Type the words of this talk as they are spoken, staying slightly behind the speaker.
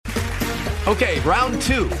Okay, round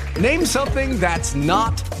two. Name something that's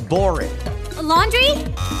not boring. A laundry?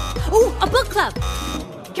 Ooh, a book club.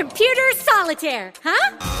 Computer solitaire,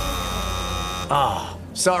 huh? Ah,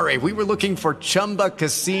 sorry, we were looking for Chumba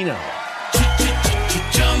Casino.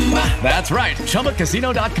 That's right,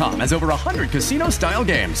 ChumbaCasino.com has over 100 casino-style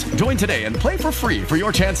games. Join today and play for free for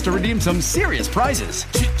your chance to redeem some serious prizes.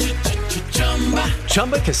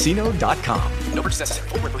 ChumbaCasino.com. No purchase necessary.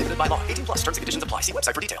 Void where prohibited by law. 18+ terms and conditions apply. See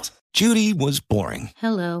website for details. Judy was boring.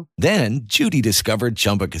 Hello. Then Judy discovered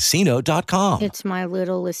ChumbaCasino.com. It's my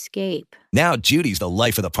little escape. Now Judy's the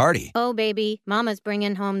life of the party. Oh, baby, mama's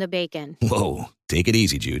bringing home the bacon. Whoa, take it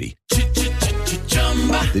easy, Judy.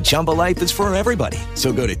 The Chumba life is for everybody.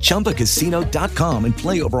 So go to ChumbaCasino.com and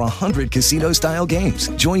play over 100 casino-style games.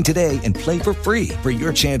 Join today and play for free for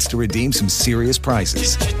your chance to redeem some serious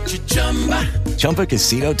prizes.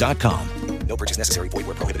 ChumbaCasino.com. No purchase necessary. Void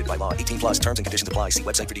where prohibited by law. 18+ terms and conditions apply. See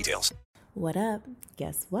website for details. What up?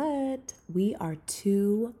 Guess what? We are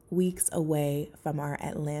 2 weeks away from our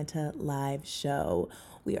Atlanta live show.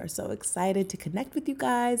 We are so excited to connect with you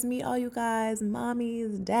guys, meet all you guys,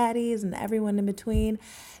 mommies, daddies, and everyone in between.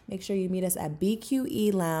 Make sure you meet us at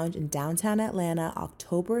BQE Lounge in downtown Atlanta,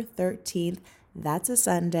 October 13th. That's a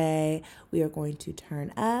Sunday. We are going to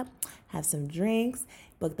turn up, have some drinks,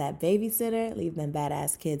 book that babysitter, leave them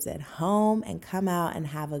badass kids at home, and come out and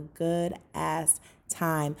have a good ass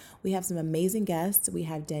time. We have some amazing guests. We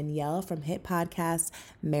have Danielle from hit podcast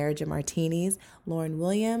Marriage and Martinis, Lauren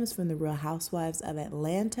Williams from the Real Housewives of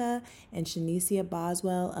Atlanta, and Shanicia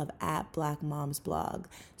Boswell of @BlackMomsBlog.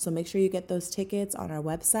 So make sure you get those tickets on our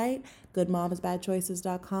website,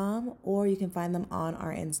 goodmomsbadchoices.com, or you can find them on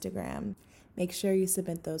our Instagram. Make sure you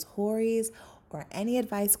submit those hories or any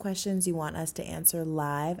advice questions you want us to answer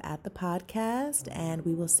live at the podcast, and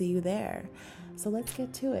we will see you there. So let's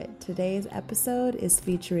get to it. Today's episode is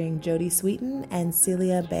featuring Jodie Sweetin and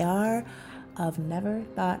Celia Behar of Never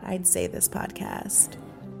Thought I'd Say This podcast.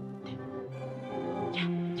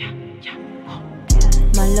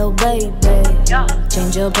 My little baby,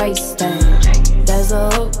 change your price tag. There's a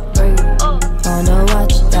upgrade on the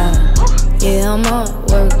watch that. Yeah, I'm at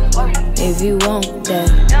work. If you want that,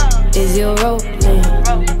 is your role?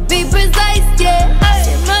 Be precise, yeah.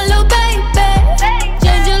 My little baby,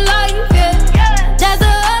 change your life, yeah. There's a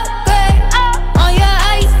upgrade on your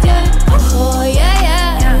ice, yeah. Oh yeah,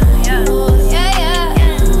 yeah. Oh yeah, yeah.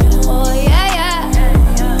 Oh yeah,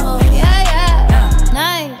 yeah. Oh yeah, yeah.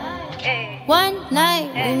 Night, one night,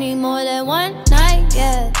 we need more than one night,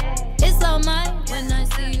 yeah. It's all mine when I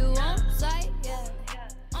see you on site, yeah.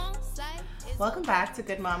 On site. Welcome back to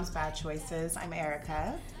Good Moms, Bad Choices. I'm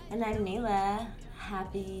Erica. And I'm Neela.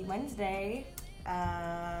 Happy Wednesday.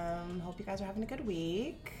 Hope you guys are having a good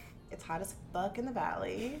week. It's hot as fuck in the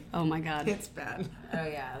valley. Oh my god. It's bad. Oh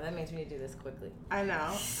yeah, that makes me do this quickly. I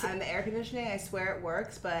know. And the air conditioning, I swear it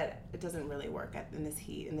works, but it doesn't really work in this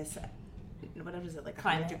heat, in this, what is it, like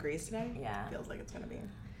 100 degrees today? Yeah. Feels like it's going to be.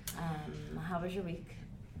 How was your week?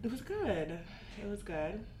 It was good. It was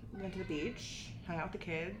good. We went to the beach, hung out with the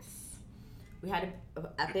kids. We had an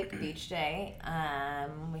epic beach day.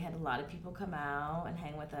 We had a lot of people come out and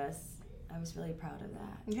hang with us. I was really proud of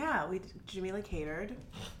that. Yeah, Jamila catered.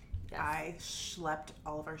 Yes. I schlepped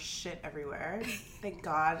all of our shit everywhere. Thank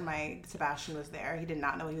God my Sebastian was there. He did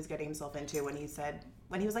not know what he was getting himself into when he was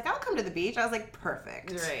like, I'll come to the beach. I was like,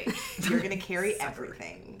 perfect. Great. You're gonna carry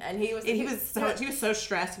everything. And he was so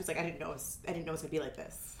stressed. He was like, I didn't know it was gonna be like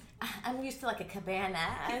this. I'm used to like a cabana.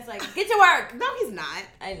 I was like, get to work. No, he's not.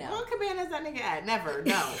 I know. What cabana's that nigga at? Never.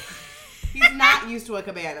 No. He's not used to a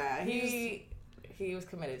cabana. He was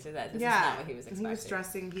committed to that. This is not what he was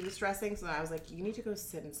expecting. He was stressing, so I was like, you need to go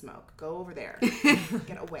sit and smoke. Go over there.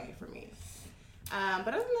 Get away from me. But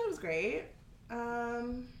other than that, it was great.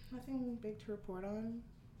 Nothing big to report on.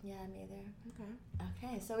 Yeah, neither. Okay.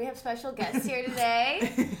 Okay, so we have special guests here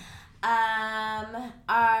today.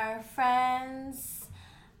 Our friends,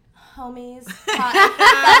 homies,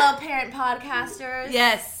 fellow parent podcasters.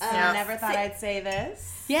 Yes. Never thought I'd say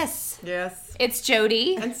this. Yes. Yes. It's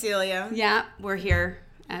Jodie. And Celia. Yeah, we're here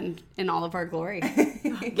and in all of our glory.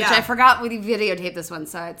 Which I forgot we videotaped this one,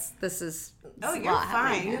 so this is. Oh, you're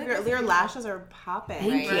fine. Your lashes are popping.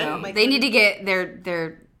 Thank you. Like, they need to get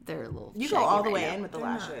their little. You go all the way in with the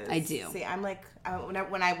lashes. I do. See, I'm like,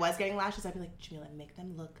 when I was getting lashes, I'd be like, Jamila, make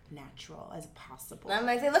them look natural as possible. I'm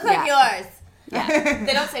like, they look like yours. Yeah.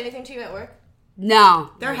 They don't say anything to you at work?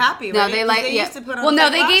 No. They're happy, No, right? they like, they yeah. used to put on well, no,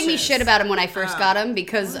 they lashes. gave me shit about them when I first got them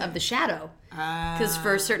because of the shadow. Because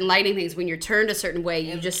for certain lighting things, when you're turned a certain way,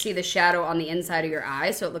 you just see the shadow on the inside of your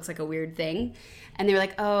eye, so it looks like a weird thing. And they were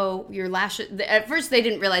like, "Oh, your lashes." At first, they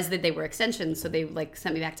didn't realize that they were extensions, so they like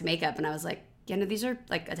sent me back to makeup, and I was like, "Yeah, no, these are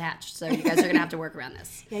like attached, so you guys are gonna have to work around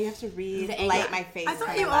this." Yeah, you have to light my face. I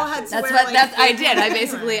thought you all had to That's wear, what like, I did. I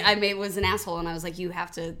basically was an asshole, and I was like, "You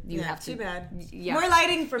have to, have to." Too bad. Yeah. More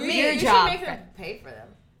lighting for me. Your You job. should make them pay for them.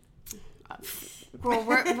 Well,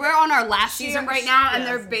 we're on our last season right now, and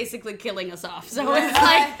they're basically killing us off. So it's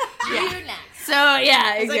like, You next. so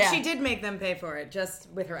yeah, It's like yeah. she did make them pay for it, just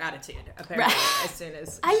with her attitude, apparently, as soon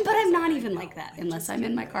as... But I'm not even like that unless I'm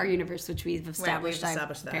in my car universe, which we've established. I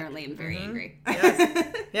established that. apparently am very angry.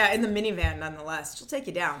 Yeah, in the minivan, nonetheless. She'll take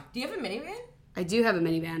you down. Do you have a minivan? I do have a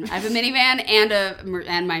minivan. I have a minivan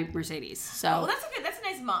and my Mercedes. So Well, that's okay. That's a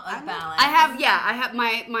nice balance. I have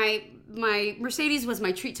my Mercedes was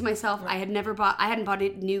my treat to myself. I hadn't bought a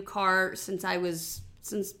new car since I was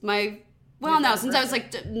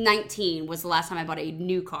like 19 was the last time I bought a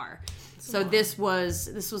new car. So this was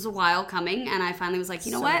a while coming, and I finally was like,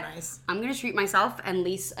 you know what? Nice. I'm gonna treat myself and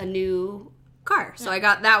lease a new car. So I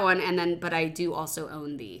got that one, but I do also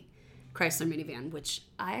own the Chrysler minivan, which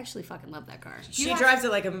I actually fucking love that car. She drives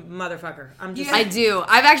it like a motherfucker. I do.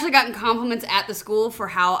 I've actually gotten compliments at the school for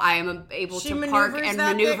how I am able to park and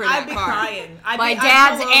maneuver that I'd be car. crying. My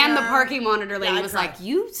dad's and the parking monitor lady was like,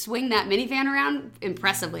 "You swing that minivan around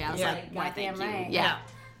impressively." I was like, "Why, thank you." Right. Yeah.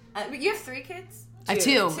 You have 3 kids? I have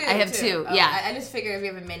two. I have two. Oh, yeah. I just figure if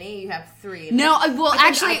you have a mini, you have 3. No, well,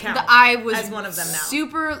 actually, count I was as one of them now.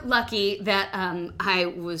 super lucky that I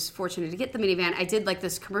was fortunate to get the minivan. I did like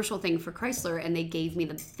this commercial thing for Chrysler, and they gave me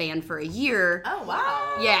the van for a year. Oh,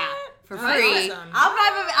 wow. Yeah, for free. Awesome.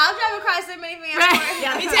 I'll drive a Chrysler minivan. Right.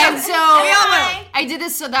 Yeah, me too. And so I did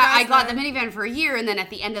this so that I got the Chrysler. minivan for a year, and then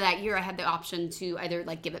at the end of that year, I had the option to either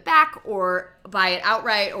like give it back or buy it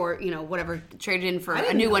outright, or whatever, trade it in for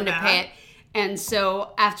a new one to pay it. And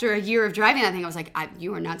so after a year of driving that thing, I was like,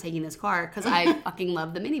 "You are not taking this car," because I fucking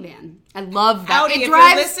love the minivan. I love that. Howdy, It if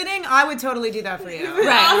drives. you're listening, I would totally do that for you. Right.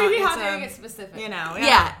 How do you get specific?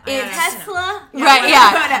 Yeah, it's Tesla? right.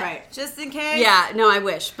 Yeah. Right. Just in case. Yeah, no, I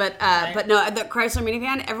wish, but no, the Chrysler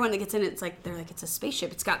minivan. Everyone that gets in it, it's like it's a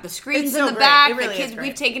spaceship. It's got the screens It's in so the great. back. It really The is kids, great.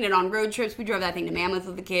 we've taken it on road trips. We drove that thing to Mammoth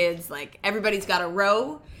with the kids. Like everybody's got a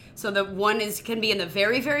row, so the one can be in the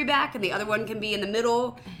very, very back, and the other one can be in the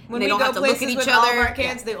middle. When and they we don't go have to look at places each with other. all of our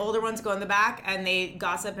kids, the older ones go in the back and they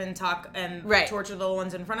gossip and talk and torture the little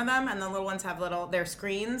ones in front of them, and the little ones have their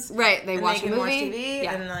screens. Right, they and watch they a can movie. watch TV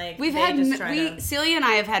Yeah. and like We've they had just try to... Celia and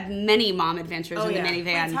I have had many mom adventures in the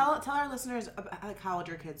minivan. Wait, tell our listeners about how old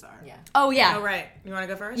your kids are. Yeah. Oh yeah. Oh right. You want to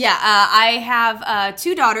go first? Yeah, I have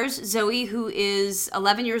 2 daughters, Zoe, who is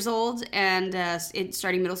 11 years old and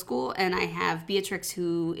starting middle school, and I have Beatrix,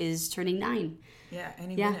 who is turning 9. Yeah,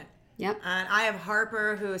 any minute. Yep. And I have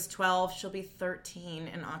Harper, who is 12. She'll be 13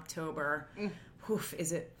 in October. Oof,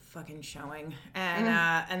 is it fucking showing? And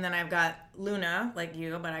and then I've got Luna, like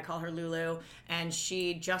you, but I call her Lulu, and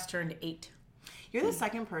she just turned 8. You're the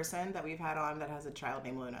second person that we've had on that has a child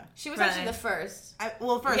named Luna. She was actually the first. I'm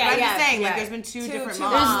Yeah, just yeah, saying, yeah. like, there's been two different two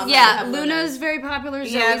moms. moms. Yeah, have Luna's very popular.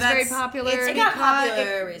 Zoe's Yeah, very that's- popular. it's It got because-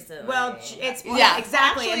 popular recently. Well, it's Yeah.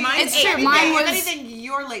 exactly. And mine's It's true. 8. Mine If was- anything,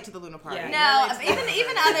 you're late to the Luna party. No,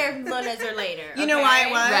 even other Lunas are later. You know why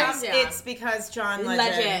it was? Right. Yeah. It's because John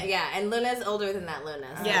Legend. Yeah, and Luna's older than that Luna.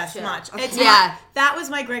 So Yes, chill. much. It's Yeah. that was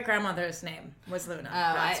my great grandmother's name. Was Luna.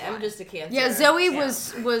 That's I'm why. just a cancer. Yeah, Zoe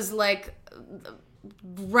was like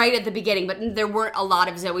right at the beginning, but there weren't a lot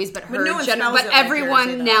of Zoes, but no one spells but it like everyone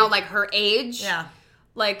yours, now, like her age, Yeah.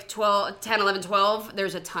 like 10, 11, 12,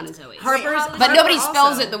 there's a ton of Zoes. Harper's, But nobody Harper spells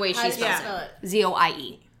also. it the way How she does she spells spell it. it?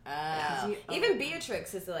 Zoie. Even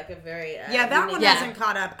Beatrix is like a very Yeah, that one Yeah. hasn't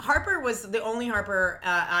caught up. Harper was the only Harper.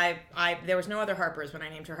 There was no other Harpers when I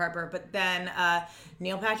named her Harper. But then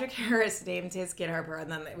Neil Patrick Harris named his kid Harper,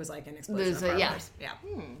 and then it was like an explosion of There's Harpers. a- Yeah.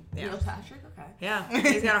 Neil Patrick. Okay. Yeah,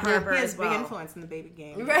 he's got a Harper He has as big well. influence in the baby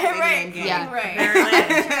game. Right, Baby right, name game. Yeah. right.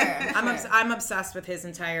 Apparently. Sure. I'm obsessed with his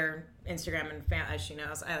entire Instagram and as she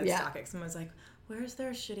knows, I like Yeah. stalk it. Someone's like, "Where's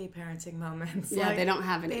their shitty parenting moments?" Yeah, Like, they don't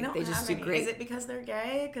have any. They don't They just have do any. great. Is it because they're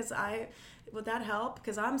gay? Because would that help?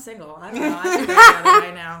 Because I'm single. I don't know. I should go the other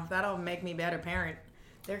way now. That'll make me a better parent.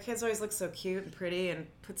 Their kids always look so cute and pretty and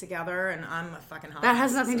put together, and I'm a fucking hot. That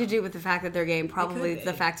has nothing to do with the fact that they're gay, and probably be.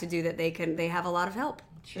 the fact to do that they have a lot of help.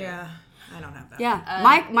 Yeah, I don't have that.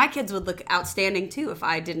 Yeah, my kids would look outstanding too if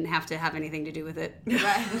I didn't have to have anything to do with it.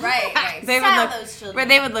 Right. They Style would those look, children.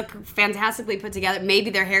 they would look fantastically put together.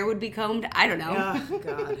 Maybe their hair would be combed. I don't know. Oh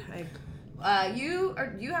God.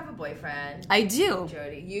 You have a boyfriend, I do.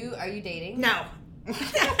 Jody. Are you dating? No.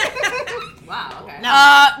 Wow.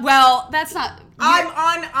 Okay. Well, that's not.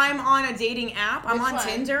 I'm on a dating app. I'm on one?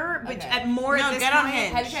 Tinder, but Okay. at more No, at this get on point.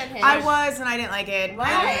 Hinge. Have you tried Hinge? I was, and I didn't like it. Why?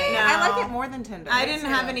 I like it more than Tinder. I didn't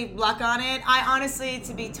have any luck on it. I honestly,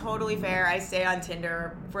 to be totally fair, I stay on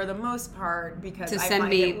Tinder for the most part because To I send find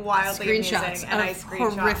me it wildly screenshots amusing, and I of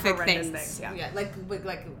screenshot horrific horrendous things. Yeah. Yeah, like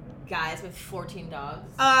guys with 14 dogs.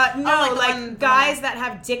 No, like the one- guys that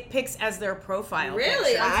have dick pics as their profile.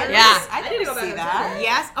 Really? picture. Yeah. I didn't go back see on that. Tinder.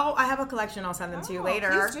 Yes. Oh, I have a collection. I'll send them to you later.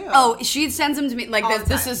 Please do. Oh, she sends them to me like All this. the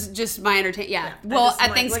This time. is just my entertainment. Yeah. I Well, just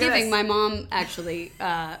am at like, look at Thanksgiving, this. my mom actually,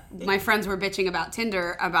 my friends were bitching about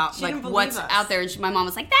Tinder about She like didn't believe what's us. out there, and my mom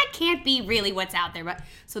was like, "That can't be really what's out there." But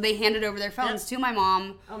so they handed over their phones to my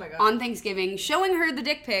mom Oh my God. on Thanksgiving, showing her the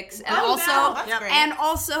dick pics and Oh, also no, that's great. and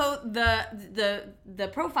also the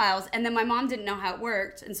profiles. And then my mom didn't know how it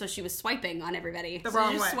worked, and so she was swiping on everybody. The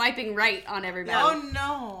wrong just way. swiping right on everybody. Oh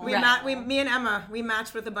no. Me and Emma, we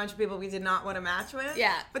matched with a bunch of people we did not want to match with.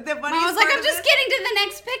 Yeah. But the Mom funniest was like, part I'm of just it- getting to the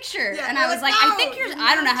next picture. Yeah, and we're I was like, like, no, I think you're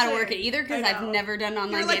I don't know how to matching. work it either because I I've know. never done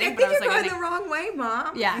online You're like, I dating. think but I was you're like, going the wrong way,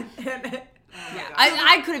 Mom. Yeah. Yeah.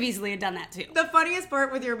 I could have easily done that too. The funniest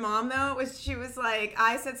part with your mom though was she was like,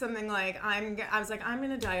 I said something like, I was like, I'm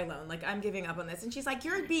gonna die alone, like I'm giving up on this, and she's like,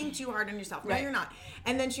 you're being too hard on yourself. No, Right. you're not.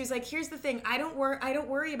 And then she was like, here's the thing, I don't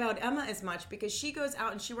worry about Emma as much because she goes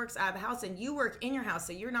out and she works out of the house, and you work in your house,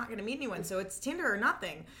 so you're not gonna meet anyone. So it's Tinder or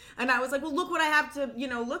nothing. And I was like, well, look what I have to,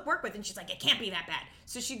 work with. And she's like, it can't be that bad.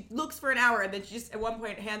 So she looks for an hour, and then she just at one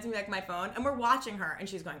point hands me like my phone, and we're watching her, and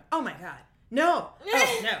she's going, oh my God. No.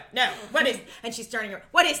 Oh, no. What is? And she's starting her.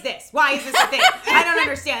 What is this? Why is this a thing? I don't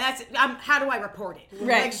understand. How do I report it?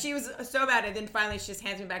 Right. Like she was so bad, and then finally she just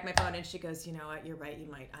hands me back my phone, and she goes, you know what? You're right.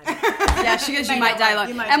 You might. Yeah, she goes, you might die alone.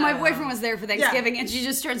 You might And die my alone. boyfriend was there for Thanksgiving, and she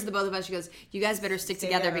just turns to the both of us. She goes, you guys better stick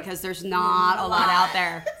together together. because there's not a lot out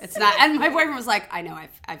there. It's not. And my boyfriend was like, I know,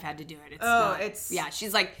 I've had to do it. It's not. it's- Yeah,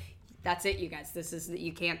 she's like, that's it, you guys. This is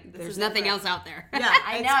you can't. There's nothing else out there. Yeah,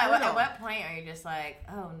 I it's know. At brutal. what point are you just like,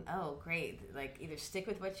 oh, great? Like either stick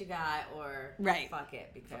with what you got or Right. fuck it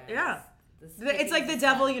because Yeah. this It's like the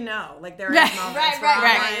devil you know. Like there is Right. moments Right, where I'm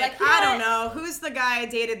right. like, Like, I don't know. Who's the guy I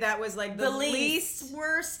dated that was like the least. least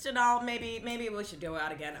worst and all? Maybe we should go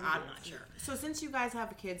out again. I'm not sure. So since you guys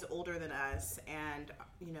have kids older than us, and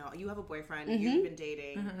you have a boyfriend, you've been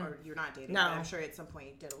dating, or you're not dating. No. But I'm sure at some point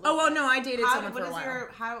you did a little. Oh well, no, I dated How, someone what for a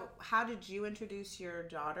is while. how did you introduce your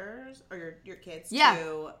daughters or your kids Yeah.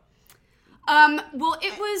 to? Well,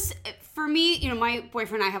 it was for me. My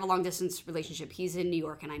boyfriend and I have a long distance relationship. He's in New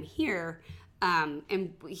York and I'm here,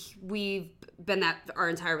 and we've been that our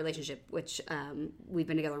entire relationship, which we've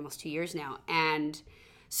been together almost 2 years now, and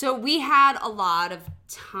so we had a lot of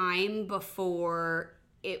time before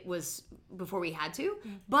we had to.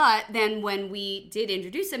 But then when we did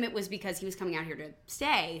introduce him, it was because he was coming out here to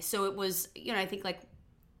stay. So it was, I think like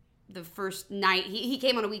the first night he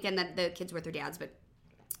came on a weekend that the kids were with their dads, but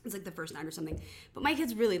it's like the first night or something. But my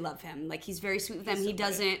kids really love him. Like he's very sweet with them. He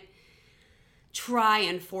doesn't try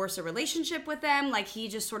and force a relationship with them. Like he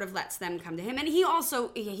just sort of lets them come to him. And he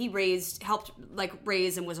also helped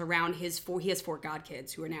raise and was around he has 4 god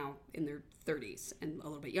kids who are now in their 30s and a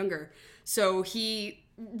little bit younger. So he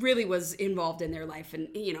really was involved in their life, and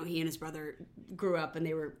he and his brother grew up and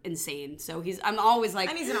they were insane. So I'm always like,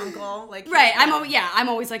 And he's an uncle, like right. I'm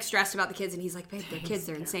always like stressed about the kids, and he's like, babe, they're kids,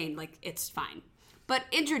 they're insane. Like it's fine. But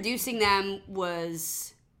introducing them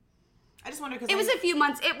was, I just wonder because it was a few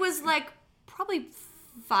months. It was like probably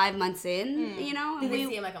 5 months in, and Did they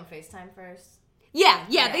see him like on FaceTime first? Yeah,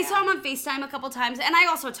 they saw him on FaceTime a couple times, and I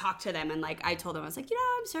also talked to them, and like I told them, I was like,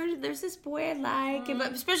 I'm sorry, there's this boy I like,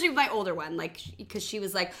 but especially my older one, like because she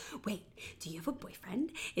was like, wait, do you have a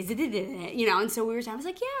boyfriend? Is it, and so we were talking, I was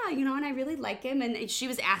like, yeah, and I really like him, and she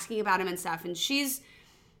was asking about him and stuff, and she's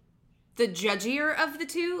the judgier of the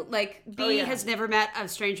two. Like B has never met a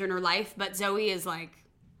stranger in her life, but Zoe is like,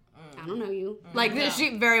 I don't know you, like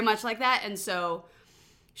she very much like that, and so.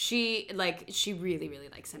 She really, really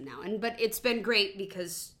likes him now, but it's been great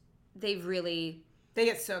because they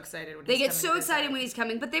get so excited when he's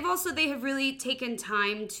coming. But they have really taken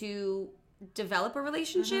time to develop a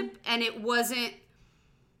relationship, and it wasn't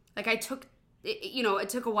like it took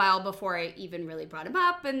a while before I even really brought him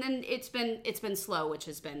up, and then it's been slow, which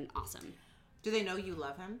has been awesome. Do they know you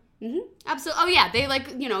love him? Mm-hmm. Absolutely. Oh yeah, they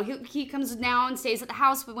he comes now and stays at the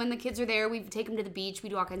house, but when the kids are there, we take him to the beach. We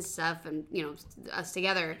do all kinds of stuff, and us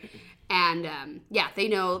together. And they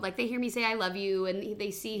know, like they hear me say I love you, and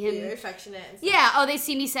they see him. You're affectionate. And stuff. Yeah. Oh, they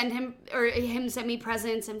see me send him send me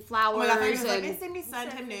presents and flowers. Oh my God, and they send me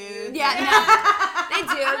nudes. yeah, no, they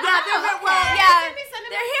do. Yeah,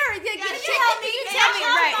 they're here. Yeah, you tell me.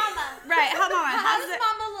 Right. Hold on.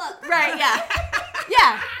 Right,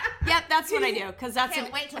 yeah. Yep, that's what I do, because that's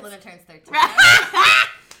Can't wait till Luna turns 13.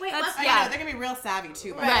 Wait, That's- I yeah. know, they're gonna be real savvy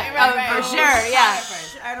too. Right, for sure, yeah.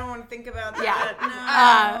 I don't want to think about that.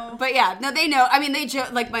 Yeah. No. But yeah, no, they know. I mean, they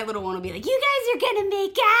joke, like my little one will be like, "You guys are gonna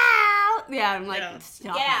make out." Yeah, I'm like,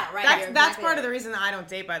 stop Yeah, it. right. That's exactly part of the reason that I don't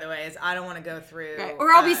date, by the way, is I don't want to go through. Right.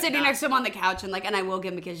 Or I'll be sitting not- next to him on the couch and I will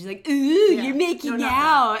give him a kiss. She's like, "Ooh, you're making No, not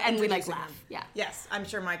out," that. and we like Introducing laugh. them. Yeah. Yes, I'm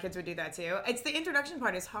sure my kids would do that too. It's the introduction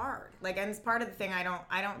part is hard. Like, and it's part of the thing I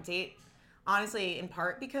don't date, honestly, in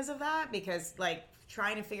part because of that. Because like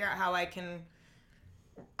trying to figure out how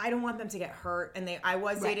I don't want them to get hurt. And I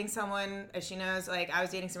was dating someone, as she knows, like I was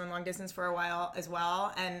dating someone long distance for a while as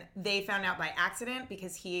well. And they found out by accident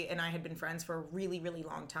because he and I had been friends for a really, really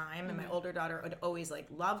long time. And my older daughter had always like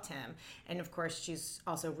loved him. And of course she's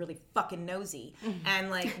also really fucking nosy and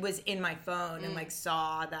like was in my phone and like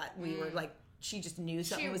saw that we were like, she just knew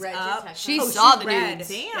something was read your up. text. She Oh, saw she the read. nudes.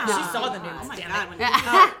 Damn. Yeah, she saw the news. Oh my damn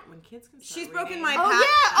god, it. when kids can start She's reading. broken my Oh pa-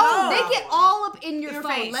 yeah. Oh, No. they get all up in your, Your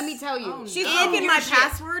phone. face. Let me tell you. Oh, She's no. broken my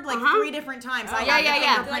password like 3 different times. I yeah, have yeah, the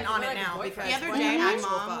yeah. fingerprint on Like it a now boyfriend. because The other what day, the my actual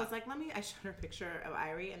mom fuck? was like, I showed her a picture of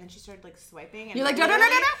Irie, and then she started like swiping. And You're like, no.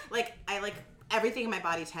 Like, I like everything in my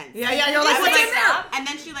body tense. Yeah, you're like, I what's was in there? And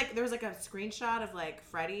then she like, there was like a screenshot of like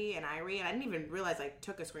Freddie and Irie, and I didn't even realize I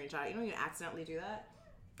took a screenshot. You know, you accidentally do that.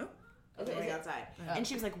 Okay, outside. And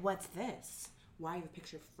she was like, "What's this? Why you have a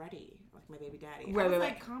picture of Freddie, like my baby daddy?" I was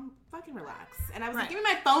like, "Calm, fucking relax." And I was like, "Give me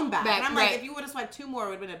my phone back." Right, and I'm right. like, "If you would have swiped 2 more,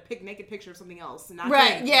 it would have been a naked picture of something else." And not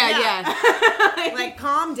Right. him. Yeah. Like,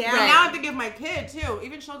 calm down. And now I'm thinking of my kid too.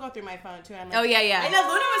 Even she'll go through my phone too. And I'm like, Oh yeah. I know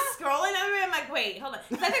Luna was scrolling over and I'm like, wait, hold on.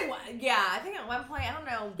 'Cause I think at one point, I don't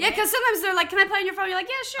know. Yeah, because sometimes they're like, "Can I play on your phone?" You're like,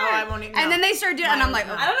 "Yeah, sure." Oh, I won't even- And no. then they start doing it, and I'm like,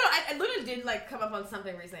 I don't know. Luna did like come up on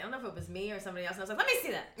something recently. I don't know if it was me or somebody else. And I was like, let me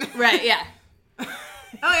see that. "Right, yeah."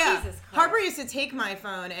 Oh yeah, Jesus Christ. Harper used to take my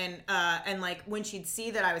phone and like when she'd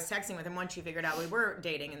see that I was texting with him, once she figured out we were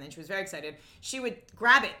dating, and then she was very excited, she would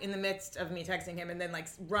grab it in the midst of me texting him and then like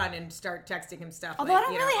run and start texting him stuff. Although like, I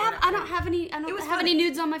don't you know, really have. whatever. I don't have any. I don't was have funny. any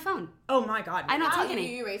nudes on my phone. Oh my god, I don't How take do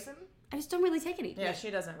any. you erase them? I just don't really take any. Yeah,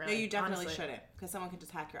 she doesn't really. "No, you definitely honestly. shouldn't, because someone could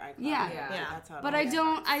just hack your iCloud." Yeah. Yeah. That's how. it But all I works.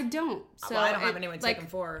 don't. I don't. So Well, I don't have it, anyone to like, take them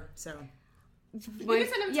for, so. You can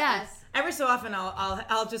send them to Yeah. us. Every so often,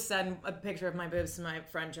 I'll just send a picture of my boobs to my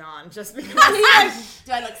friend John, just because.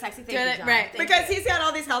 Do I look sexy? Thank you, John. right. Thank Because you. he's got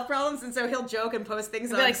all these health problems, and so he'll joke and post things.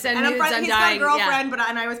 He'll be like, "Send and nudes, I'm he's dying," got a girlfriend,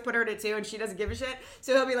 and I always put her to too, and she doesn't give a shit.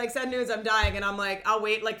 So he'll be like, "Send nudes, I'm dying," and I'm like, I'll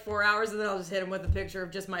wait like 4 hours, and then I'll just hit him with a picture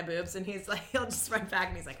of just my boobs, and he's like, he'll just write back,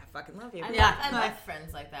 and he's like, "I fucking love you." I love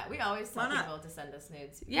friends like that. We always tell Why not? people to send us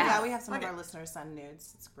nudes. Yeah, we have some Okay. of our listeners send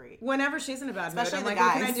nudes. It's great. Whenever she's in a bad mood, Especially I'm the like,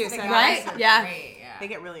 what can I guys. do? The Send guys. nudes? Right? Yeah. Great, yeah. They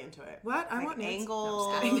get really into it. What? I Like want nudes. angles.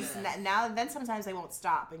 No, I'm just kidding. Now then sometimes they won't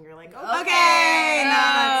stop, and you're like, Okay, okay, no,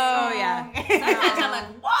 Oh yeah. Sometimes I'm like,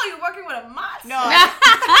 whoa, you're working with a monster. no,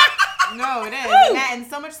 no, it is, and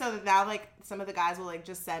so much so that now like some of the guys will like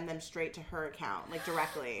just send them straight to her account, like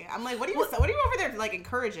directly. I'm like, what are you over there like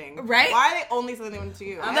encouraging? Right? Why are they only sending them to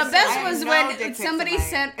you? The I best have was no when dick pics somebody in my-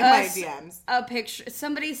 sent in my us DMs. a picture.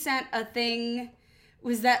 Somebody sent a thing.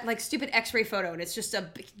 Was that like stupid X-ray photo, and it's just a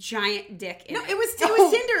big, giant dick in No, it. it was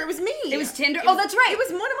Tinder. It was me. It was Tinder. Oh, that's right. It was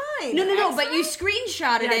one of mine. No. But you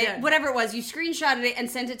screenshotted Yeah, I it, did. whatever it was. You screenshotted it and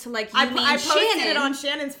sent it to like you I and posted Shannon it on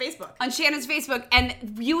Shannon's Facebook. on Shannon's Facebook, and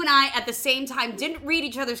you and I at the same time didn't read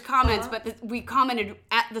each other's comments, but we commented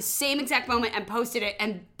at the same exact moment and posted it,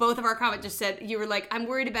 and both of our comments just said, you were like, "I'm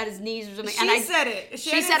worried about his knees" or something. She and I said it. She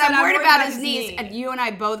Shannon said, "I'm worried about his knees," knee. and you and I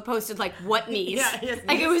both posted like, "What knees?" Yeah, his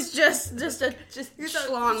Like it knees. was just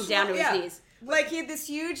schlong down to his Yeah. knees. Like he had this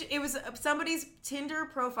huge. It was somebody's Tinder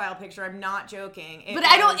profile picture. I'm not joking. But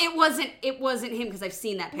I don't. It wasn't him because I've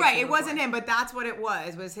seen that picture. Right, it before. wasn't him, but that's what it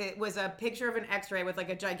was. Was a picture of an X-ray with like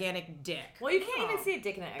a gigantic dick. Well, you can't even see a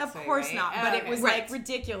dick in an X-ray, Of course right? not, Oh, but okay. it was like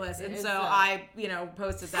ridiculous, and is, so uh, I,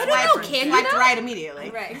 posted that. I don't know, reference. can you Swiped though? right immediately.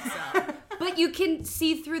 Right. But you can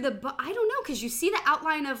see through the. I don't know because you see the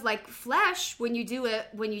outline of like flesh when you do a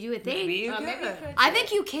thing. Maybe you Maybe you could. could. I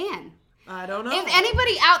think you can. I don't know. If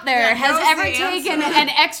anybody out there Yeah, has knows ever the taken answer. an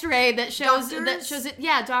X-ray that shows Doctors? it,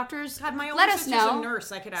 yeah, doctors. God, my let older us sister's know. a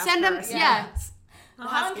nurse. I could ask Send her. them, yeah. Well, I'll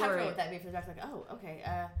how ask uncomfortable Lori. would that be if the doctor's like, oh, okay,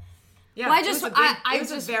 Yeah, Well, I it just- was a big, I it was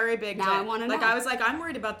just- a very big. now I dick. wanna Like know. I was like, I'm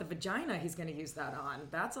worried about the vagina he's going to use that on.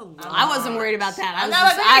 That's a lot. I wasn't worried about that. I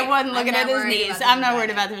not wasn't looking I'm at not his worried knees. about the I'm not vagina. worried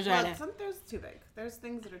about the Well, vagina. there's too big. There's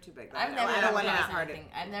things that are too big. Though. I've never I don't come want to across harden.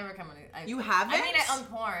 anything. I've never come on. You haven't? I mean, on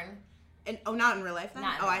porn. And, not in real life then?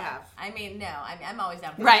 Not in Oh, real I life. have. I mean, no. I'm always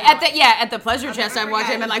down for Right porn. at the pleasure chest, I never watch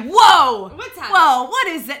him forget. and like, whoa, What's happening? whoa, what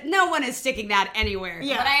is that? No one is sticking that anywhere.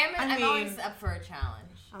 Yeah. But I'm mean, always up for a challenge.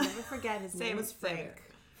 I'll never forget his name was same. Frank.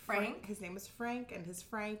 Frank. His name was Frank, and his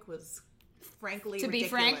Frank was frankly To be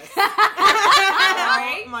ridiculous. frank.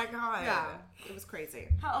 Oh my god. Yeah, it was crazy.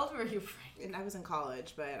 How old were you, Frank? And I was in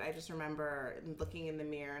college, but I just remember looking in the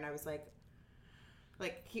mirror, and I was like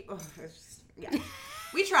he. Oh, it was just, yeah.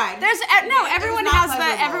 We tried. Everyone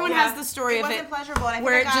has the story it of wasn't it pleasurable, and I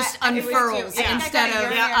where it think I just got- unfurls I think I instead got a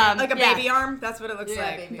of urinary- Like a baby arm? That's what it looks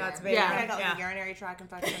like. baby That's arm. baby Yeah. arm. I got the urinary tract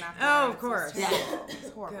infection after. Oh, of course. Yeah. It's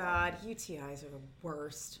horrible. God, UTIs are the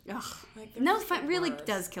worst. Ugh. Like, they're No, just fun the really worst.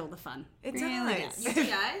 does kill the fun. It really does. does.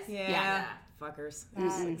 UTIs? Yeah. Fuckers.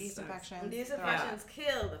 Yeast infections. These infections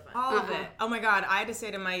kill the fun. All of it. Oh my god, I had to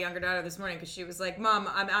say to my younger daughter this morning because she was like, "Mom,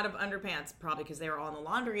 I'm out of underpants," probably because they were all in the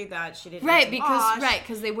laundry that she didn't Right, wash.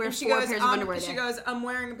 because they wear And she 4 goes, pairs of underwear She there. goes, "I'm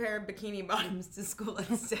wearing a pair of bikini bottoms to school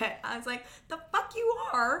instead." I was like, "The fuck you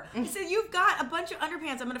are?" I said, "You've got a bunch of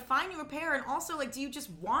underpants. I'm gonna find you a pair." And also, like, do you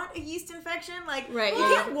just want a yeast infection? Like, Right, you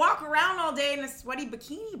yeah. can't walk around all day in a sweaty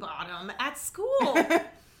bikini bottom at school.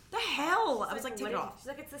 The hell? I was like, take it off. She's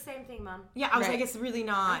like, it's the same thing, Mom. Yeah, I was Right. like, it's really I'm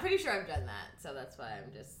not. pretty sure I've done that, so that's why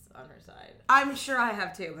I'm just on her side. I'm sure I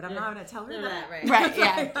have too, but I'm not gonna tell her that. Right. Right,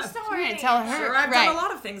 yeah. Just don't We're worry. gonna tell her. Sure, I've right. done a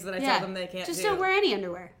lot of things that I tell them they can't Just do. don't wear any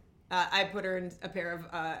underwear. I put her in a pair of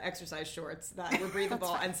exercise shorts that were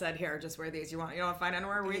breathable and said, "Here, just wear these. You want fine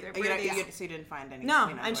underwear? Wear these." So you didn't find any. No,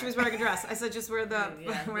 clean and she underwear. was wearing a dress. I said, "Just wear the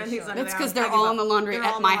wear these under." That's there. because they're I give all up. in the laundry They're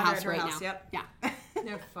all at in my the laundry house her right house. now. Yep. Yeah.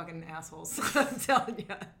 They're fucking assholes. I'm telling you.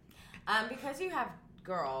 Because you have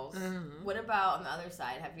girls, what about on the other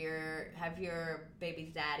side? Have your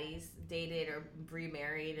baby daddies dated or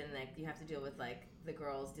remarried, and like you have to deal with like the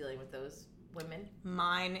girls dealing with those women?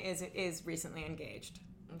 Mine is recently engaged.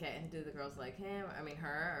 Okay, and do the girls like him? I mean,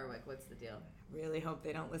 her, or like what's the deal? Really hope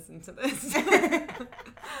they don't listen to this.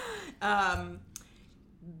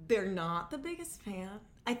 They're not the biggest fan.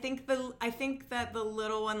 I think that the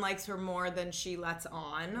little one likes her more than she lets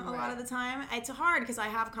on a lot of the time. It's hard because I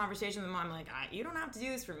have conversations with mom like, you don't have to do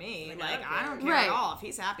this for me. Like, I don't care Right. at all. If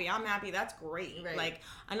he's happy, I'm happy. That's great. Right. Like,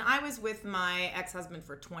 and I was with my ex-husband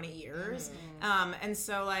for 20 years. And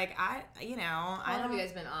so like, How long have you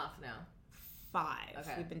guys been off now? 5.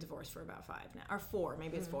 Okay. We've been divorced for about 5 now, or 4.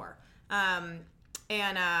 Maybe it's 4. But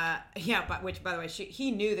which, by the way,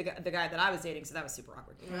 he knew the guy that I was dating, so that was super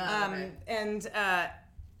awkward. Okay.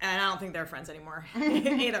 And I don't think they're friends anymore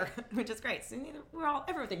either, which is great. So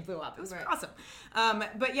everything blew up. It was awesome.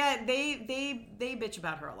 But yeah, they bitch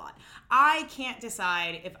about her a lot. I can't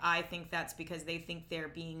decide if I think that's because they think they're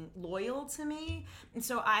being loyal to me, and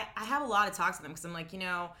so I have a lot of talks with them because I'm like,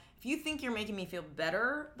 if you think you're making me feel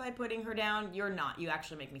better by putting her down, you're not. You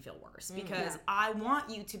actually make me feel worse because I want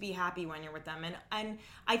you to be happy when you're with them. And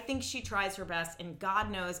I think she tries her best, and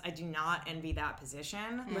God knows I do not envy that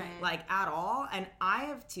position, like at all. And I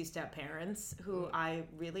have 2-step parents who I'm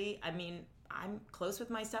close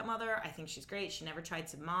with my stepmother. I think she's great. She never tried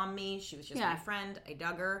to mom me. She was just my friend. I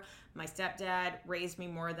dug her. My stepdad raised me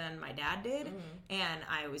more than my dad did. And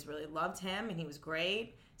I always really loved him, and he was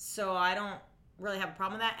great. So I don't really have a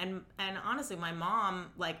problem with that, and honestly my mom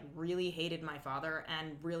like really hated my father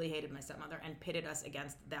and really hated my stepmother and pitted us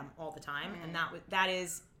against them all the time, and that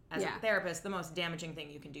is as a therapist the most damaging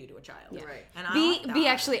thing you can do to a child. Right. And B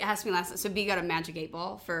actually asked me last night. So B got a Magic 8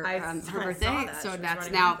 Ball for her birthday. that. So She was that's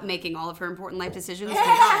running now around with making all of her important life decisions.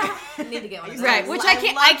 You need to get one of those. Right, which I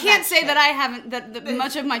can't say that I haven't. That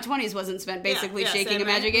much of my 20s wasn't spent basically shaking same, a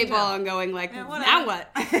Magic right? 8 Ball and going like, now what?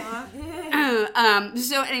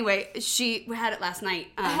 So anyway, she had it last night.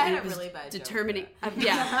 I had and a it was really bad joke determining. for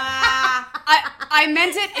I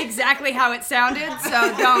meant it exactly how it sounded. So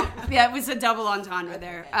don't. Yeah, it was a double entendre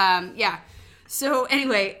there. So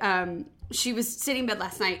anyway, she was sitting in bed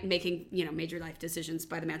last night making, major life decisions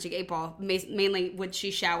by the Magic 8 Ball. Mainly, would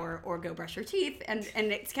she shower or go brush her teeth? And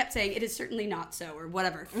it kept saying, it is certainly not so, or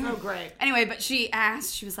whatever. Oh, great. Anyway, but she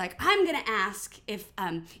was like, I'm going to ask if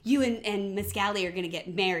you and Mescali are going to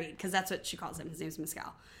get married, because that's what she calls him. His name's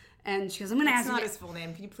Mescal. And she goes, I'm going to ask It's not him. his full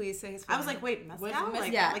name. Can you please say his full I was name? like, wait, Mescal?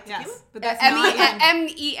 Like, Yeah. like tequila? Yes. But that's not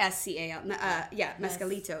M-E-S-C-A-L.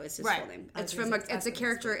 Mescalito is his Right. Full name. I It's was from gonna say, it's a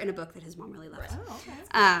character in a book that his mom really loves. Oh,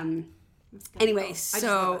 okay. Anyway,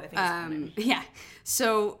 so love it. I think it's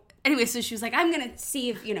so she was like, I'm gonna see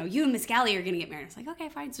if you and Miss Callie are gonna get married. I was like, okay,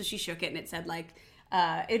 fine. So she shook it and it said like,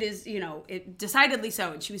 it is it decidedly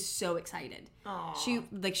so, and she was so excited. Aww. She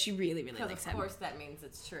really Because likes of him. course that means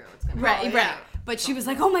it's true. It's gonna Right. But she was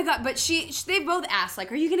like, oh my god. But they both asked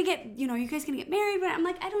like, are you gonna get you guys gonna get married? But I'm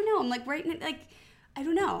like, I don't know. I'm like I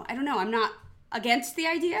don't know. I'm not against the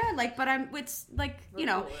idea, but it's like, and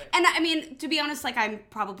I mean, to be honest, I'm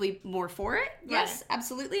probably more for it. Yes,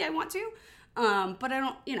 absolutely, I want to. But I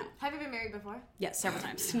don't, Have you been married before? Yes, several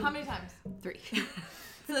times. How many times? 3.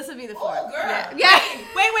 So this would be the fourth. Oh, girl. Yeah.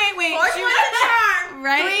 Wait. Fourth She was was the charm.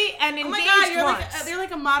 Right? 3 and engaged Oh my God, you're once. they're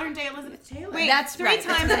like a modern day Elizabeth Taylor. Wait, That's 3 right.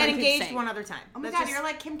 times That's what and I keep engaged saying. one other time. Oh my That's God, just- you're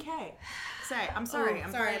like Kim K. Say, I'm sorry.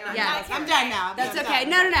 I'm sorry. Yeah. I'm done now. That's I'm okay.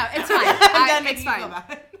 done. No. It's fine. I'm done It's making you feel fine.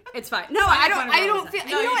 bad. It's fine. No, I don't feel. No,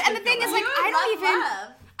 You know you what? And the should thing feel is, bad. like, I don't even.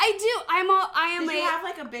 Love. I do. I am Did a. you have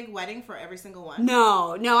like a big wedding for every single one?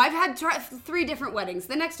 No. I've had 3 different weddings.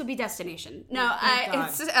 The next will be destination. No, God.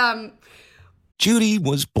 it's Judy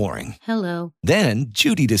was boring. Hello. Then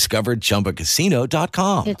Judy discovered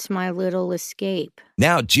ChumbaCasino.com. It's my little escape.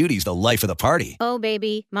 Now Judy's the life of the party. Oh,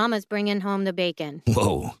 baby, mama's bringing home the bacon.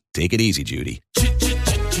 Whoa, take it easy, Judy.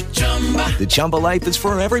 The Chumba life is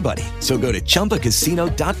for everybody. So go to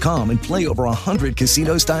ChumbaCasino.com and play over 100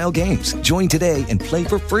 casino-style games. Join today and play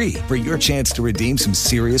for free for your chance to redeem some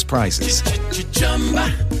serious prizes.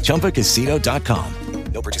 ChumbaCasino.com.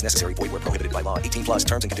 No purchase necessary. Void where prohibited by law. 18 plus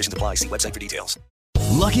terms and conditions apply. See website for details.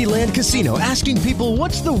 Lucky Land Casino, asking people,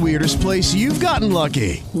 what's the weirdest place you've gotten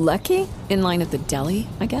lucky? Lucky? In line at the deli,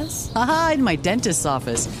 I guess? Aha, in my dentist's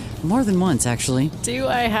office. More than once, actually. Do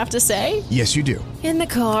I have to say? Yes, you do. In the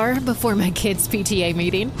car before my kids' PTA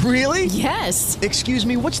meeting. Really? Yes. Excuse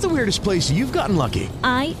me, what's the weirdest place you've gotten lucky?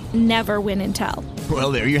 I never win and tell.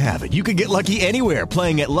 Well, there you have it. You can get lucky anywhere,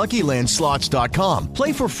 playing at LuckyLandSlots.com.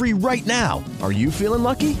 Play for free right now. Are you feeling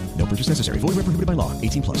lucky? No purchase necessary. Void where prohibited by law.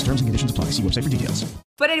 18 plus. Terms and conditions apply. See website for details.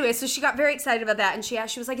 But anyway, so she got very excited about that, and she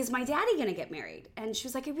was like, "Is my daddy gonna get married?" And she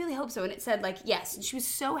was like, "I really hope so." And it said like yes, and she was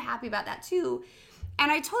so happy about that too. And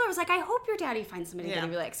I told her, I was like, I hope your daddy finds somebody that he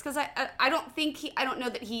really likes, because I don't know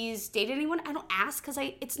that he's dated anyone. I don't ask because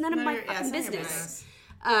it's none of my fucking business.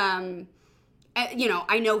 You know,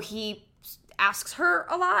 I know he asks her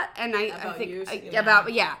a lot, and I think about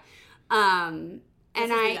the youngest.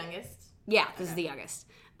 Yeah, this is the youngest.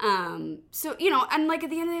 So, you know, and like at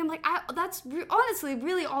the end of the day, I'm like, that's honestly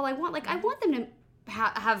really all I want. Like, I want them to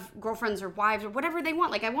have girlfriends or wives or whatever they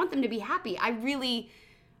want. Like, I want them to be happy. I really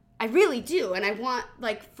do. And I want,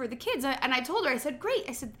 like, for the kids. And I told her, I said, great.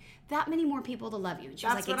 I said, that many more people to love you. And she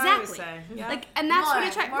was like, exactly. I would say. Yeah. Like, and that's what I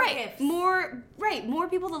try. More gifts. More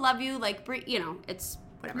people to love you. Like, you know, it's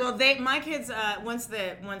whatever. Well, my kids, once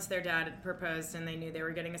their dad had proposed and they knew they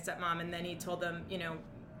were getting a stepmom, and then he told them, you know,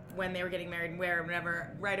 when they were getting married and where,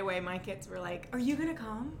 whatever, right away my kids were like, are you gonna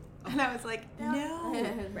come? And I was like, no.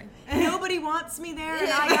 Right. Nobody wants me there,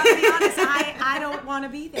 and I gotta be honest, I don't want to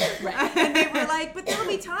be there. Right. And they were like, but there'll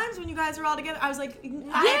be times when you guys are all together. I was like,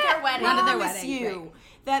 I promise you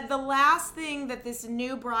that the last thing that this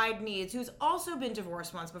new bride needs, who's also been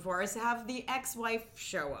divorced once before, is to have the ex-wife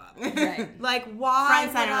show up. Right. Like, why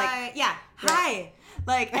would I? Yeah. Hi.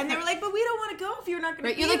 Like, and they were like, but we don't want to go if you're not going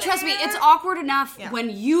to be You're like, there. trust me, it's awkward enough when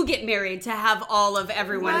you get married to have all of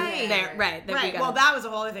everyone there. Right. Well, that was a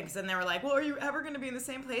whole other thing, because then they were like, well, are you ever going to be in the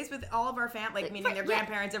same place with all of our family, like meaning their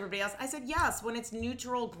grandparents, everybody else? I said, yes, when it's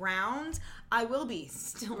neutral ground, I will be.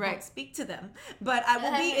 Still won't speak to them, but I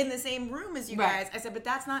will be in the same room as you guys. I said, but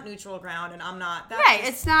that's not neutral ground, and I'm not. That's just,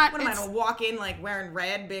 it's not. What am I going to walk in, like, wearing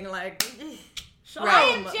red, being like... Right.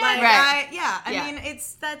 I mean,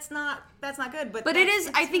 that's not good. But it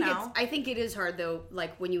is. I think it is hard though.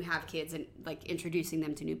 Like when you have kids and like introducing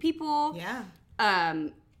them to new people. Yeah.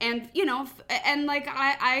 And you know, and like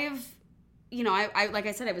I like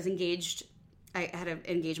I said, I was engaged. I had an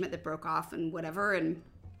engagement that broke off and whatever, and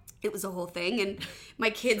it was a whole thing. And my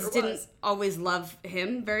kids didn't always love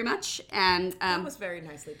him very much. And that was very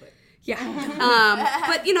nicely put. Yeah,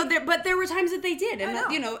 but you know, there were times that they did,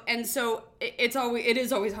 and you know, and so it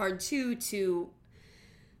is always hard to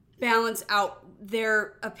balance out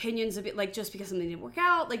their opinions a bit, like just because something didn't work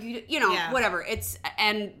out, like you know, whatever. It's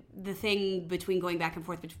and the thing between going back and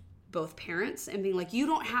forth between both parents and being like, you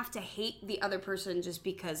don't have to hate the other person just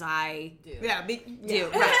because I do. Right,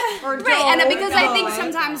 or right, and because I think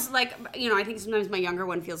sometimes, like you know, I think sometimes my younger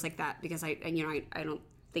one feels like that because I don't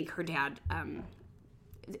think her dad.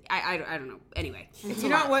 I don't know. Anyway, you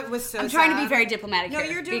know what was so? I'm trying to be very diplomatic. No,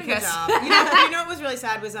 here you're doing a good job. You know what was really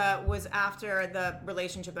sad was after the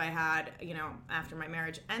relationship I had, you know, after my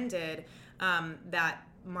marriage ended, that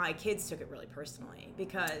my kids took it really personally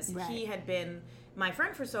because he had been my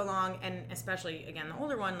friend for so long, and especially again the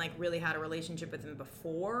older one, like really had a relationship with him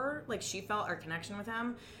before, like she felt our connection with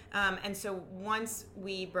him, and so once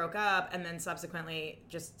we broke up and then subsequently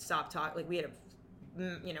just stopped talking, like we had a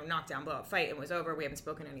knockdown blowout fight, it was over, we haven't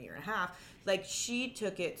spoken in a year and a half, like she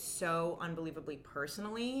took it so unbelievably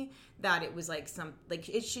personally that it was like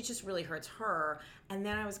she just really hurts her. And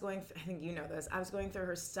then I was going I think you know this, I was going through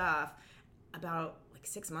her stuff about like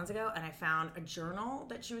 6 months ago, and I found a journal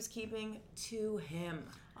that she was keeping to him.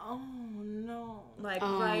 Oh no! Like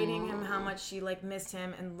writing him how much she like missed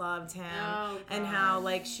him and loved him, and how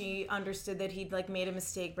like she understood that he'd like made a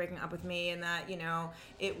mistake breaking up with me, and that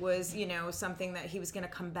it was something that he was gonna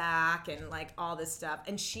come back, and like all this stuff.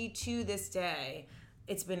 And she to this day,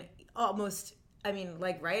 it's been almost. I mean,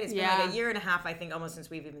 like, right? It's been like a year and a half, I think, almost since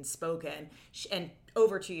we've even spoken, and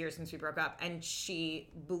over 2 years since we broke up. And she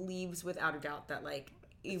believes without a doubt that like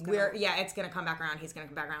it's gonna come back around. He's gonna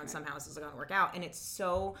come back around somehow. This is gonna work out. And it's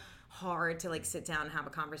so hard to like sit down and have a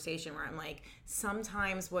conversation where I'm like,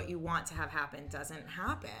 sometimes what you want to have happen doesn't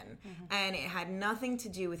happen, and it had nothing to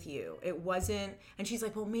do with you. It wasn't. And she's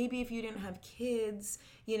like, well, maybe if you didn't have kids,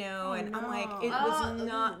 and I'm like, it was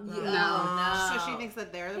not. No. So she thinks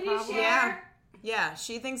that they're the problem. Yeah,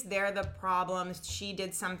 she thinks they're the problem. She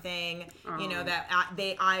did something,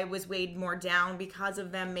 that I was weighed more down because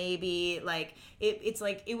of them. Maybe like it's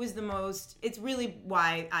like it was the most. It's really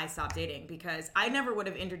why I stopped dating, because I never would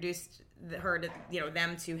have introduced her to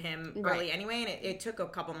them to him early anyway, and it took a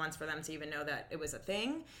couple months for them to even know that it was a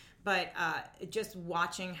thing. But just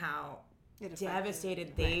watching how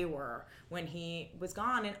devastated they were when he was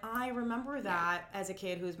gone. And I remember that as a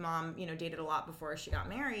kid whose mom, dated a lot before she got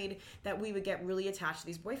married, that we would get really attached to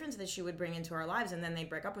these boyfriends that she would bring into our lives, and then they'd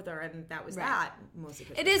break up with her, and that was that. Mostly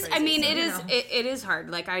it is. Crazy, I mean, it is hard.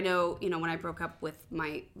 Like, I know, when I broke up with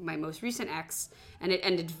my most recent ex, and it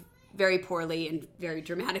ended very poorly and very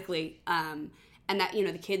dramatically, and that,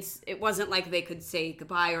 the kids, it wasn't like they could say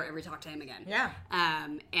goodbye or ever talk to him again. Yeah.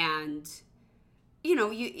 And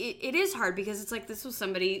it is hard, because it's like, this was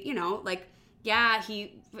somebody, he,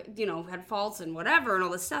 had faults and whatever and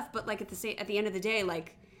all this stuff, but like at the end of the day,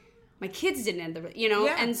 like, my kids didn't end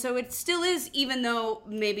the, and so it still is, even though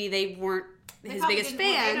maybe they weren't his biggest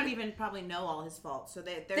fan. They don't even probably know all his faults, so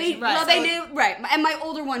they knew, right. And my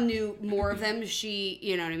older one knew more of them. She,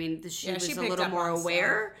 she was a little more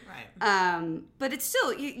aware. Right. But it's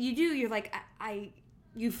still, you're like,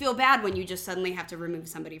 you feel bad when you just suddenly have to remove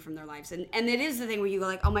somebody from their lives. And it is the thing where you go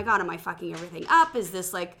like, oh my God, am I fucking everything up? Is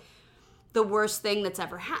this like the worst thing that's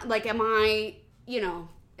ever happened? Like, am I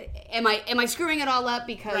screwing it all up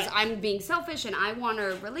because I'm being selfish and I want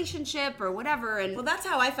a relationship or whatever? And well, that's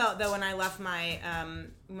how I felt though when I left my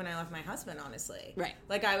husband, honestly. Right.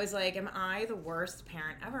 Like, I was like, am I the worst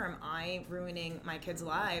parent ever? Am I ruining my kids'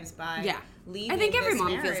 lives by leaving? I think every this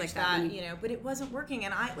mom feels like that. But it wasn't working.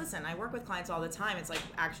 And I work with clients all the time. It's like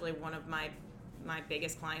actually one of my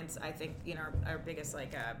biggest clients, I think, our biggest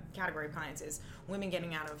like category of clients is women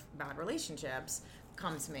getting out of bad relationships.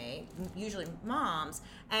 Come to me, usually moms,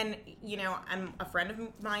 and a friend of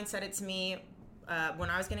mine said it to me when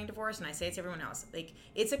I was getting divorced, and I say it to everyone else, like,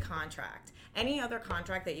 it's a contract. Any other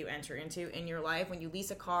contract that you enter into in your life, when you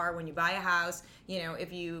lease a car, when you buy a house,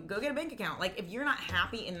 if you go get a bank account, like, if you're not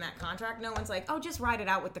happy in that contract, no one's like, oh, just ride it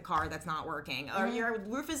out with the car that's not working, or your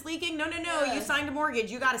roof is leaking. No, you signed a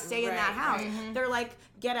mortgage, you got to stay in that house. They're like,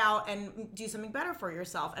 get out and do something better for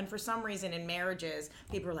yourself. And for some reason in marriages,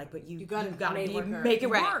 people are like, but you got to make it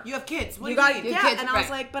work. You have kids. You got kids. And I was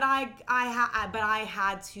like, but I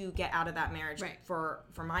had to get out of that marriage for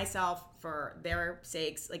myself, for their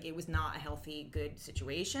sakes. Like, it was not a healthy, good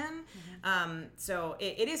situation. So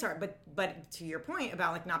it is hard. But to your point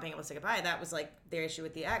about like not being able to say goodbye, that was like their issue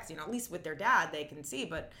with the ex. At least with their dad, they can see.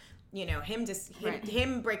 But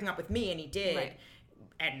him breaking up with me, and he did,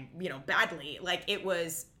 and badly. Like, it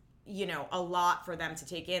was a lot for them to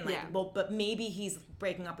take in. Like, well, but maybe he's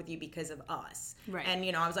breaking up with you because of us. Right.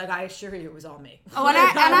 And I was like, I assure you, it was all me. Oh, and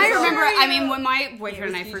I remember. I mean, when my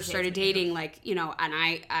boyfriend and I first started dating, like, and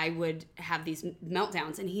I would have these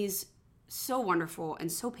meltdowns, and he's so wonderful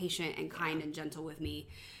and so patient and kind and gentle with me,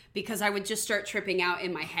 because I would just start tripping out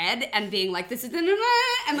in my head and being like, "This is,"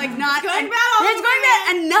 and like not going bad,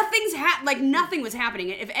 and nothing was happening.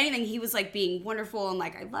 If anything, he was like being wonderful and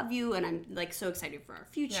like, "I love you," and I'm like so excited for our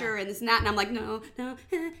future and this and that. And I'm like, no,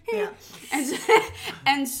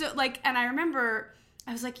 and so like, and I remember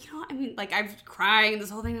I was like, like, I was crying this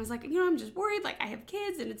whole thing. I was like, I'm just worried. Like, I have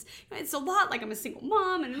kids, and it's a lot. Like, I'm a single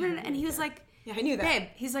mom, and he was like, yeah, I knew that. Babe,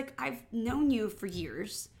 he's like, I've known you for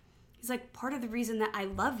years. He's like, part of the reason that I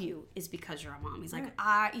love you is because you're a mom. He's like,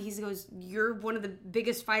 he goes, you're one of the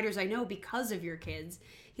biggest fighters I know because of your kids.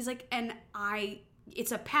 He's like, and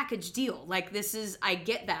it's a package deal. Like, I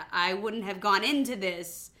get that. I wouldn't have gone into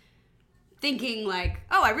this thinking like,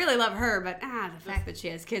 oh, I really love her, but the fact that she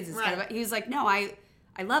has kids is kind of, he was like, no, I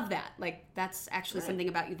love that. Like, that's actually something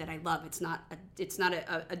about you that I love. It's not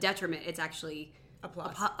a detriment. It's actually a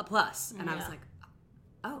plus. And I was like,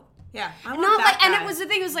 oh. Yeah, and it was the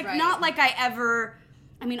thing. It was like not like I ever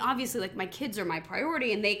I mean, obviously, like, my kids are my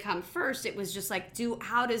priority and they come first. It was just like,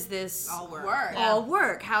 how does this all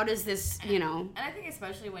work? How does this, you know? And I think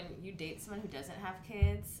especially when you date someone who doesn't have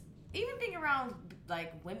kids, even being around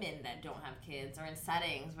like women that don't have kids or in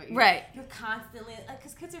settings where you're constantly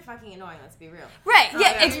because kids are fucking annoying. Let's be real. Right?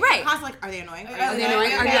 Yeah, it's right. Constantly like, are they annoying? Are they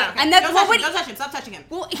annoying? Yeah. And that's don't touch him. Stop touching him.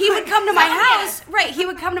 Well, he would come to my house. Right? He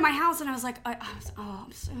would come to my house, and I was like, I'm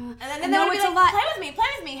so. And then they would be like, play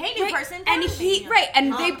with me. Hey, new person. And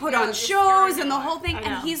and they put on shows and the whole thing,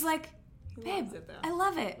 and he's like, babe, I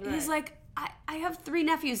love it. Right. He's like, I have 3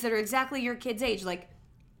 nephews that are exactly your kid's age. Like,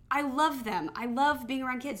 I love them. I love being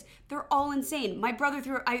around kids. They're all insane. My brother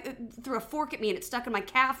threw a fork at me and it stuck in my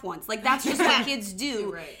calf once. Like, that's just what kids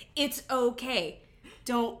do. Right. It's okay.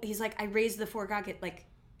 He's like, I raised the fork. I get like.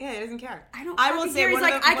 Yeah, he doesn't care. I will say, he's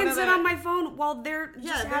like, I can sit on my phone while they're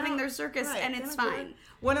just having their circus, and it's fine.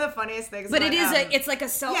 One of the funniest things. But it's like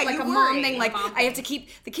a mom thing. Like, I have to keep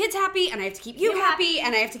the kids happy, and I have to keep you happy,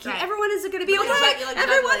 and I have to keep everyone is going to be okay.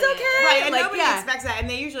 Everyone's okay. Right, and nobody expects that, and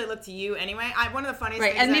they usually look to you anyway. One of the funniest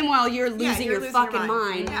things. Right, and meanwhile, you're losing your fucking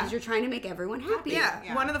mind because you're trying to make everyone happy.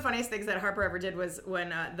 Yeah. One of the funniest things that Harper ever did was when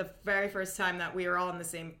the very first time that we were all in the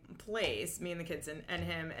same place, me and the kids and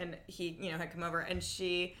him, and he, had come over, and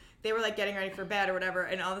they were like getting ready for bed or whatever,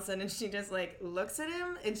 and all of a sudden she just like looks at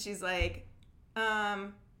him and she's like,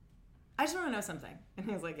 I just want to know something. And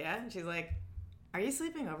he was like, yeah. And she's like, are you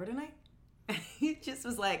sleeping over tonight? And he just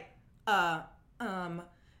was like,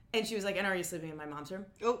 and she was like, and are you sleeping in my mom's room?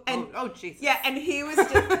 Oh, Jesus. Yeah, and he was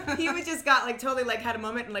just got like totally like had a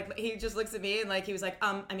moment and like he just looks at me and like he was like,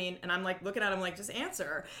 I mean, and I'm like looking at him like, just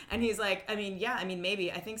answer. And he's like, I mean, yeah, I mean,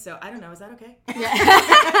 maybe, I think so. I don't know, is that okay?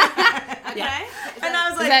 Yeah. Okay. Yeah. And I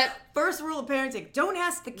was like, first rule of parenting, don't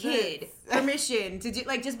ask the kid permission to do,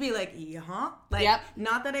 like, just be like, like,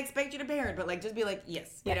 not that I expect you to parent, but like, just be like,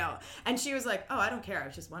 yes, you know. And she was like, oh, I don't care, I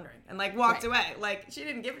was just wondering, and like walked away. Like, she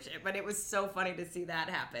didn't give a shit, but it was so funny to see that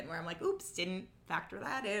happen, where I'm like, oops, didn't factor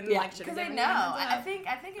that in. Yeah, like, because I know. I think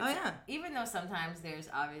it's, even though sometimes there's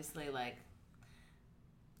obviously like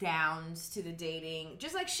downs to the dating,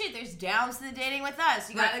 just like shit, there's downs to the dating with us.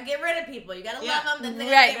 You gotta get rid of people. You gotta love them. Then they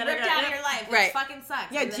get ripped out of your life, which fucking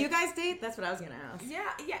sucks. Yeah, do you guys date? That's what I was gonna ask.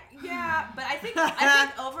 Yeah. But I think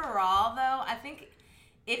overall though, I think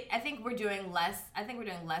we're doing less. I think we're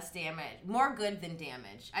doing less damage, more good than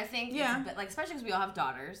damage. I think, but like especially because we all have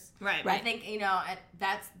daughters, right? I think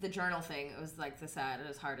that's the journal thing. It was like the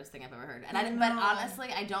hardest thing I've ever heard. And but honestly,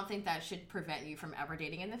 I don't think that should prevent you from ever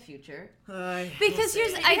dating in the future. Because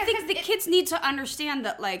I think the kids need to understand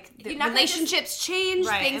that like the relationships change,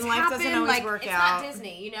 things and life happen. Doesn't always work it's out. not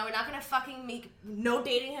Disney, we're not gonna fucking make no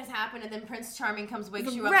dating has happened and then Prince Charming comes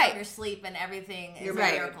wakes you up from your sleep and everything is a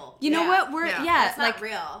miracle. You know what? We're that's like not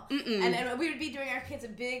real. And we would be doing our kids a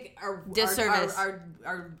big disservice.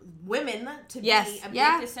 Our women to be a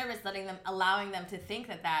big disservice, allowing them to think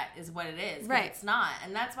that is what it is. Right. It's not.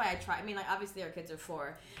 And that's why I try. I mean, like, obviously our kids are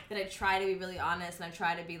 4, but I try to be really honest and I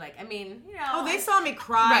try to be like, I mean, Oh, they saw me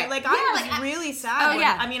cry. Right. Like, I was really sad.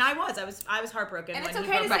 I mean, I was heartbroken. And it's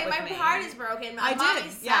okay to say my heart is broken. My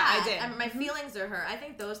mommy's sad. Yeah, I did. And my feelings are hurt. I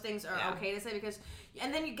think those things are okay to say because.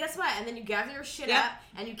 And then guess what? And then you gather your shit up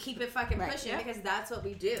and you keep it fucking pushing because that's what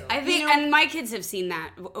we do. I think, and my kids have seen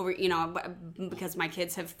that over, because my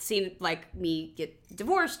kids have seen like me get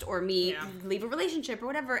divorced or me leave a relationship or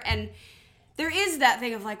whatever. And there is that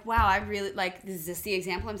thing of like, wow, I really like, is this the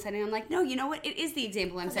example I'm setting? I'm like, no, you know what? It is the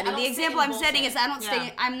example I'm setting. The example I'm setting is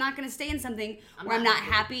I'm not going to stay in something where I'm not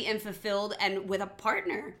happy and fulfilled and with a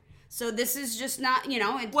partner. So this is just not,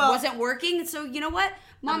 it wasn't working. So you know what?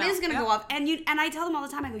 Mom is going to go off. And I tell them all the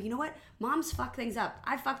time, I go, you know what? Moms fuck things up.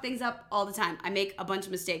 I fuck things up all the time. I make a bunch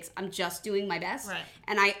of mistakes. I'm just doing my best. Right.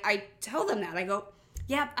 And I tell them that. I go,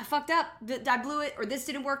 yeah, I fucked up. I blew it, or this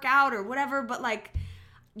didn't work out, or whatever. But like,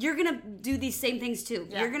 you're going to do these same things too.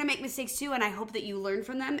 Yeah. You're going to make mistakes too. And I hope that you learn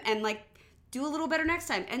from them and like do a little better next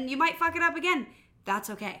time. And you might fuck it up again.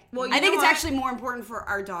 That's okay. Well, I think it's actually more important for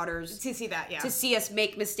our daughters to see that, to see us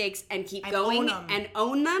make mistakes and keep going and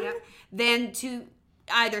own them than to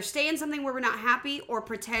either stay in something where we're not happy or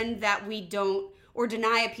pretend that we don't, or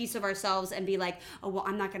deny a piece of ourselves and be like, oh, well,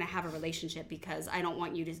 I'm not going to have a relationship because I don't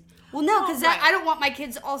want you to. Well, no, because I don't want my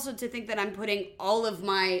kids also to think that I'm putting all of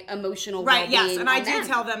my emotional well-being yes, and I on do them.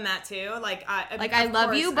 Tell them that too. Like I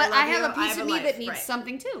love you, but I have a piece of me that needs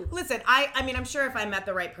something too. Listen, I mean, I'm sure if I met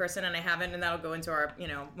the right person, and I haven't, and that'll go into our,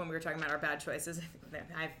 when we were talking about our bad choices,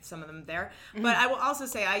 I have some of them there. Mm-hmm. But I will also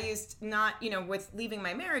say I used not, with leaving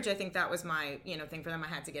my marriage, I think that was my, thing for them. I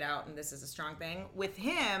had to get out, and this is a strong thing. With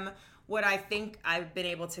him, what I think I've been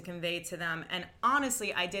able to convey to them, and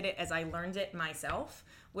honestly, I did it as I learned it myself,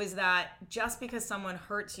 was that just because someone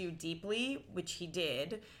hurts you deeply, which he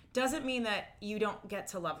did, doesn't mean that you don't get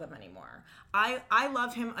to love them anymore. I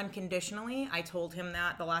love him unconditionally. I told him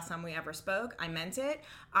that the last time we ever spoke. I meant it.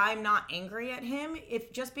 I'm not angry at him.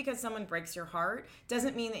 If just because someone breaks your heart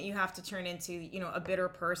doesn't mean that you have to turn into, a bitter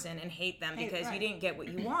person and hate them because you didn't get what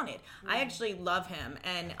you wanted. I actually love him,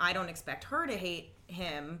 and I don't expect her to hate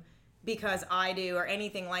him because I do or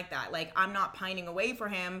anything like that. Like, I'm not pining away for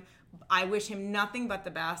him. I wish him nothing but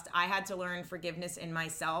the best. I had to learn forgiveness in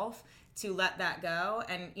myself to let that go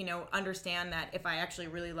and, understand that if I actually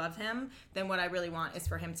really love him, then what I really want is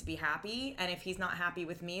for him to be happy. And if he's not happy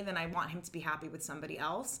with me, then I want him to be happy with somebody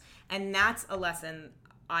else. And that's a lesson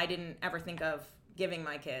I didn't ever think of giving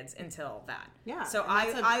my kids until that. Yeah. So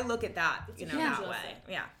I look at that, that way.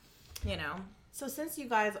 Yeah. So since you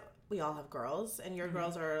guys, we all have girls, and your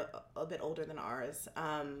girls are a bit older than ours.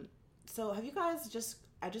 So have you guys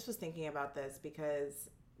I just was thinking about this because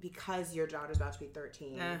your daughter's about to be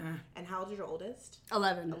 13. And how old is your oldest?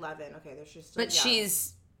 11. 11. Okay, they're just But young.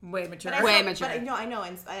 she's way mature. Way mature. But I know,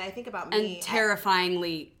 and I think about me and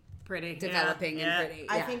terrifyingly pretty, developing and pretty.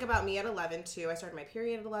 I think about me at 11 too. I started my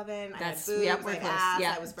period at 11. That's I had boobs, I had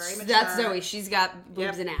ass. I was very mature. That's Zoe. She's got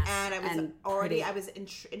boobs and ass. And I was already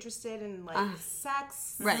interested in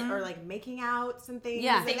sex or like making out and things.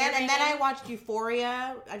 Yeah. And then I watched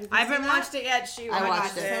Euphoria. I haven't watched it yet. I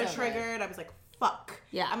watched it. So triggered. I was like, fuck.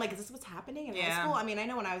 Yeah. I'm like, is this what's happening in high school? I mean, I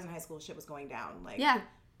know when I was in high school, shit was going down. Like, yeah.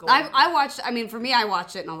 I watched, for me, I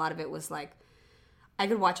watched it, and a lot of it was like, I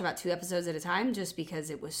could watch about 2 episodes at a time just because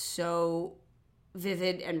it was so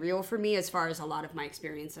vivid and real for me as far as a lot of my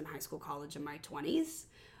experience in high school, college, and my 20s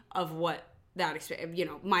of what that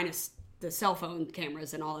experience, minus the cell phone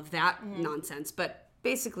cameras and all of that nonsense. But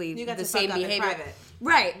basically you got the to same fuck up behavior. in private.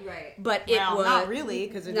 Right. But it was not really,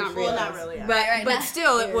 because not really. Not really. But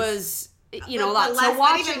still it was a lot. Less, so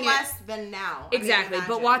watching even it less than now. Exactly.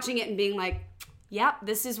 But watching it and being like, yeah,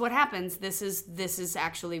 this is what happens. This is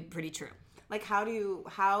actually pretty true. Like,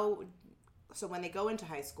 so when they go into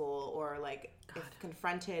high school or like if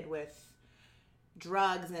confronted with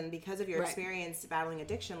drugs and because of your experience battling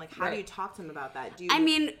addiction, like how do you talk to them about that?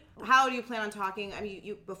 How do you plan on talking? I mean,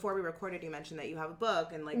 you before we recorded, you mentioned that you have a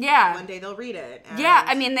book and like one day they'll read it. And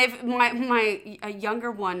I mean, my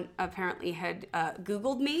younger one apparently had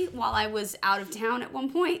Googled me while I was out of town at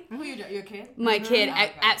one point. Who your kid? My kid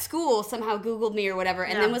at school somehow Googled me or whatever,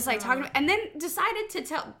 and then was like talking and then decided to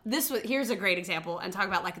tell. Here's a great example and talk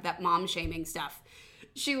about like that mom shaming stuff.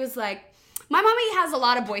 She was like, my mommy has a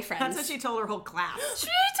lot of boyfriends. That's what she told her whole class. She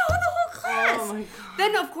told the whole class. Oh my God.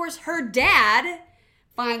 Then, of course, her dad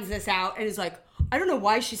finds this out and is like, I don't know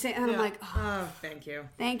why she's saying, and I'm like, oh, thank you.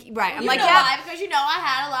 Thank you. Right. I'm you like, know why? Because I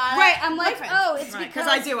had a lot of right. I'm like, boyfriends. it's because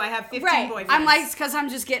I do. I have 15 boyfriends. I'm like, it's because I'm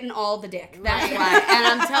just getting all the dick. That's why. And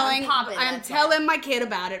I'm telling my kid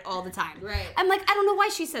about it all the time. Right. I'm like, I don't know why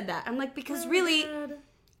she said that. I'm like, because really,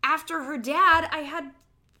 after her dad, I had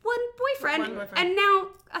one boyfriend, and now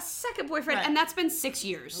a second boyfriend, and that's been 6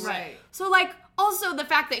 years. Right. So, like, also the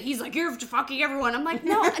fact that he's like, you're fucking everyone. I'm like,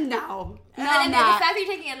 no. And the fact that you're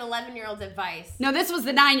taking an 11-year-old's advice. No, this was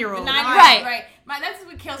the 9-year-old. Right. That's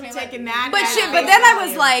what kills me. Taking that. But then I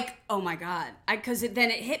was like, oh my God. Because then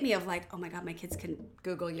it hit me of like, oh my God, my kids can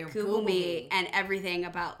Google me and everything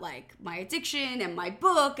about like my addiction and my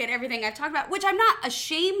book and everything I've talked about, which I'm not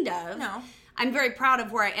ashamed of. No. I'm very proud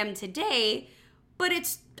of where I am today, but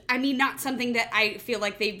it's, not something that I feel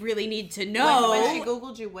like they really need to know. When she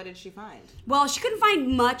Googled you, what did she find? Well, she couldn't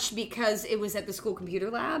find much because it was at the school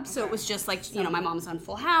computer lab. So it was just like, my mom's on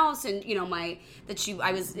Full House and, I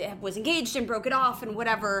was engaged and broke it off and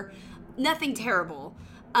whatever. Nothing terrible.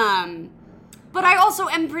 But I also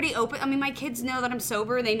am pretty open. My kids know that I'm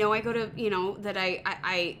sober. They know I go to, that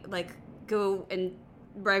I like go and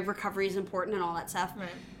recovery is important and all that stuff. Right.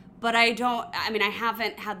 But I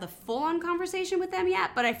haven't had the full-on conversation with them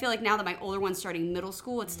yet, but I feel like now that my older one's starting middle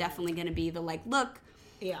school, it's definitely going to be the like, look.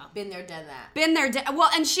 Yeah. Been there, done that. Been there,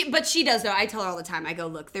 well, and she does though. I tell her all the time, I go,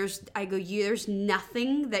 look, there's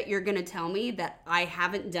nothing that you're going to tell me that I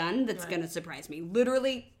haven't done that's going to surprise me.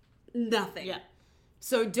 Literally nothing. Yeah.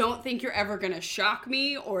 So don't think you're ever going to shock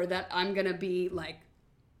me or that I'm going to be like,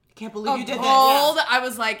 can't believe you did that. Yeah. I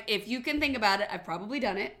was like, if you can think about it, I've probably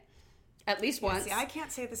done it. At least once. See, I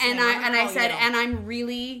can't say the same. I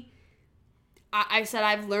said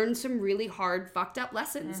I've learned some really hard, fucked up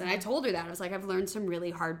lessons, and I told her that I was like, I've learned some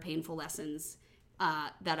really hard, painful lessons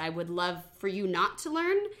that I would love for you not to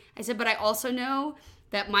learn. I said, but I also know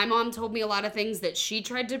that my mom told me a lot of things that she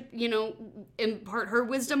tried to, impart her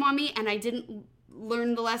wisdom on me, and I didn't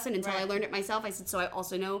learn the lesson until I learned it myself. I said, so I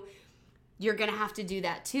also know you're gonna have to do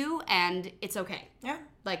that too, and it's okay. Yeah.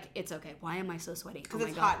 Like, it's okay. Why am I so sweaty? Because oh my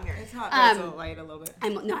it's God. hot in here. It's hot, but it's a light a little bit.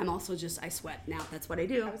 I'm also just, I sweat now. That's what I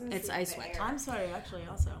do. I sweat. I'm sorry, actually,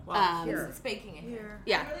 also. Well, here. It's baking in here.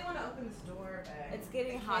 Yeah. I really want to open this door. But It's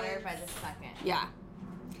getting hotter by the second. Yeah.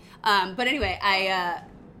 But anyway,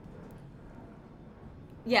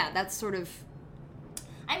 yeah, that's sort of...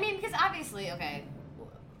 I mean, because obviously, okay,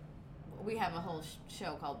 we have a whole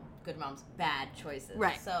show called Good Moms, Bad Choices.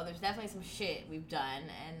 Right. So there's definitely some shit we've done.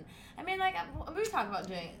 And, I mean, like, we talk about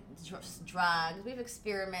doing drugs. We've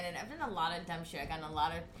experimented. I've done a lot of dumb shit. I've gotten a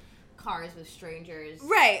lot of cars with strangers.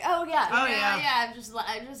 Right. Oh, yeah. Oh, yeah. Yeah,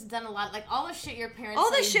 I've just done a lot. Like, all the shit your parents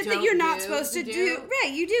all the say shit that don't you're not do, supposed to do.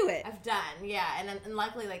 Right, you do it. I've done, yeah. And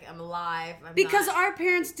luckily, like, I'm alive. Because our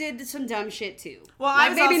parents did some dumb shit, too. Well, like, I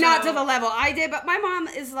was maybe also, not to the level I did, but my mom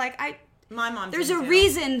is like, my mom. There's a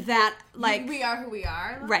reason that, like, we are who we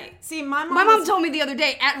are. Like. Right. See, my mom told me the other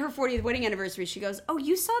day at her 40th wedding anniversary. She goes, "Oh,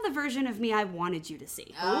 you saw the version of me I wanted you to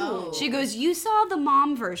see." Oh. She goes, "You saw the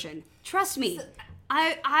mom version. Trust me,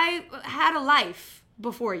 I had a life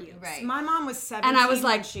before you." Right. My mom was 17 and I was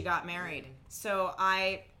like, when she got married. So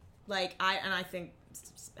I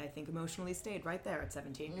think emotionally stayed right there at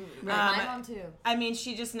 17. Right. My mom too. I mean,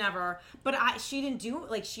 she just never, she didn't do,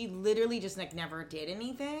 like, she literally just, like, never did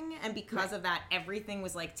anything. And because of that, everything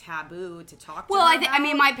was, like, taboo to talk to her I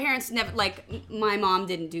mean, my parents never, like, my mom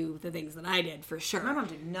didn't do the things that I did, for sure. My mom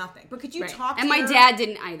did nothing. But could you Right. talk to And my her? dad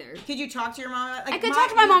didn't either. Could you talk to your mom? Like, I could talk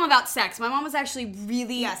to my mom about sex. My mom was actually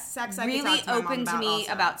really, sex I could really talk to my mom open to about me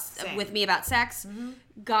also. about Same. with me about sex.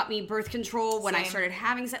 Got me birth control when I Same. started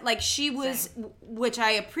having sex. Like, she was, which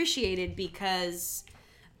I appreciated because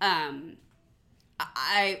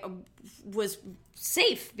I was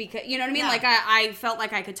safe, because, you know what I mean? Yeah. Like, I felt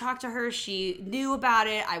like I could talk to her. She knew about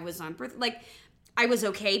it. I was on birth, like, I was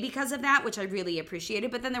okay because of that, which I really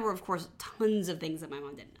appreciated. But then there were, of course, tons of things that my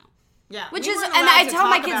mom didn't know. Yeah, Which we is, weren't and allowed I to tell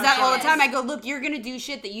my talk kids about that all the shit. time. I go, look, you're gonna do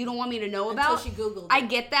shit that you don't want me to know about. Until she Googled it. I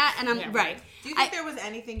get that, and I'm right. Do you think there was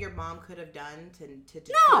anything your mom could have done to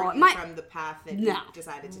deter No, you from the path that you No.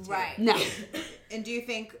 decided to take? Right. No. And do you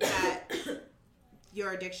think that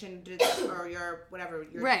your addiction did, or your whatever,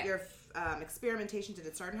 your Right. your experimentation, did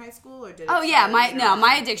it start in high school, or did it Oh yeah, start my later on?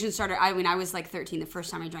 my addiction started. I mean, I was like 13 the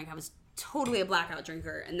first time I drank. I was totally a blackout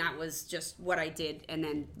drinker, and that was just what I did. And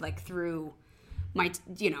then, like, through my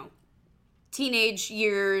teenage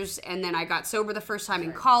years, and then I got sober the first time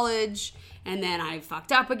in college, and then I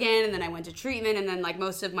fucked up again, and then I went to treatment, and then, like,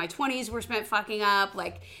 most of my 20s were spent fucking up.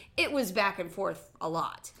 Like, it was back and forth a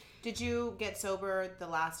lot. Did you get sober the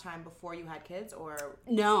last time before you had kids, or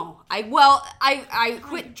No, I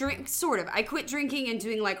quit I quit drinking and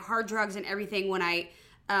doing, like, hard drugs and everything when I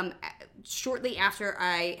shortly after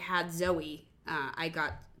I had Zoe. I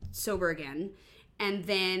got sober again, and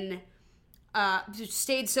then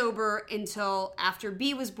stayed sober until after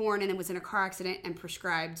B was born, and then was in a car accident and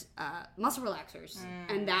prescribed muscle relaxers,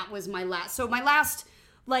 and that was my last. So my last,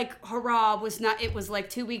 like, hurrah was not. It was like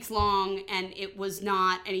 2 weeks long, and it was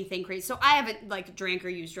not anything crazy. So I haven't, like, drank or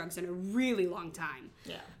used drugs in a really long time.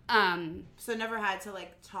 Yeah. So never had to,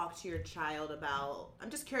 like, talk to your child about. I'm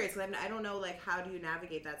just curious, because I don't know, like, how do you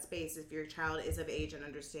navigate that space if your child is of age and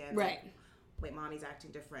understands, Right. like, wait, mommy's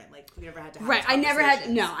acting different. Like, you never had to have Right, I never had.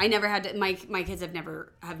 conversations. No, I never had to. My kids have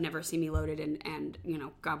never seen me loaded, and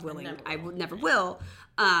God willing, I never will,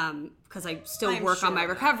 because I still I'm work on sure my of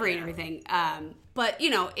that, recovery yeah. and everything. But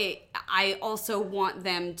I also want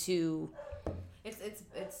them to. It's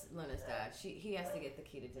Luna's dad. He has to get the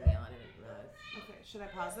key to Danielle. I didn't realize. Okay, should I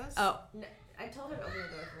pause this? Oh, No, I told her to open the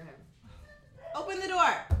door for him. Open the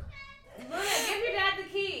door. Luna, give your dad the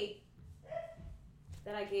key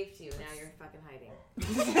that I gave to you. Now you're fucking hiding.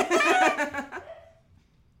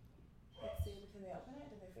 Let's see. Can they open it?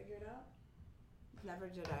 Did they figure it out? Never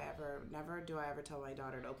do I ever tell my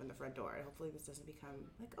daughter to open the front door. Hopefully this doesn't become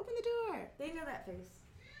like, open the door. They know that face.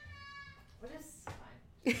 Which is fine.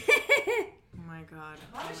 Oh my god.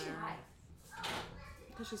 Why does she hide?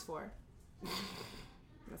 Because she's 4.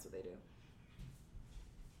 That's what they do.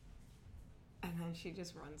 And then she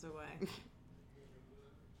just runs away.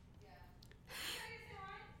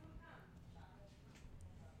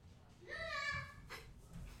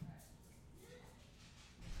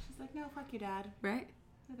 She's like, no, fuck you, Dad. right.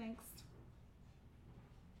 No thanks.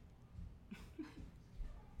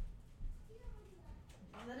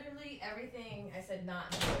 Literally everything I said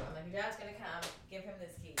not to do. I'm like, your dad's gonna come. Give him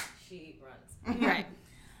this key. She runs. Right.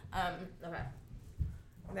 Okay.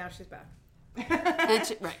 Now she's back.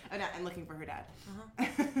 Right. And looking for her dad.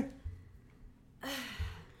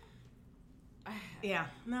 Yeah.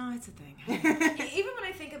 No, it's a thing. Even when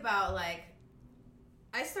I think about, like,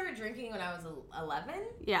 I started drinking when I was 11.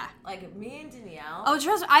 Yeah. Like, me and Danielle. Oh,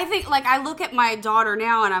 trust me. I think, like, I look at my daughter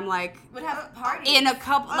now and I'm like... Would have parties. In a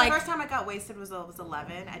couple, like... The first time I got wasted was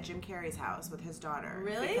 11 at Jim Carrey's house with his daughter.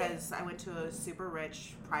 Really? Because I went to a super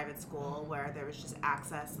rich private school where there was just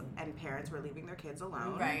access and parents were leaving their kids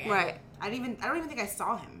alone. Right. I don't even think I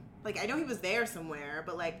saw him. Like, I know he was there somewhere,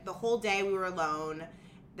 but, like, the whole day we were alone...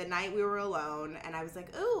 The night we were alone, and I was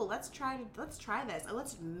like, "Ooh, let's try this. Oh,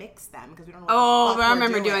 let's mix them because we don't know." Oh, I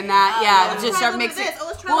remember doing that. Yeah, just start mixing.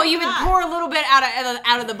 Well, you would pour a little bit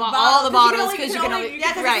out of the bottle, all the bottles, because you can only you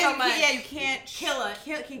can't kill it.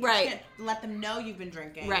 You can't let them know you've been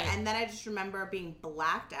drinking. Right. And then I just remember being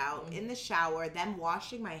blacked out in the shower, them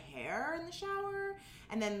washing my hair in the shower,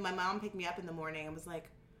 and then my mom picked me up in the morning and was like,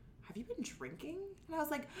 "Have you been drinking?" And I was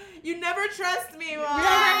like, "You never trust me, Mom."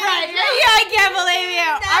 Right. Yeah, I can't believe you.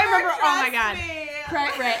 I remember. Oh my God.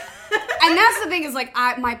 Right. And that's the thing is, like,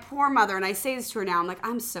 my poor mother, and I say this to her now. I'm like,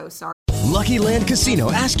 I'm so sorry. Lucky Land Casino,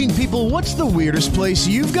 asking people, what's the weirdest place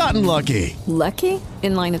you've gotten lucky? Lucky?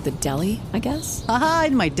 In line at the deli, I guess? Aha,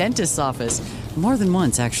 in my dentist's office. More than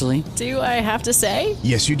once, actually. Do I have to say?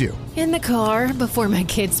 Yes, you do. In the car before my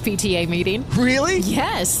kids' PTA meeting. Really?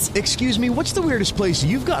 Yes. Excuse me, what's the weirdest place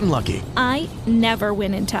you've gotten lucky? I never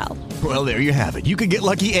win and tell. Well, there you have it. You can get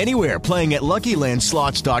lucky anywhere, playing at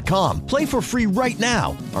LuckyLandSlots.com. Play for free right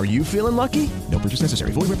now. Are you feeling lucky? No purchase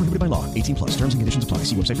necessary. Void where prohibited by law. 18+. Terms and conditions apply.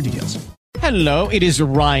 See website for details. Hello, it is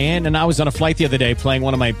Ryan, and I was on a flight the other day playing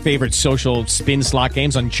one of my favorite social spin slot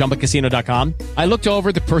games on ChumbaCasino.com. I looked over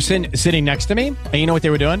at the person sitting next to me, and you know what they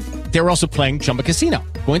were doing? They were also playing Chumba Casino.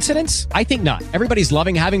 Coincidence? I think not. Everybody's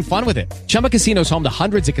loving having fun with it. Chumba Casino is home to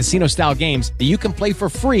hundreds of casino-style games that you can play for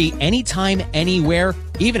free anytime, anywhere,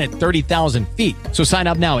 even at 30,000 feet. So sign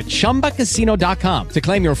up now at ChumbaCasino.com to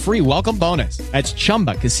claim your free welcome bonus. That's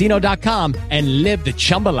ChumbaCasino.com and live the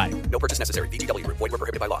Chumba life. No purchase necessary. VGW. Void where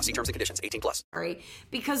prohibited by law. See terms and conditions. 18+. Sorry,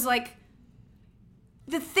 because, like,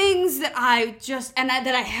 the things that I just, and that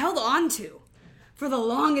I held on to for the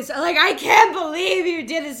longest, like, I can't believe you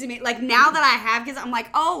did this to me. Like, now that I have kids, I'm like,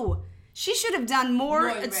 oh, she should have done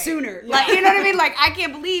more sooner. Yeah. Like, you know what I mean? Like, I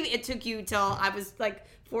can't believe it took you till I was, like,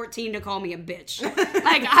 14 to call me a bitch.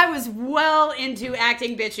 Like, I was well into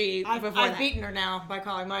acting bitchy before I've beaten her now by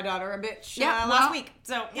calling my daughter a bitch last last week.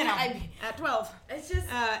 So, you know, I, at 12. It's just...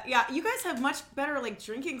 yeah, you guys have much better, like,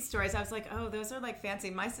 drinking stories. I was like, oh, those are, like, fancy.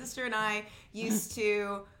 My sister and I used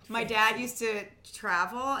to... My dad used to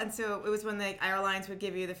travel, and so it was when the airlines would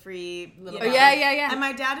give you the free... yeah. And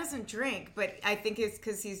my dad doesn't drink, but I think it's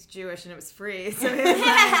because he's Jewish and it was free. So he was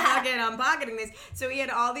like, I'm pocketing this. So he had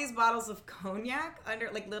all these bottles of cognac under,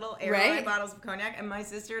 like, little airline bottles of cognac, and my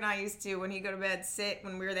sister and I used to, when he'd go to bed, sit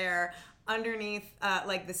when we were there underneath,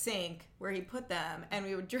 like, the sink where he put them, and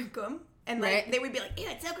we would drink them. And like they would be like, ew,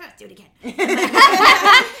 it's so gross, do it again.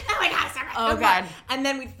 Oh my God, sorry. Oh God. And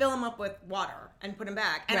then we'd fill them up with water and put them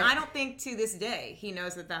back. And I don't think to this day he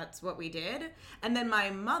knows that that's what we did. And then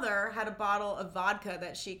my mother had a bottle of vodka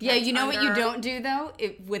that she kept you know what you don't do, though,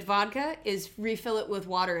 with vodka is refill it with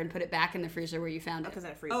water and put it back in the freezer where you found it. Because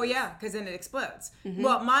then it freezes. Oh, yeah, because then it explodes. Mm-hmm.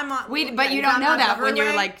 Well, my mom... But you don't know that when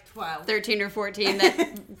you're like 13 or 14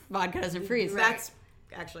 that vodka doesn't freeze. That's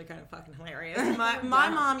actually kind of fucking hilarious. My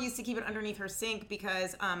mom used to keep it underneath her sink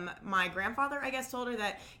because my grandfather, I guess, told her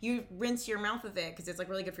that you rinse your mouth with it because it's like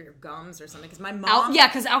really good for your gums or something. Because my mom,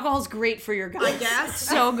 because alcohol's great for your gums. I guess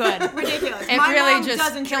so good, ridiculous. It my really mom just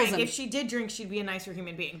doesn't kills drink. them. If she did drink, she'd be a nicer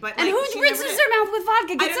human being. But and like, who rinses their mouth with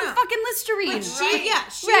vodka? Get some fucking Listerine. But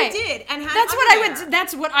she did, and had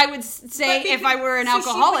That's what I would say if I were an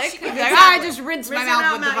alcoholic. I just rinse my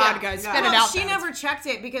mouth with the vodka, spit it out. She never checked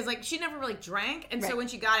it because like she never really drank, and so when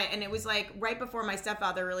she got it, and it was like right before my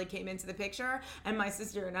stepfather really came into the picture, and my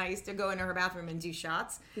sister and I used to go into her bathroom and do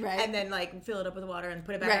shots, and then like fill it up with water and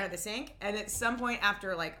put it back out of the sink. And at some point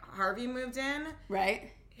after like Harvey moved in,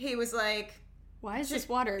 he was like, why is this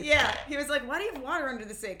water? Yeah, he was like, why do you have water under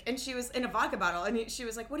the sink? And she was in a vodka bottle, and she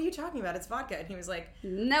was like, what are you talking about? It's vodka. And he was like,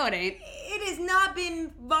 no, it ain't. It has not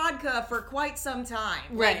been vodka for quite some time.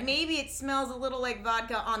 Right. Like, maybe it smells a little like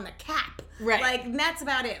vodka on the cap. Right. Like, that's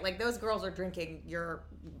about it. Like, those girls are drinking your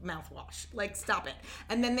mouthwash. Like, stop it.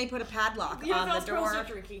 And then they put a padlock on the door. Girls are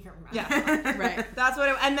drinking her mouth. Yeah. Right. That's what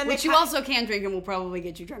it, and then which you also can drink and will probably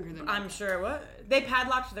get you drunker than I'm sure. What? They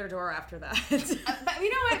padlocked their door after that. But you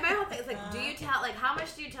know what? My whole thing is like, do you tell, like, how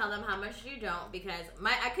much do you tell them, how much do you don't? Because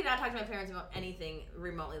I could not talk to my parents about anything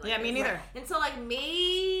remotely like this. Me neither. Until like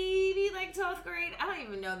maybe like 12th grade. I don't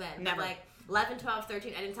even know then. Never. But, like 11, 12,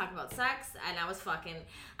 13, I didn't talk about sex, and I was fucking.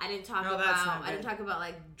 I didn't talk about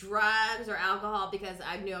like drugs or alcohol because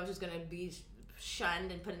I knew I was just gonna be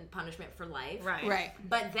shunned and put in punishment for life. Right.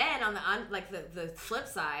 But then on the flip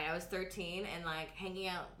side, I was 13 and like hanging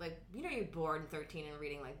out, like, you know, you're bored at 13 and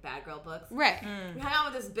reading like bad girl books. Right. We hung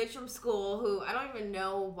out with this bitch from school who I don't even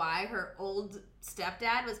know why her old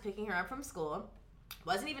stepdad was picking her up from school.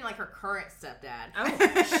 Wasn't even like her current stepdad. Oh.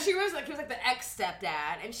 He was like the ex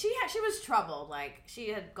stepdad, and she was troubled. Like she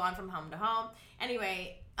had gone from home to home.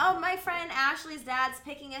 Anyway, my friend Ashley's dad's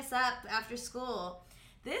picking us up after school.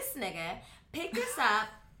 This nigga picked us up,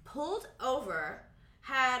 pulled over,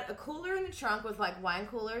 had a cooler in the trunk with like wine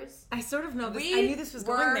coolers. I sort of know this. I knew this was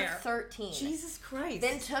going there. 13. Jesus Christ.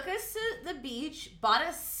 Then took us to the beach, bought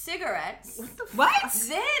us cigarettes. What the fuck?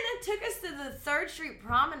 Then took us to the 3rd Street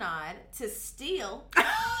Promenade to steal.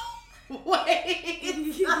 Wait,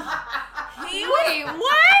 what?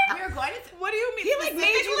 What? We were going to. What do you mean? He like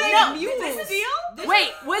made you No, mule. this Steal? Wait,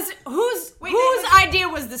 was whose idea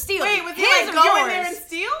was the steal? Wait, was he his like or go in yours? there and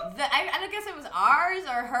steal? I don't guess it was ours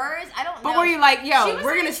or hers. I don't know. But were you like, She yo, was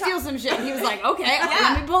we're like gonna steal some shit? And he was like, okay, Yeah.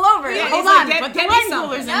 let me pull over. Yeah, Hold he's on, like, put the get me wine some.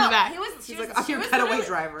 coolers in No, the back. She like, was I'm your getaway literally-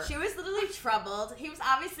 driver. She was literally troubled. He was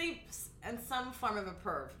obviously in some form of a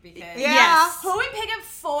perv because Yes. who would pick up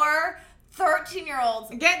 4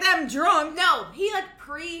 13-year-olds? Get them drunk. No, he like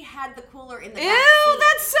had the cooler in the back Ew, seat.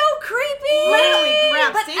 that's so creepy. Holy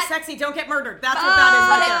crap. But Stay at- sexy, don't get murdered. That's what that is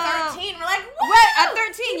But right there. at 13, we're like, what? What? At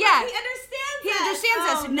 13, yeah. He understands He us. understands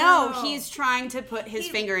Oh, us. No, he's trying to put his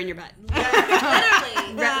finger in your butt.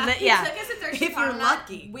 Literally. He Yeah. took us to 3rd If Street you're Promenade.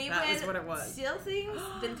 lucky, We that would is what it was. steal things,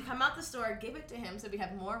 then come out the store, give it to him so we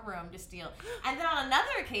have more room to steal. And then on another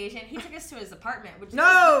occasion, he took us to his apartment, which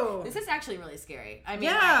No. this is actually really scary. I mean,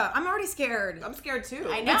 Yeah, I'm already scared. I'm scared too.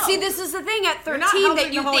 I know. But see, this is the thing at You're not 13 that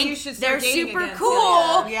helping you the whole think you should they're start dating super again,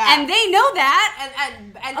 cool, yeah. and they know that.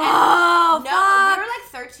 And Oh, no, fuck. we were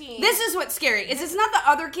like 13. This is what's scary. It's not the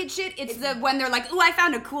other kid shit. It's the when they're like, "Ooh, I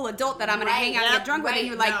found a cool adult that I'm gonna hang out and get drunk with," and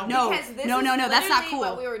you're like, "No, Because this no, is that's not literally cool."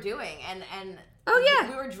 What we were doing, and Oh, yeah.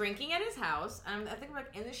 we were drinking at his house. I think we're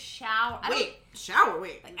like in the shower. Shower?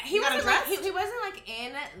 He wasn't like he wasn't like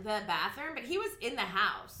in the bathroom, but he was in the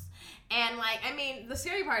house. And like, I mean, the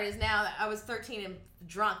scary part is now that I was 13 and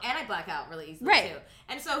drunk, and I black out really easily Right. too.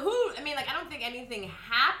 And so I don't think anything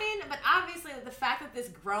happened, but obviously the fact that this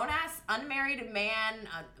grown ass unmarried man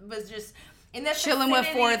was just in the Chilling with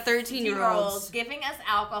vicinity 4 13-year-olds. giving us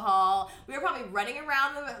alcohol. We were probably running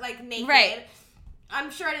around like naked. Right. I'm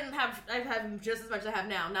sure I have just as much as I have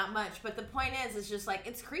now, not much. But the point is, it's just like,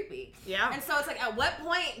 it's creepy. Yeah. And so it's like, at what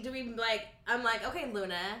point do we like, I'm like, okay,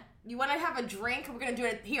 Luna, you want to have a drink? We're going to do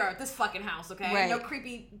it here at this fucking house, okay? Right. No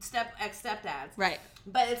creepy ex-stepdads. Right.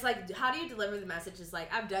 But it's like, how do you deliver the message? It's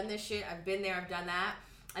like, I've done this shit, I've been there, I've done that.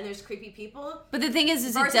 And there's creepy people. But the thing is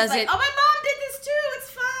it versus doesn't. like, oh, my mom did this too, it's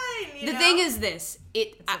fine. You The know? thing is this.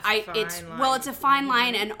 It's a fine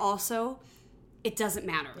line, and also it doesn't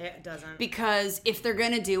matter. Yeah, it doesn't. Because if they're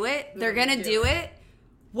gonna do it, they're gonna do it,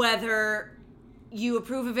 whether you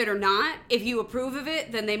approve of it or not. If you approve of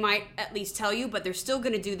it, then they might at least tell you, but they're still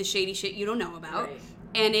gonna do the shady shit you don't know about. Right.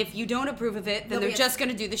 And if you don't approve of it, then They'll they're just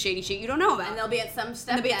gonna do the shady shit you don't know about. And they'll be at some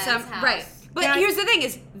They'll be at stepdad's some house. right. But here's the thing: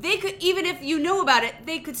 is they could, even if you know about it,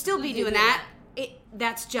 they could still be doing that.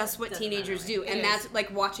 That's just what teenagers do, and that's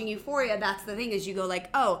like watching Euphoria. That's the thing: is you go like,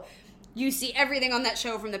 oh, you see everything on that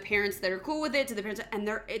show from the parents that are cool with it to the parents, and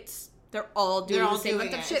they're all doing the same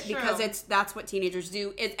fucked up shit because that's what teenagers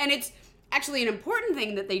do. And it's actually an important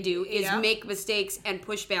thing that they do is make mistakes and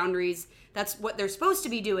push boundaries. That's what they're supposed to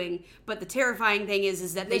be doing. But the terrifying thing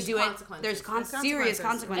is that they do it. There's serious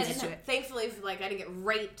consequences to it. Thankfully, like I didn't get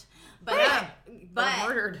raped, but Or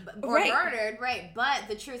murdered. or murdered, right? But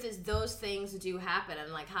the truth is, those things do happen,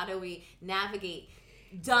 and like, how do we navigate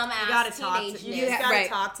dumbass teenage? You gotta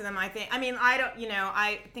talk to them. I think. I mean, I don't. You know,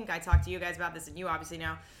 I think I talked to you guys about this, and you obviously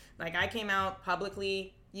know. Like, I came out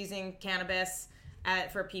publicly using cannabis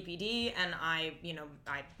for PPD, and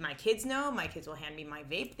my kids know. My kids will hand me my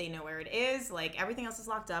vape. They know where it is. Like, everything else is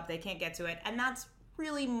locked up. They can't get to it, and that's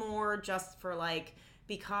really more just for like,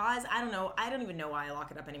 because I don't know. I don't even know why I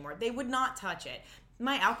lock it up anymore. They would not touch it.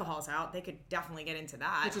 My alcohol's out. They could definitely get into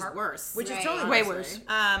that. Which is worse. Which is totally way worse. worse.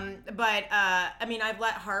 I mean, I've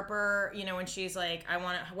let Harper, when she's like,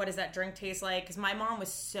 what does that drink taste like? Because my mom was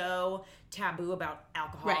so taboo about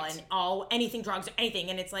alcohol and anything drugs or anything,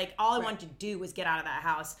 and it's like all I wanted to do was get out of that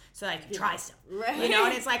house so that I could try stuff,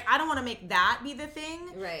 and it's like I don't want to make that be the thing,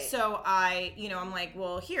 so I'm like,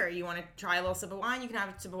 well, here, you want to try a little sip of wine, you can have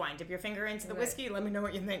a sip of wine, dip your finger into the whiskey, let me know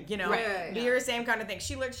what you think, do your same kind of thing.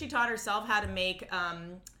 She taught herself how to make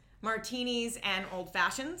martinis and old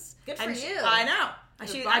fashions. Good for you. I know.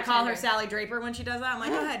 I call her Sally Draper when she does that. I'm like,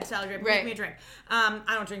 go ahead, Sally Draper, make me a drink. I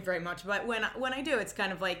don't drink very much, but when I do, it's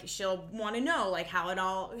kind of like she'll want to know like how it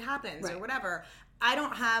all happens or whatever. I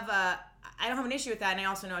don't have an issue with that, and I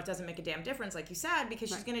also know it doesn't make a damn difference, like you said, because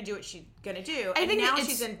she's going to do what she's going to do. And now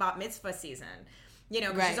she's in bat mitzvah season,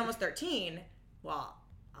 because she's almost 13. Well,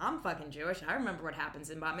 I'm fucking Jewish. I remember what happens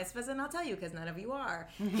in bat mitzvahs, and I'll tell you because none of you are.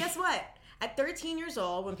 Guess what? At 13 years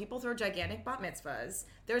old, when people throw gigantic bat mitzvahs,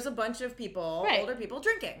 there's a bunch of people, older people,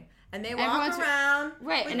 drinking. And they walk around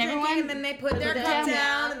and then they put their cup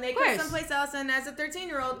down and they go someplace else. And as a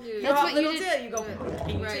 13-year-old, you know what little deal. You go,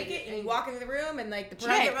 and you take it and you walk into the room and like the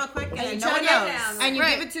chug it real quick and you chug it down. And you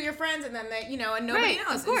give it to your friends and then they, and nobody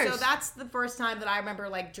knows. And so that's the first time that I remember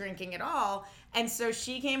like drinking at all. And so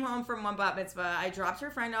she came home from one bat mitzvah. I dropped her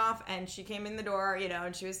friend off and she came in the door,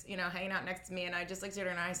 and she was, hanging out next to me. And I just looked at her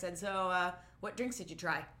and I said, so what drinks did you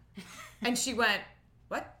try? And she went,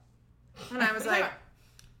 what? And I was like,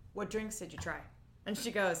 what drinks did you try? And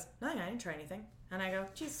she goes, nothing, I didn't try anything. And I go,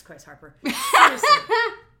 Jesus Christ, Harper. Seriously.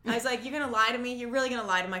 I was like, you're going to lie to me? You're really going to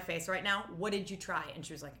lie to my face right now? What did you try? And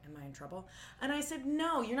she was like, am I in trouble? And I said,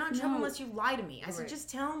 no, you're not in trouble unless you lie to me. I said, just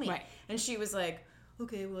tell me. Right. And she was like,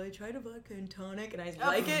 okay, well, I tried a vodka and tonic, and I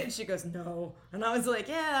like it. And she goes, no. And I was like,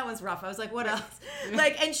 yeah, that one's rough. I was like, what else?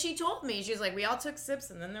 And she told me, she was like, we all took sips,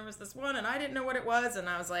 and then there was this one, and I didn't know what it was. And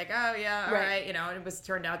I was like, oh, yeah, all right. And it was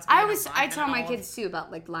turned out to be I tell my kids, too,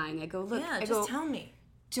 about, like, lying. I go, look. Yeah, just tell me.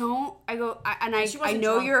 I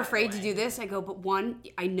know you're afraid to do this. I go, but one,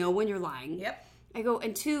 I know when you're lying. Yep. I go,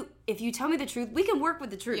 and two, if you tell me the truth, we can work with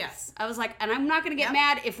the truth. Yes. I was like, and I'm not going to get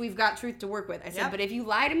mad if we've got truth to work with. I said, but if you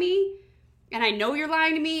lie to me, and I know you're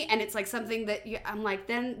lying to me, and it's like something that I'm like,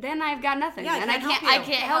 then I've got nothing. Yeah, and I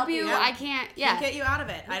can't help you. Yeah. I can't. Yeah, can't get you out of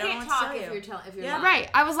it. I don't want to tell you. If you're lying. Right.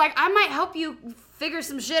 I was like, I might help you figure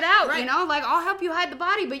some shit out. Right. Like I'll help you hide the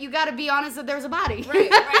body, but you got to be honest that there's a body. Right. You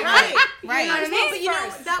know what I mean?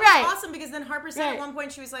 But that was awesome because then Harper said at one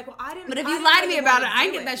point, she was like, well, I didn't. But if you lie to me about it, I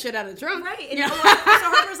can get that shit out of the trunk. Right. And so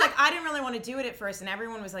Harper was like, I didn't really want to do it at first, and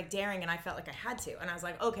everyone was like daring, and I felt like I had to, and I was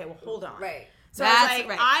like, okay, well, hold on. Right. So I was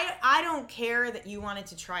like, I don't care that you wanted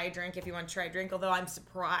to try a drink if you want to try a drink, although I'm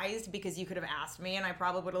surprised because you could have asked me and I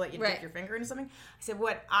probably would have let you dip your finger into something. I said,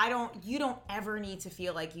 you don't ever need to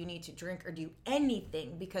feel like you need to drink or do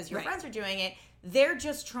anything because your friends are doing it. They're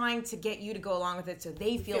just trying to get you to go along with it so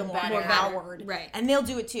they feel more empowered. Right. And they'll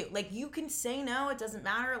do it too. Like you can say no, it doesn't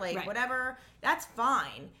matter, whatever. That's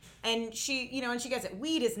fine. And she, and she gets it.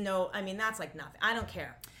 Weed is that's like nothing. I don't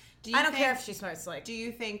care. I don't care if she smokes. Do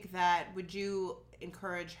you think that would you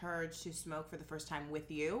encourage her to smoke for the first time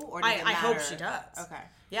with you, or does it matter? I hope she does. Okay.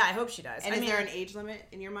 Yeah, I hope she does. And is there an age limit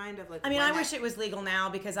in your mind of like? I wish it was legal now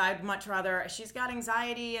because I'd much rather. She's got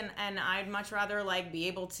anxiety, and I'd much rather be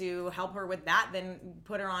able to help her with that than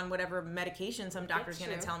put her on whatever medication some doctor's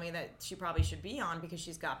going to tell me that she probably should be on because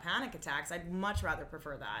she's got panic attacks. I'd much rather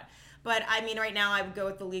prefer that. But right now I would go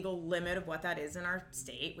with the legal limit of what that is in our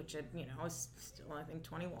state, which is still I think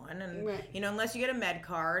 21, and unless you get a med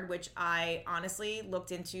card, which I honestly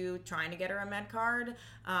looked into trying to get her a med card.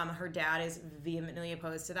 Her dad is vehemently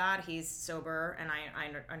opposed to that. He's sober, and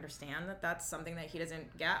I understand that that's something that he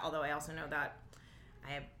doesn't get. Although I also know that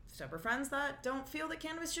I have sober friends that don't feel that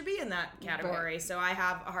cannabis should be in that category, so I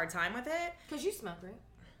have a hard time with it. Because you smoke, right?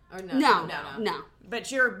 Or no.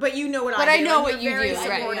 But you know what I do. But I know what you do. Very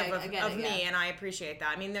supportive of me, and I appreciate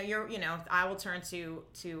that. I mean, I will turn to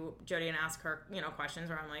Jody and ask her, questions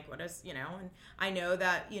where I'm like, what is, and I know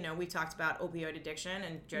that, we talked about opioid addiction,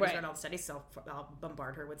 and Jody's read all the studies, so I'll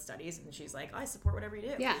bombard her with studies, and she's like, I support whatever you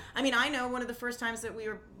do. Yeah. I know one of the first times that we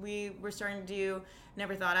were starting to do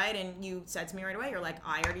Never Thought I'd, and you said to me right away, you're like,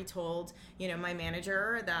 I already told, my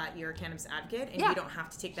manager that you're a cannabis advocate, and you don't have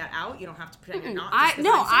to take that out. You don't have to pretend you're not.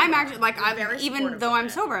 I'm actually even though I'm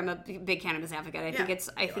sober, I'm a big cannabis advocate.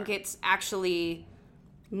 I think it's actually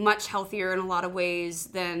much healthier in a lot of ways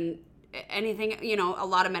than anything. A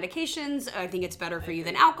lot of medications. I think it's better for you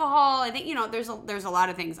than alcohol. I think there's a lot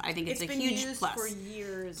of things. I think it's a huge plus. For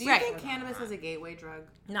years. Do you think cannabis is a gateway drug?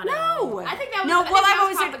 Not at all. I think that was I've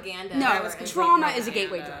always propaganda. No, trauma is a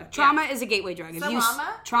gateway drug. Trauma is a gateway drug.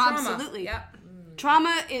 Trauma, absolutely. Yep.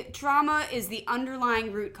 Trauma is the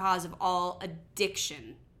underlying root cause of all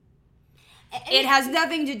addiction. It has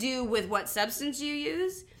nothing to do with what substance you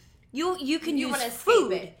use. You can use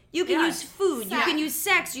food. You can use food. Sex. You can use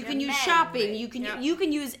sex. You can use shopping. Right? You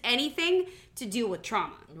can use anything to deal with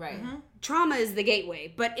trauma. Right. Mm-hmm. Trauma is the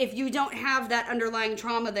gateway. But if you don't have that underlying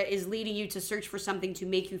trauma that is leading you to search for something to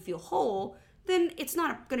make you feel whole, then it's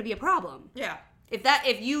not going to be a problem. Yeah.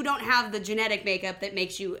 If you don't have the genetic makeup that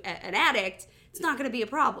makes you an addict, it's not going to be a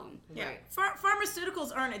problem. Yeah.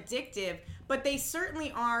 Pharmaceuticals aren't addictive, but they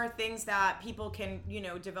certainly are things that people can,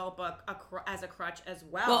 develop as a crutch as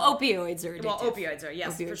well. Well, opioids are addictive. Well, opioids are,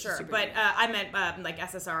 yes, for sure. But I meant like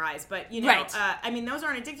SSRIs. But, right. Those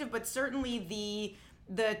aren't addictive, but certainly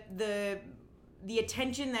the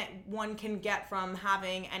attention that one can get from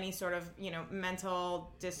having any sort of,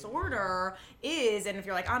 mental disorder is, and if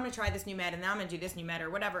you're like, I'm going to try this new med and then I'm going to do this new med or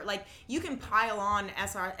whatever, like you can pile on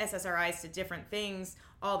SSRIs to different things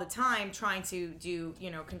all the time trying to do,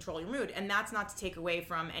 control your mood. And that's not to take away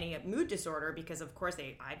from any mood disorder because of course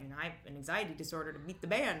I have an anxiety disorder to beat the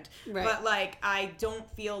band. Right. But like, I don't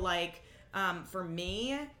feel like, for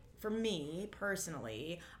me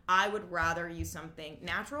personally, I would rather use something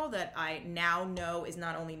natural that I now know is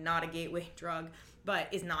not only not a gateway drug, but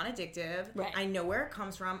is non-addictive. Right. I know where it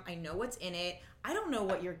comes from. I know what's in it. I don't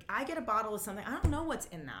know I get a bottle of something. I don't know what's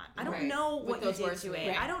in that. I don't know what you did to it.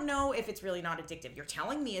 Right. I don't know if it's really not addictive. You're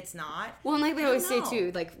telling me it's not. Well, and like they always say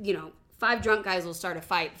too, like, 5 drunk guys will start a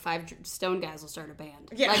fight. 5 stoned guys will start a band.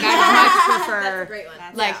 Yeah. Like, I much prefer. That's a great one.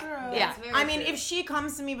 That's true. I mean, if she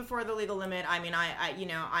comes to me before the legal limit, I mean,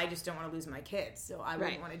 I just don't want to lose my kids, so I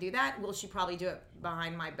wouldn't want to do that. Will she probably do it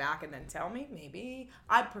behind my back and then tell me? Maybe.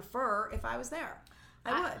 I'd prefer if I was there.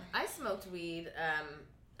 I would. I smoked weed.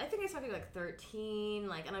 I think I smoked it like 13.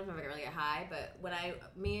 Like, I don't know if I really get high, but when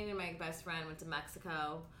me and my best friend went to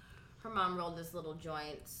Mexico. Her mom rolled this little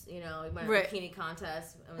joints, we went to a bikini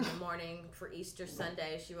contest in the morning for Easter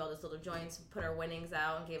Sunday. She rolled this little joints, put our winnings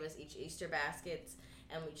out, and gave us each Easter baskets,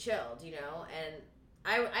 and we chilled, and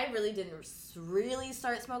I really didn't really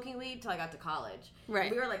start smoking weed until I got to college. Right.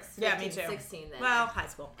 We were like 15, 16 then. Well, high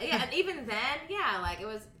school. Yeah, and even then, like it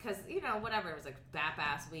was, because, whatever, it was like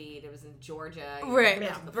BAP-ass weed. It was in Georgia. Right.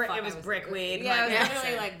 Yeah. It was brick weed. Yeah, it was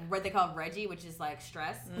literally like what they call Reggie, which is like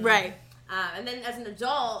stress. Mm-hmm. Right. And then as an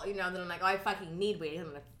adult, then I'm like, I fucking need weed. I'm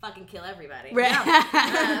going to fucking kill everybody. Right.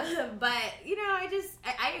 But,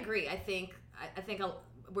 I agree. I think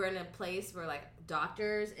we're in a place where, like,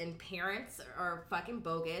 doctors and parents are fucking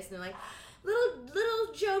bogus. And they're like,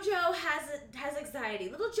 little JoJo has anxiety.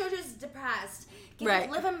 Little JoJo's depressed. Give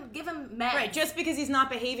him meds. Right, just because he's not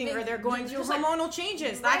behaving or they're going through hormonal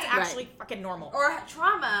changes. That's actually fucking normal. Or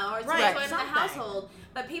trauma or something in the household.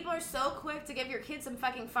 But people are so quick to give your kids some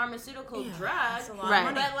fucking pharmaceutical drugs.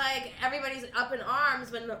 But like everybody's up in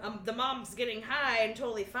arms when the mom's getting high and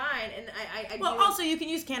totally fine. And also you can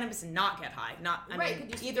use cannabis and not get high.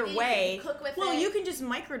 Either way. You cook with you can just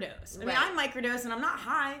microdose. I mean, I microdose and I'm not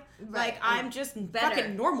high. Like I'm just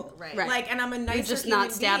fucking normal. Right. Like, and I'm a nicer You're just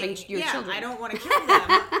not stabbing being. your children. I don't want to kill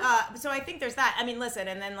them. So I think there's that. I mean, listen,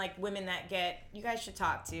 and then like women that you guys should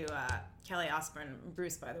talk to Kelly Osbourne,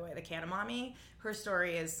 Bruce, by the way, the Canamami. Her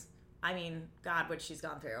story is, I mean, God, what she's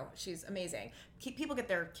gone through. She's amazing. People get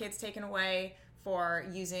their kids taken away for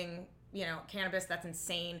using, cannabis. That's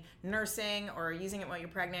insane. Nursing or using it while you're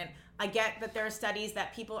pregnant. I get that there are studies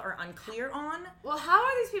that people are unclear on. Well, how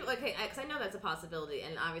are these people, okay, because I know that's a possibility,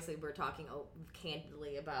 and obviously we're talking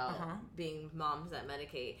candidly about being moms that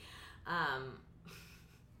medicate.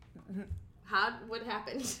 What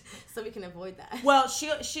happened so we can avoid that? Well,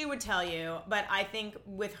 she would tell you, but I think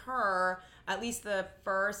with her, at least the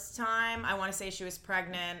first time, I want to say she was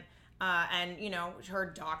pregnant, and her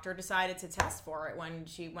doctor decided to test for it when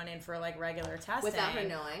she went in for like regular testing. Without her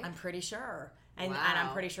knowing? I'm pretty sure. And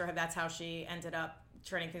I'm pretty sure that's how she ended up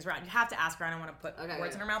turning things around. You have to ask her. I don't want to put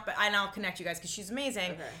words in her mouth, but I'll connect you guys because she's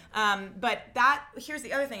amazing. Okay. But here's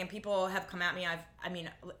the other thing, and people have come at me. I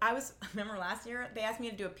remember last year they asked me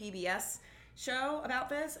to do a PBS show about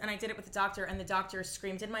this, and I did it with the doctor, and the doctor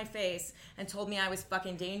screamed in my face and told me I was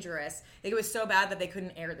fucking dangerous. It was so bad that they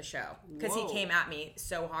couldn't air the show because he came at me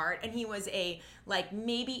so hard, and he was a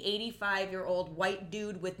maybe 85-year-old white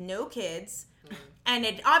dude with no kids. And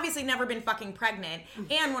had obviously never been fucking pregnant.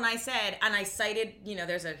 And when I cited,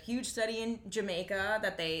 there's a huge study in Jamaica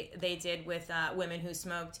that they did with women who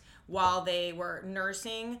smoked while they were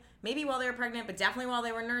nursing, maybe while they were pregnant, but definitely while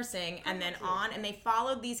they were nursing, and then on. And they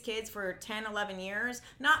followed these kids for 10, 11 years.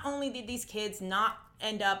 Not only did these kids not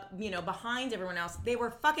end up, behind everyone else, they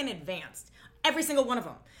were fucking advanced. Every single one of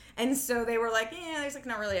them. And so they were like, there's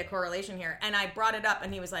not really a correlation here. And I brought it up,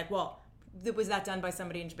 and he was like, well, was that done by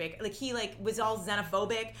somebody in Jamaica? He was all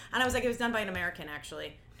xenophobic, and I was like, it was done by an American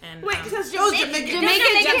actually. And wait, because Jamaican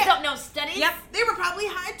Jamaicans don't know studies. Yep, they were probably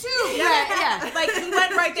high too. Yeah. Like he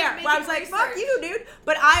went right there. Well, I was like, fuck you, dude.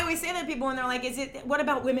 But I always say that to people when they're like, what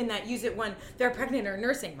about women that use it when they're pregnant or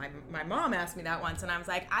nursing? My mom asked me that once, and I was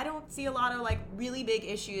like, I don't see a lot of like really big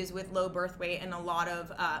issues with low birth weight and a lot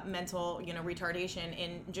of mental, retardation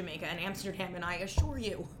in Jamaica and Amsterdam, and I assure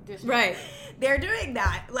you, right, they're doing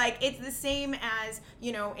that. Like it's the same as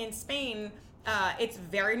in Spain. It's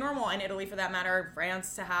very normal, in Italy for that matter,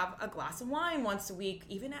 France, to have a glass of wine once a week,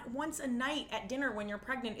 even once a night at dinner when you're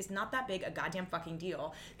pregnant is not that big a goddamn fucking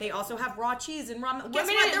deal. They also have raw cheese and raw milk. Guess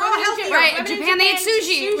what? They're all healthier. Right, in Japan they eat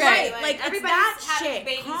sushi. Right, like it's that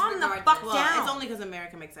shit. Calm the fuck down. It's only because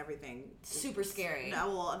America makes everything super scary. No,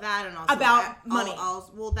 well, that and also about money.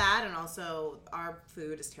 That and also our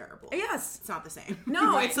food is terrible. Yes, it's not the same.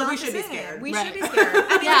 No, right? it's so not we the should be same. scared. We should be scared.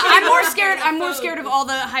 I'm more scared. I'm more scared of all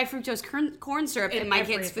the high fructose corn syrup in my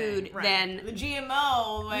kids' food than the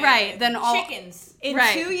GMO. Than all chickens. In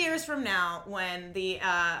 2 years from now, when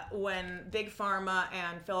when Big Pharma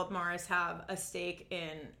and Philip Morris have a stake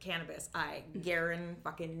in cannabis, I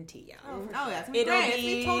guarantee you. Oh, that's gonna be great. It'll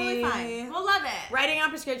be totally fine. We'll love it. Writing out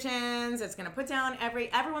prescriptions. It's gonna put down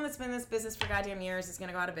everyone that's been in this business for goddamn years is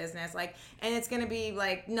gonna go out of business. And it's gonna be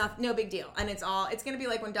like no big deal. And it's gonna be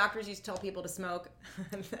like when doctors used to tell people to smoke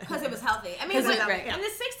because it was healthy. I mean, in the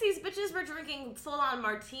 60s, bitches were drinking full on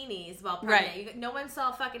martinis while pregnant. Right. No one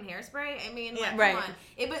saw fucking hairspray. I mean, come on.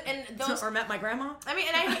 It was, and those, or met my grandma. I mean,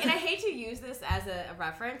 and I hate to use this as a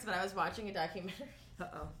reference, but I was watching a documentary.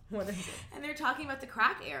 What is it? And they're talking about the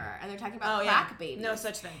crack era, and they're talking about crack babies. No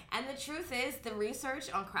such thing. And the truth is, the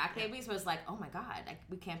research on crack babies was like, oh my god,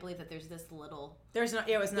 we can't believe that there's this little. There's no.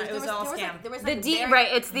 It was not. It was all scam. It's the it's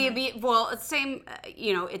same.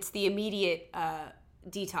 It's the immediate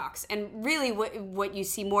detox, and really what you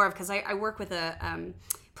see more of, because I work with a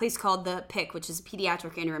place called the PIC, which is a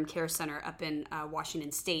Pediatric Interim Care Center up in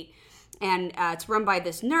Washington State. And it's run by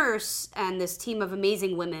this nurse and this team of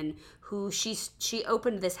amazing women who she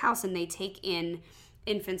opened this house, and they take in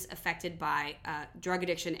infants affected by drug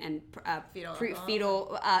addiction and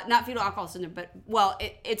fetal not fetal alcohol syndrome, but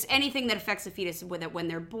it's anything that affects a fetus when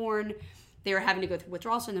they're born. They're having to go through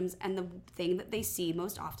withdrawal symptoms, and the thing that they see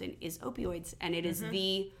most often is opioids, and it is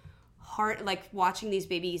the hard, like watching these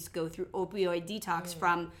babies go through opioid detox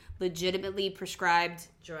from legitimately prescribed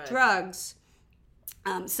drugs.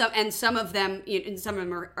 Some of them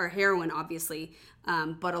are heroin, obviously,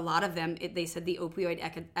 but a lot of them, they said the opioid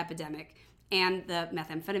epidemic and the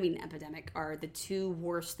methamphetamine epidemic are the two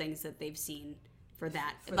worst things that they've seen for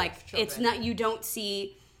that. It's not, you don't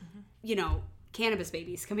see, cannabis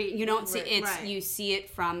babies coming. You don't see you see it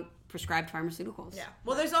from prescribed pharmaceuticals. Yeah.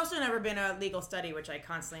 Well, there's also never been a legal study, which I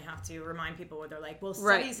constantly have to remind people where they're like, well,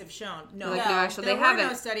 studies have shown. No, actually, there they were haven't.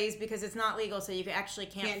 no studies because it's not legal, so you actually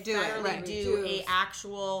can't do a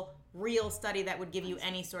actual real study that would give you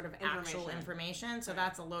any sort of actual information. So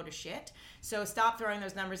that's a load of shit. So stop throwing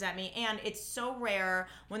those numbers at me. And it's so rare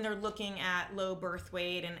when they're looking at low birth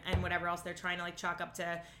weight and whatever else they're trying to like chalk up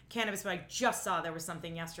to cannabis. But I just saw there was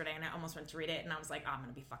something yesterday and I almost went to read it and I was like, oh, I'm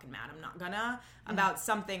gonna be fucking mad. I'm not gonna. About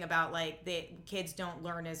something about like the kids don't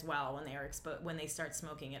learn as well when they are when they start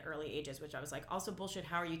smoking at early ages, which I was like, also bullshit.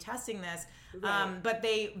 How are you testing this? But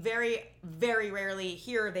they very, very rarely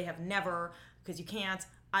here, they have never, because you can't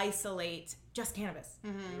isolate just cannabis.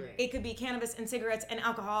 It could be cannabis and cigarettes and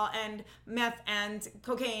alcohol and meth and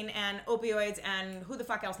cocaine and opioids and who the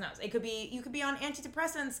fuck else knows. It could be, you could be on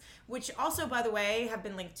antidepressants, which also, by the way, have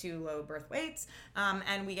been linked to low birth weights,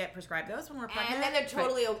 and we get prescribed those when we're pregnant. And then they're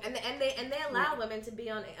totally and they allow women to be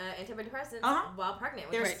on antidepressants while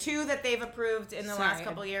pregnant. There's two that they've approved in the last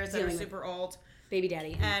couple of years that are super old. Baby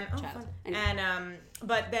daddy and child.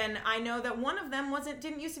 But then I know that one of them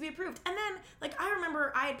didn't used to be approved. And then like I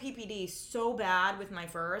remember I had PPD so bad with my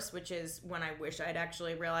first, which is when I wish I'd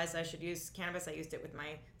actually realized I should use cannabis. I used it with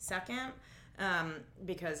my second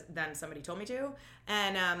because then somebody told me to,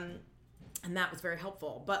 and that was very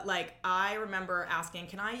helpful. But like I remember asking,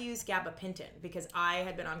 can I use gabapentin? Because I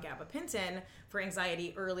had been on gabapentin for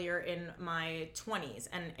anxiety earlier in my 20s,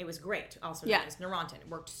 and it was great. Also known as Neurontin. It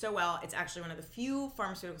worked so well. It's actually one of the few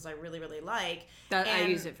pharmaceuticals I really, really like. I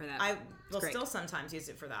use it for that. I will still sometimes use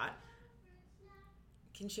it for that.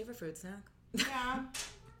 Can she have a fruit snack?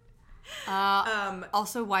 Yeah.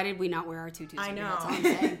 Also, why did we not wear our tutus? I know. That's all I'm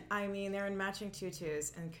saying. I mean, they're in matching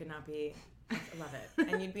tutus and could not be. I love it.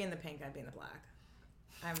 And you'd be in the pink, I'd be in the black.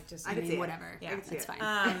 I could see whatever. Yeah, it's fine.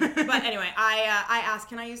 But anyway, I asked,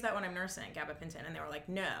 can I use that when I'm nursing, gabapentin? And they were like,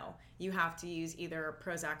 no, you have to use either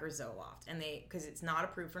Prozac or Zoloft, and because it's not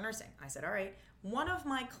approved for nursing. I said, all right. One of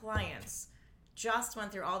my clients just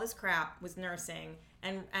went through all this crap, was nursing,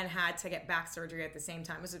 and had to get back surgery at the same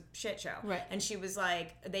time. It was a shit show. Right. And she was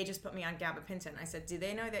like, they just put me on gabapentin. I said, do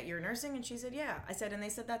they know that you're nursing? And she said, yeah. I said, and they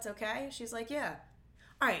said that's okay? She's like, yeah.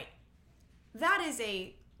 All right. That is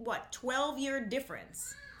a, 12-year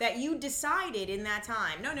difference that you decided in that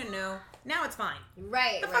time. No. Now it's fine.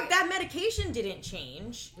 Right. The fuck, that medication didn't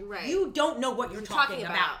change. Right. You don't know what you're talking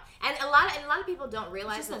about. And a lot of people don't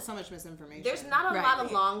realize Just that so much misinformation. there's not a lot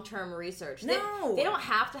of long-term research. No. They don't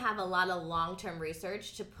have to have a lot of long-term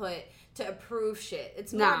research to approve shit.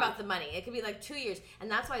 It's more about the money. It could be like 2 years,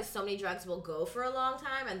 and that's why so many drugs will go for a long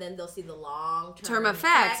time, and then they'll see the long-term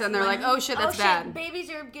effects, and they're like, "Oh shit, that's bad."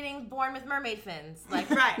 Babies are getting born with mermaid fins.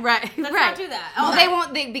 Like, right. Let's not do that. Well, they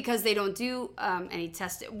won't because they don't do any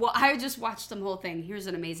testing. Well, I just watched the whole thing. Here's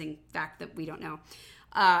an amazing fact that we don't know.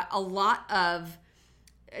 A lot of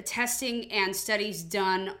testing and studies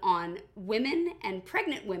done on women and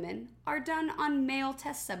pregnant women are done on male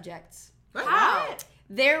test subjects. How?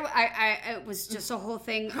 It was just a whole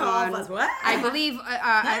thing on, what? I believe,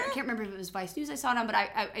 I can't remember if it was Vice News I saw it on, but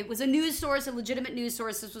it was a news source, a legitimate news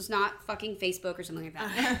source. This was not fucking Facebook or something like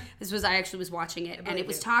that. I actually was watching it, and it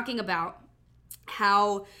was talking about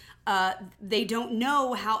how they don't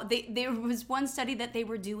know how, there was one study that they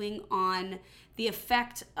were doing on the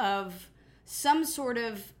effect of some sort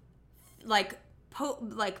of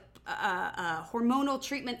hormonal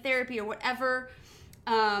treatment therapy or whatever,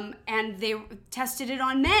 and they tested it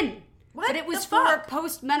on men. What? But it was for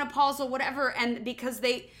postmenopausal whatever, and because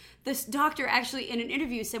this doctor actually in an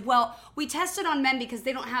interview said, well, we tested on men because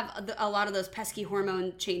they don't have a lot of those pesky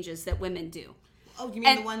hormone changes that women do. Oh, you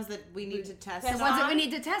mean the ones that we need to test on? The ones that we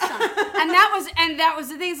need to test on. and that was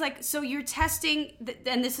the thing. It's like, so you're testing,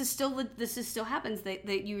 and this still happens,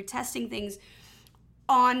 that you're testing things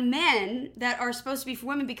on men that are supposed to be for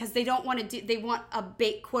women because they don't want to do, they want a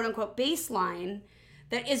quote unquote baseline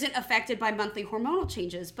that isn't affected by monthly hormonal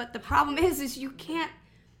changes. But the problem is you can't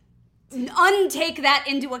untake that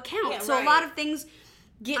into account. Yeah, so right. a lot of things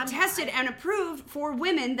get tested and approved for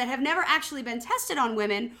women that have never actually been tested on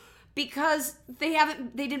women because they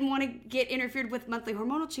didn't want to get interfered with monthly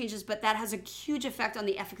hormonal changes, but that has a huge effect on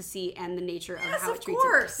the efficacy and the nature of how it treats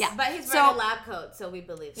it. Yeah, but he's wearing a lab coat, so we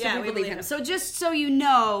believe him. Yeah, we believe him. So just so you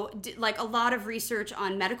know, like a lot of research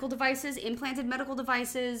on medical devices, implanted medical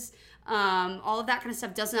devices, all of that kind of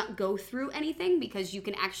stuff does not go through anything because you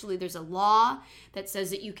can actually, there's a law that says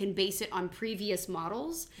that you can base it on previous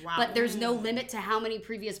models, but there's no limit to how many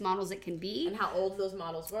previous models it can be. And how old those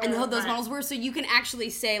models were. And how those models were. So you can actually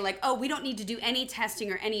say like, oh, we don't need to do any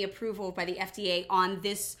testing or any approval by the FDA on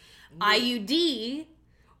this IUD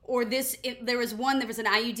or this. There was an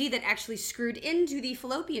IUD that actually screwed into the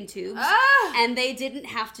fallopian tubes and they didn't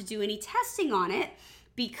have to do any testing on it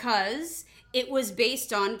because it was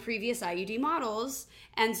based on previous IUD models,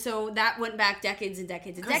 and so that went back decades and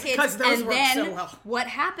decades and decades. Because those and work then so well. What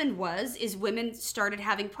happened is women started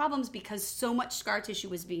having problems because so much scar tissue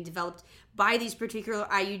was being developed by these particular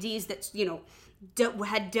IUDs that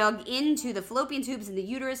had dug into the fallopian tubes and the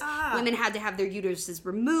uterus. Women had to have their uteruses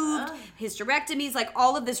removed, hysterectomies, like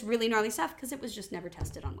all of this really gnarly stuff because it was just never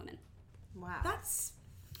tested on women. Wow, that's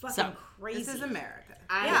fucking crazy. This is America.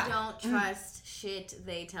 I don't trust shit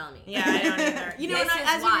they tell me. Yeah, I don't either. You know, this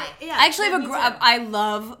is why. I actually have I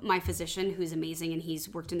love my physician who's amazing, and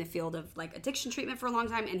he's worked in the field of like addiction treatment for a long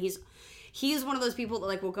time, and he's one of those people that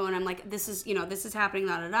like will go and I'm like, this is happening,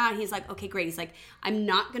 da da da. And he's like, okay, great. He's like, I'm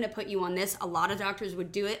not gonna put you on this. A lot of doctors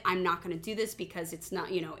would do it. I'm not gonna do this because it's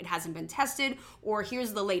not, it hasn't been tested, or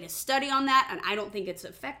here's the latest study on that, and I don't think it's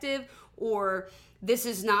effective, or this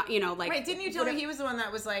is not, like... Wait, didn't you tell me he was the one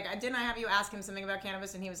that was like, didn't I have you ask him something about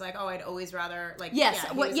cannabis? And he was like, oh, I'd always rather, like... Yes,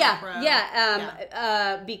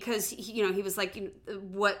 because, he was like,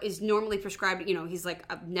 what is normally prescribed, he's like,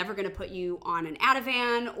 I'm never going to put you on an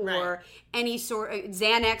Ativan or any sort of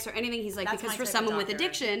Xanax or anything. He's like, That's because my for type someone of with doctor.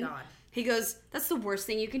 addiction... God. He goes, that's the worst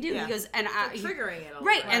thing you can do. Yeah. He goes, and triggering it all.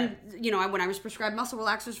 Right, and when I was prescribed muscle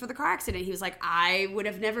relaxers for the car accident, he was like, I would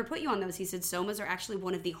have never put you on those. He said, somas are actually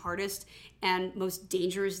one of the hardest and most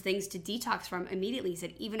dangerous things to detox from immediately. He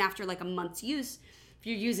said, even after like a month's use, if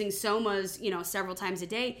you're using somas, several times a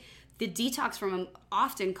day, the detox from them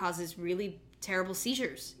often causes really terrible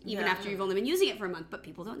seizures, even after you've only been using it for a month. But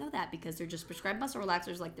people don't know that because they're just prescribed muscle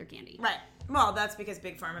relaxers like they're candy. Right. Well, that's because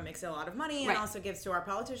Big Pharma makes a lot of money and also gives to our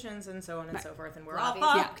politicians and so on and so forth, and we're all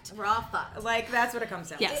fucked. We're all fucked. Like, that's what it comes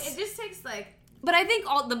down to. It just takes, like... But I think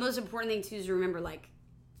the most important thing, too, is to remember, like...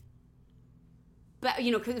 But,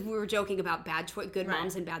 because we were joking about good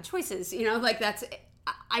moms and bad choices, like, that's...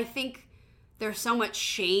 I think there's so much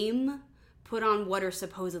shame put on what are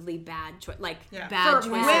supposedly bad bad for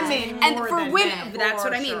choices. women And more for than women, men, that's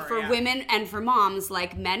what I mean. sure, For women and for moms,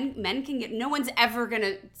 like men can get. No one's ever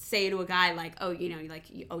gonna say to a guy like, oh, you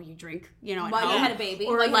drink, at While home. you had a baby,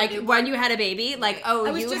 or like when you had a baby, like oh,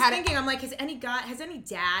 I was you just had. thinking, I'm like, has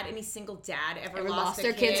any single dad ever lost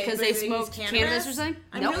their kids because they smoked cannabis or something?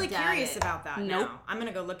 I'm really curious about that. Nope. Now. I'm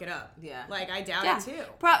gonna go look it up. Yeah, like I doubt it too.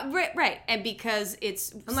 Right, and because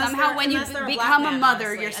it's Unless somehow when you they're a become black a man, mother,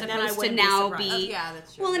 honestly, you're and then I supposed to wouldn't be now surprised. be. Yeah,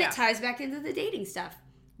 that's true. Well, and it ties back into the dating stuff.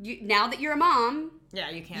 Now that you're a mom,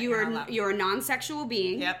 you can't. You're a non-sexual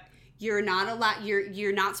being. Yep. You're not allowed.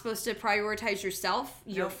 You're not supposed to prioritize yourself,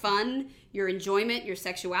 your fun, your enjoyment, your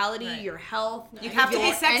sexuality, your health. You have to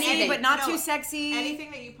be sexy, anything. but not too sexy. Anything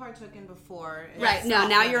that you partook in before. Right. No.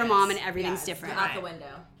 Now you're a mom, and everything's different. Out the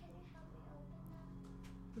window.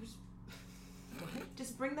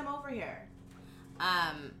 Just bring them over here.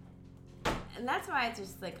 And that's why it's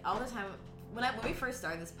just like all the time when we first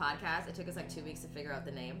started this podcast, it took us like 2 weeks to figure out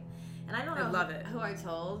the name. And I don't know who I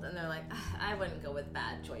told, and they're like, I wouldn't go with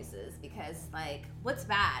bad choices because, like, what's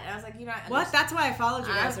bad? And I was like, what? That's why I followed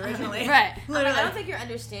you guys originally. Right. Literally. I don't think you're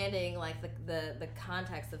understanding, like, the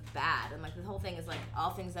context of bad. And, like, the whole thing is, like, all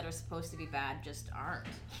things that are supposed to be bad just aren't.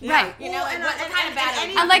 Yeah. Right. You know, and what kind of bad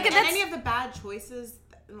any of the bad choices,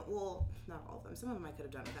 well, not all of them. Some of them I could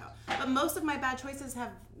have done without. But most of my bad choices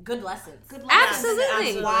have good lessons.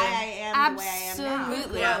 Absolutely. That's why I am the way I am now.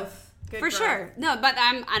 Absolutely. Growth. Good For growth. sure. No, but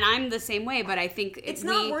I'm the same way, but I think it's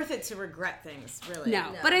not worth it to regret things, really.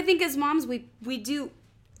 No. But I think as moms we do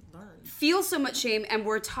feel so much shame, and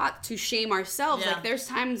we're taught to shame ourselves. Yeah. Like there's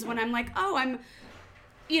times when I'm like, oh, I'm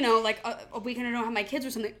like a weekend I don't have my kids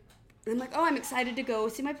or something. And I'm like, oh, I'm excited to go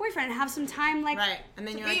see my boyfriend and have some time, like, right. And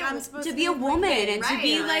then you're like, I'm supposed to be a woman and to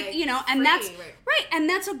be like, and that's right, and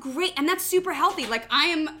that's and that's super healthy. Like, I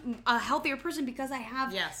am a healthier person because I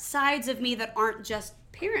have sides of me that aren't just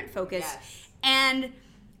parent focused, and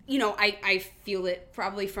I feel it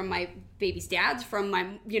probably from my baby's dads, from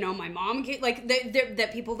my my mom, like that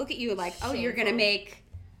people look at you like, oh, you're gonna make,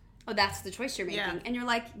 that's the choice you're making, and you're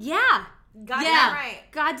like, God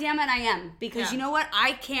damn it, I am. Because you know what?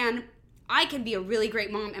 I can be a really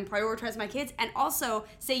great mom and prioritize my kids and also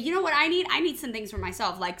say, you know what I need? I need some things for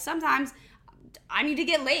myself. Like sometimes I need to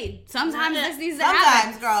get laid. Sometimes this needs to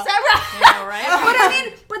happen. Sometimes, girl. Yeah,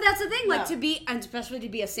 right? But that's the thing, like and especially to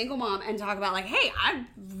be a single mom and talk about like, hey, I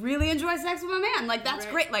really enjoy sex with my man. Like that's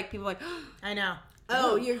great. Like people are like, I know.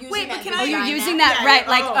 Oh, you're using that. You're using that, right?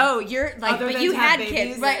 Yeah, like, you're like, Other but than you to had have kids,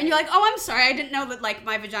 babies, right? And you're like, oh, I'm sorry, I didn't know that like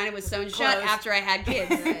my vagina was sewn shut after I had kids.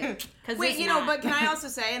 Wait, but can I also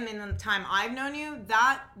say, I mean, the time I've known you,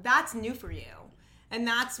 that's new for you, and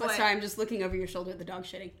that's what. Sorry, I'm just looking over your shoulder at the dog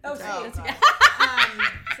shitting. Oh, sorry. It's okay.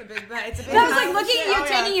 It's a big. I was like looking at you,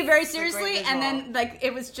 taking you very seriously, and then like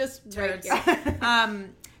it was just right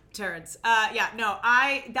here. Turds.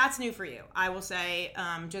 That's new for you. I will say,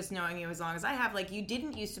 just knowing you as long as I have, like you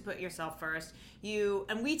didn't used to put yourself first.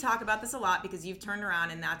 And we talk about this a lot because you've turned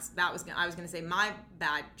around, and I was going to say my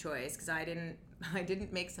bad choice because I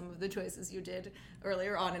didn't make some of the choices you did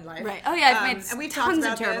earlier on in life. Right. Oh yeah, I've made and we've tons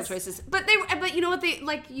of terrible choices. But you know what, they,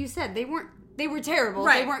 like you said, they were terrible.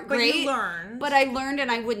 Right. They weren't great. But you learned. But I learned,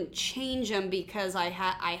 and I wouldn't change them because I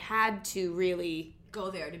had to really go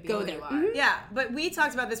there to be go there. You are. Mm-hmm. Yeah, but we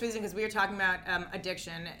talked about this reason because we were talking about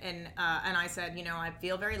addiction, and I said, I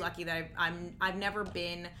feel very lucky that I've never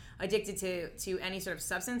been addicted to any sort of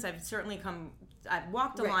substance. I've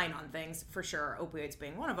walked a line on things for sure, opioids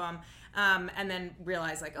being one of them, and then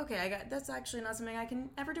realized like, okay, that's actually not something I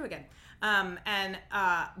can ever do again.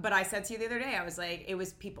 But I said to you the other day, I was like, it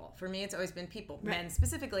was people. For me, it's always been people, men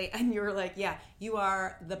specifically. And you were like, yeah, you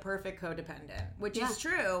are the perfect codependent, which is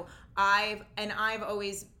true. I've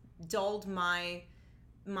always dulled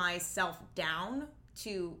myself down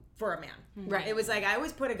for a man. Right. It was like I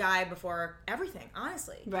always put a guy before everything,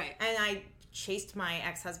 honestly. Right. And I chased my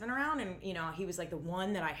ex-husband around, and he was like the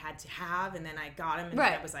one that I had to have, and then I got him, and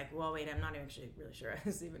then I was like, well, wait, I'm not actually really sure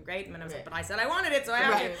this is even great, and then I was like, but I said I wanted it, so I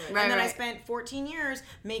have to. And then I spent 14 years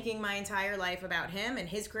making my entire life about him and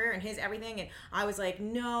his career and his everything, and I was like,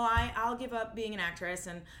 no, I'll give up being an actress,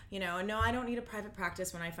 and no, I don't need a private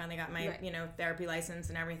practice. When I finally got my therapy license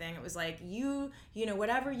and everything, it was like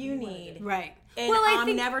whatever you need, right. And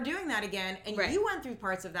I'm never doing that again. And you went through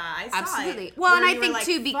parts of that. I saw absolutely. It. Well, and I think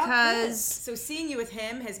too because so seeing you with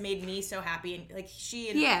him has made me so happy, and like she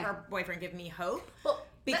and her boyfriend give me hope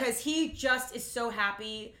because he just is so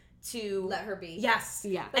happy to let her be. Yes,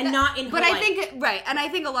 yeah, and not in. But I think and I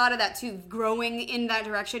think a lot of that too, growing in that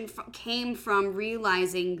direction, came from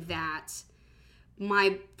realizing that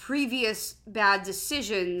my previous bad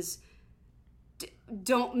decisions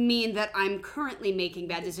don't mean that I'm currently making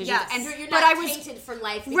bad decisions. Yes. And You're but not I was tainted for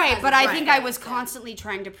life. Right, but I think I was constantly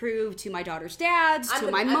trying to prove to my daughter's dads, to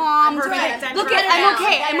my mom, look at, I'm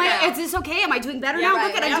okay. Is this okay? Am I doing better now?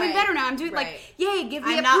 Look at, I'm doing better now. I'm doing yay, give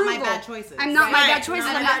me approval. I'm not my bad choices. I'm not my bad choices.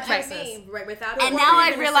 I'm not right without. And now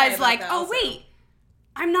I've realized, like, oh wait,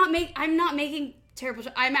 I'm not making terrible.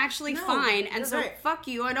 I'm actually fine, and so fuck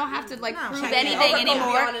you. I don't have to prove anything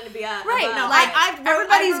anymore. Right? No, like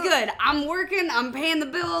everybody's good. I'm working. I'm paying the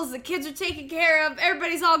bills. The kids are taken care of.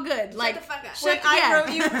 Everybody's all good. Like shut the fuck up.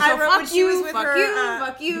 I wrote when she was with her.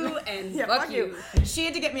 Fuck you, and fuck you. She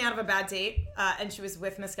had to get me out of a bad date, and she was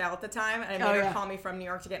with Mescal at the time, and I made her call me from New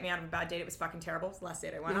York to get me out of a bad date. It was fucking terrible. It was the last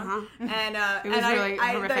date I went on, and it was really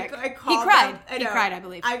horrific. I called he cried. Them, he cried, I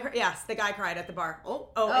believe. Yes, the guy cried at the bar. It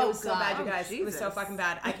was so bad, you guys. It was so fucking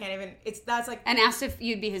bad. I can't even. And asked if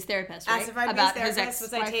you'd be his therapist, right? Asked if I'd be his therapist.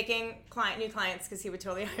 Was I taking new clients because he would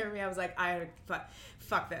totally hire me? I was like,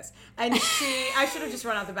 fuck this. And I should have just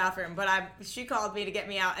run out the bathroom, but she called me to get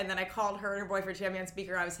me out, and then I called her and her boyfriend. She had me on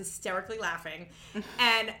speaker. I was hysterically laughing,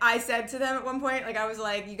 and I said to them at one point, I was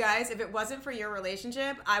like, you guys, if it wasn't for your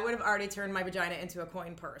relationship, I would have already turned my vagina into a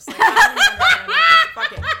coin purse. Like, I don't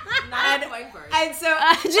even understand. Not a coin purse. And so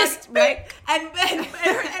just right. And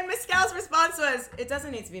Mescal's response was, it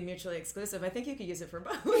doesn't need to be mutually exclusive. I think you could use it for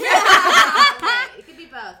both. Right. It could be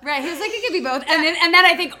both. Right. He was like, it could be both. And then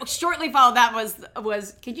I think shortly followed that was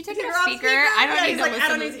can you take it off speaker? I don't need to listen. I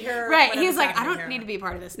don't need to hear. Right. He was like, I don't need to be a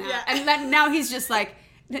part of this now. Yeah. And then now he's just like,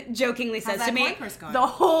 jokingly says to me, the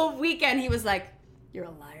whole weekend he was like, you're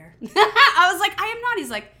a liar. I was like, I am not. He's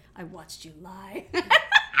like, I watched you lie.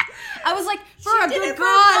 I was like, for a good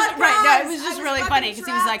cause. Right, no, it was just really funny because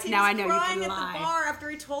he was like, now I know you can lie. At the bar after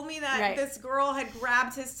he told me that this girl had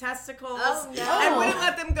grabbed his testicles and Oh, wouldn't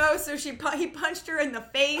let them go, so he punched her in the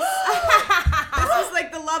face. This was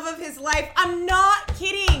like the love of his life. I'm not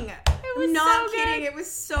kidding. It was not kidding. It was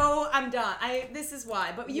so. I'm done. This is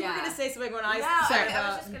why. But you were gonna say something when I said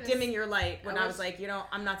about dimming your light. When I was like,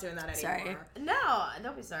 I'm not doing that anymore. Sorry. No,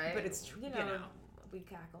 don't be sorry. But it's true. You know. We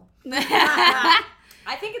cackle.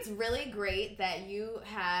 I think it's really great that you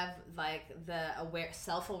have like the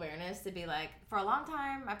self-awareness to be like, for a long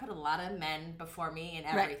time I put a lot of men before me in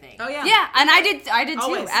everything. Right. Oh yeah. Yeah, and I did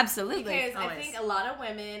Always. too. Absolutely. Because I think a lot of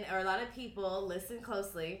women or a lot of people listen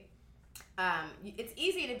closely. It's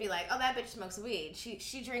easy to be like, oh, that bitch smokes weed.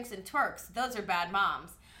 She drinks and twerks. Those are bad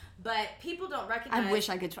moms. But people don't recognize. I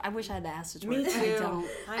wish I had asked to twerk. Me too.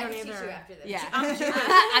 I don't either. Teach you after this. Yeah.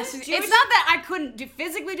 It's not that I couldn't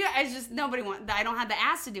physically do it. It's just nobody wants. I don't have the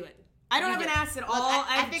ass to do it. I don't have an ass at all.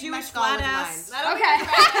 I have Jewish flat ass. Okay.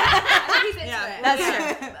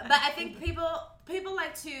 That's true. But I think people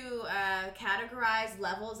like to categorize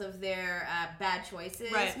levels of their bad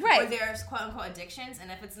choices or their quote unquote addictions,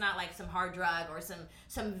 and if it's not like some hard drug or some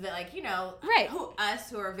like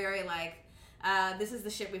us who are very like this is the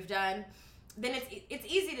shit we've done, then it's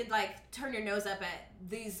easy to like turn your nose up at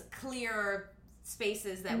these clear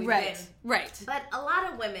spaces that we've been. Right. But a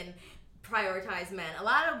lot of women prioritize men. A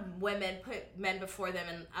lot of women put men before them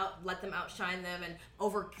and let them outshine them and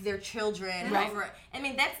over their children. And over. I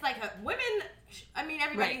mean, that's like women. I mean,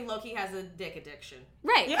 everybody low-key has a dick addiction.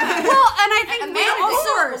 Right. Yeah. Well, and I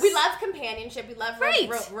think we love companionship. We love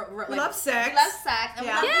we love sex. We love sex.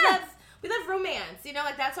 And we love romance. You know,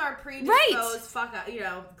 like that's our predisposed fuck up. You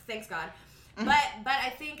know, thanks God. Mm-hmm. But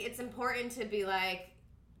I think it's important to be like,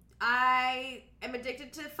 I am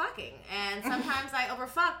addicted to fucking, and sometimes I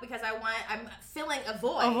overfuck because I'm filling a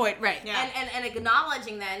void. Right. Yeah. And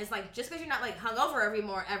acknowledging that, and it's like, just because you're not like hungover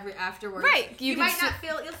every afterwards, right? You'll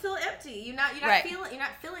feel empty. You're not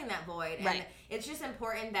feeling that void. And right. It's just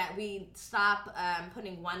important that we stop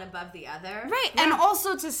putting one above the other. Right. Yeah. And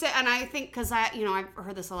also to say, and I think because I've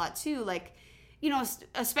heard this a lot too, like, you know,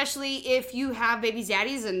 especially if you have baby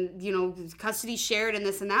daddies and, you know, custody shared and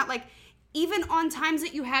this and that, like, even on times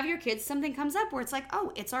that you have your kids, something comes up where it's like,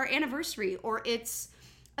 oh, it's our anniversary, or it's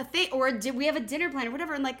a thing, or we have a dinner plan or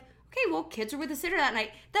whatever. And like, okay, well, kids are with us dinner that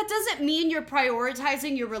night. That doesn't mean you're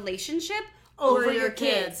prioritizing your relationship over your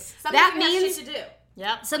kids. That means shit to do.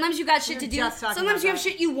 Yep. Sometimes you got shit to do. Sometimes you have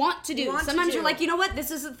shit you want to do. Sometimes you're like, you know what?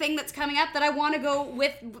 This is a thing that's coming up that I want to go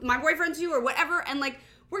with my boyfriend to or whatever. And like,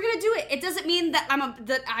 we're gonna do it. It doesn't mean that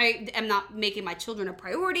I am not making my children a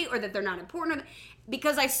priority or that they're not important,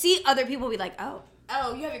 because I see other people be like, oh,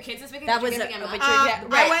 Oh, you have your kids this weekend? That was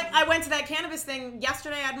right. I went to that cannabis thing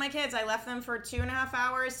yesterday. I had my kids. I left them for 2.5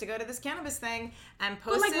 hours to go to this cannabis thing and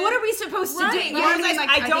posted. But like, what are we supposed to do? You know what I mean? Like,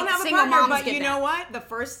 I don't have a single partner, moms but you get know that.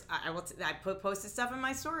 what? I posted stuff in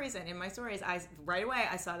my stories, and in my stories, right away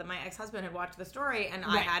I saw that my ex-husband had watched the story, and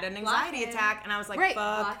I had an anxiety attack, and I was like,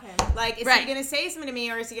 fuck. Like, is he gonna say something to me,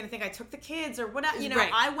 or is he gonna think I took the kids, or whatever? You know,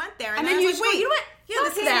 I went there, and then I was like, wait, you know what? Yeah,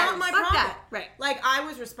 this is not my problem. That. Right. Like, I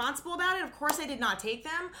was responsible about it. Of course, I did not take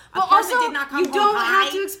them. But of course, also, I did not come you don't home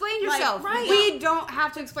have to explain yourself. Like, We don't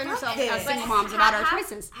have to explain ourselves as single moms about our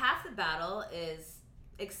choices. Half the battle is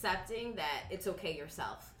accepting that it's okay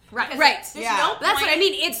yourself. Right. There's no point. That's what I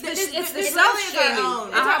mean. It's the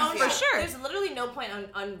self-shaming. For sure. There's literally no point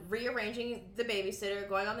on rearranging the babysitter,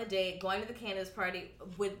 going on the date, going to the cannabis party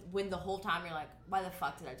when the whole time you're like, why the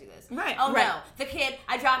fuck did I do this? Right. Oh no, the kid,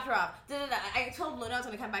 I dropped her off. I told Luna I was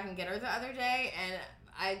going to come back and get her the other day, and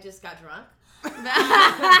I just got drunk.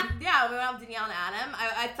 Yeah, we went out with Danielle and Adam.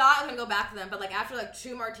 I thought I was gonna go back to them, but like after like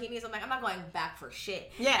 2 martinis, I'm like, I'm not going back for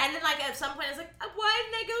shit. Yeah. And then like at some point, I was like, why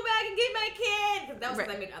didn't I go back and get my kid? Because that was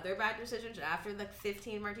because I made other bad decisions after like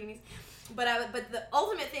 15 martinis. But the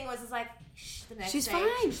ultimate thing was like, the next day,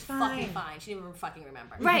 she's fucking fine. She didn't even fucking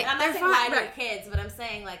remember. Right. And I'm not saying lie to your kids, but I'm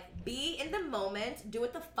saying like be in the moment, do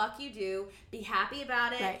what the fuck you do, be happy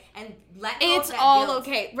about it, and let go of that all guilt.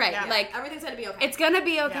 okay. Right. Yeah. Like everything's gonna be okay. It's gonna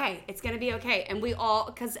be okay. Yeah. It's gonna be okay. And we all,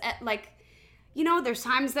 because like, you know, there's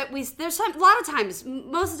times that a lot of times,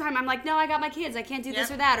 most of the time I'm like, no, I got my kids, I can't do this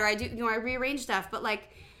or that, or I do, you know, I rearrange stuff. But like,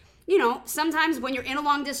 you know, sometimes when you're in a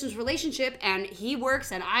long distance relationship and he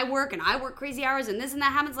works and I work crazy hours and this and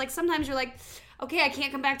that happens, like sometimes you're like, okay, I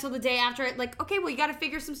can't come back till the day after it. Like, okay, well, you got to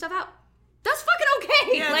figure some stuff out. That's fucking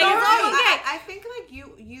okay. Yeah, like, it's all okay. I think like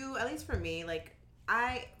you, at least for me, like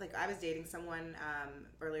I was dating someone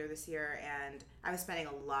earlier this year, and I was spending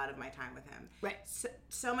a lot of my time with him. Right.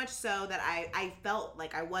 So much so that I felt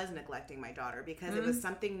like I was neglecting my daughter because it was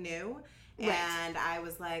something new. Right. And I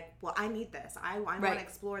was like, well, I need this. I want to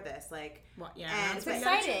explore this. Like, and it's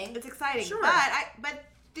exciting. It's exciting. Sure. But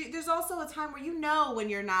there's also a time where you know when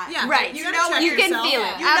you're not. Yeah. Right. You know when you can feel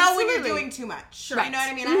it. You know when you're doing too much. Sure. You know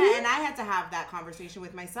what I mean? And I had to have that conversation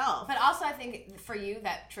with myself. But also, I think for you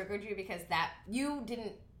that triggered you because that you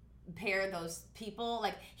didn't pair those people.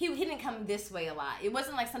 Like he didn't come this way a lot. It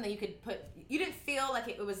wasn't like something you could put. You didn't feel like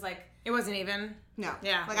it was like. It wasn't even. No.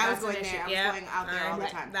 Yeah. Like I was going there. I was going out there all the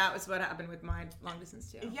time. That was what happened with my long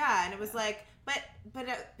distance too. Yeah, and it was like, but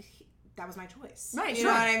that was my choice. Right. You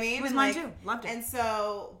know what I mean? It was mine too. Loved it. And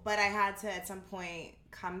so, but I had to at some point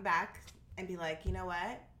come back and be like, you know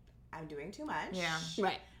what? I'm doing too much. Yeah.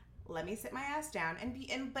 Right. Let me sit my ass down and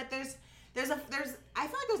be. And but there's. I feel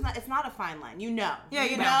like it's not a fine line. You know. Yeah,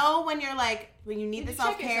 you know when you're like, when you need the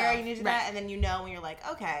self-care, you need to do that, and then you know when you're like,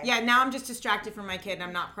 okay. Yeah, now I'm just distracted from my kid and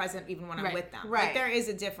I'm not present even when I'm with them. Right. Like, there is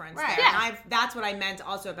a difference there. Yeah. And that's what I meant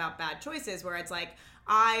also about bad choices, where it's like,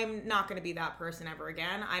 I'm not going to be that person ever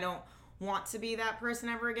again. I don't want to be that person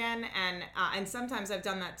ever again. And sometimes I've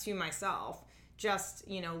done that to myself. Just,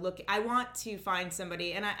 you know, I want to find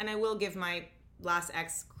somebody, and I will give my last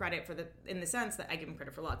ex credit in the sense that I give him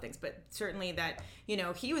credit for a lot of things, but certainly that, you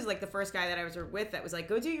know, he was like the first guy that I was with that was like,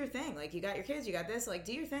 go do your thing. Like, you got your kids, you got this, like,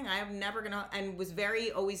 do your thing. I am never gonna, and was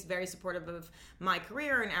always very supportive of my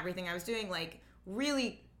career and everything I was doing. Like,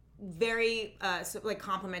 really very like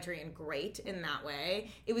complimentary and great in that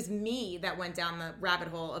way. It was me that went down the rabbit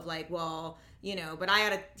hole of like, well, you know, but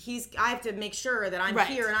I have to make sure that I'm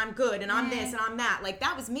here and I'm good and I'm this and I'm that. Like,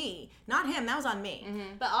 that was me, not him. That was on me.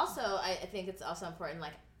 But also, I think it's also important,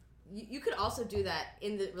 like, you could also do that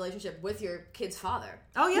in the relationship with your kid's father.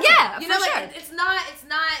 Oh yeah, yeah. You know, for like it's not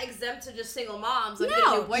exempt to just single moms. Like,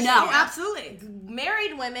 No, absolutely.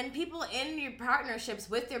 Married women, people in your partnerships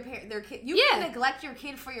with their kid, you can neglect your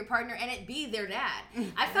kid for your partner and it be their dad.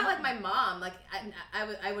 I felt like my mom. Like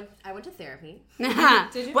I went to therapy.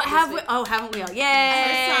 Did you? What have we? Oh, haven't we all? Yay!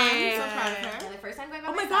 First time. So proud of her. And the first time going by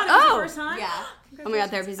Oh my myself. god, it was the first time? Yeah. Oh my god,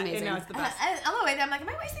 therapy's amazing. I know, it's the best. On the way there, I'm like, am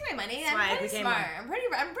I wasting my money? I'm Right, pretty smart. I'm pretty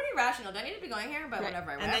rational. Do I need to be going here? But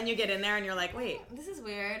whatever. And then you get in there and you're like, wait, this is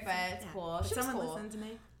weird, but it's cool. Did She's someone cool. listen to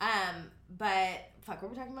me? But fuck, what were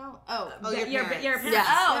we talking about? Your parents. Yeah.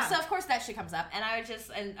 Oh, so of course that shit comes up, and I was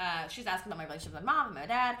just, she's asking about my relationship with my mom and my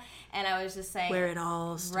dad, and I was just saying where it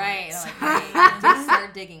all starts. Right. Like, just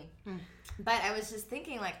start digging. But I was just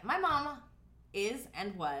thinking, like, my mom is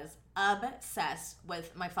and was obsessed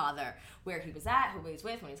with my father, where he was at, who he was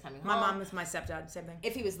with when he was coming home. My mom was my stepdad, same thing.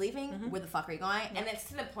 If he was leaving, where the fuck are you going? And it's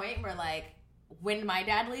to the point where, like, when my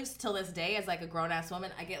dad leaves till this day as like a grown-ass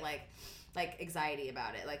woman, I get like, like anxiety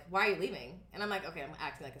about it. Like, why are you leaving? And I'm like, okay, I'm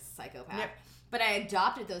acting like a psychopath. Yep. But I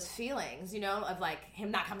adopted those feelings, you know, of like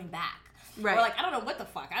him not coming back. Right. Or like, I don't know what the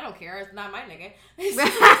fuck. I don't care. It's not my nigga.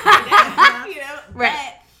 You know?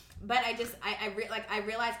 Right. But I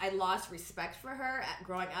realized I lost respect for her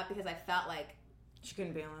growing up because I felt like she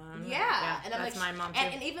couldn't be alone. Yeah. And I'm that's like, my mom too.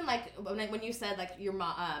 And even like when you said like your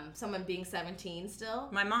mom, someone being 17 still.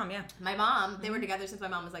 My mom, yeah. My mom, they were together since my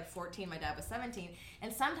mom was like 14. My dad was 17.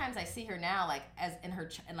 And sometimes I see her now like as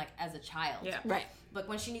as a child. Yeah. Right. Like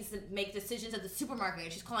when she needs to make decisions at the supermarket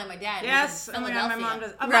and she's calling my dad. Yes. Oh my God, my mom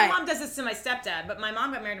does. My mom does this to my stepdad, but my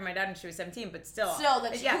mom got married to my dad when she was 17, but still. Her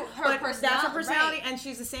personality. That's her personality, and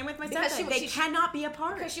she's the same with my stepdad. They cannot be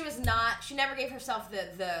apart. Because she never gave herself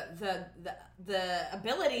the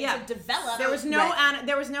ability to develop. There was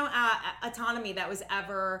no autonomy that was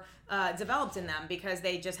ever developed in them because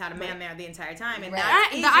they just had a man there the entire time, and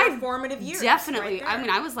that's your formative years. Definitely. Right, I mean,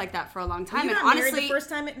 I was like that for a long time. You and got honestly, married the first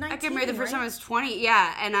time at 19. I got married the first time I was 20.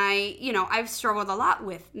 Yeah, and I've struggled a lot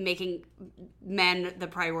with making men the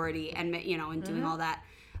priority and and doing all that.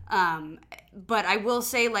 But I will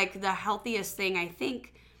say, like, the healthiest thing I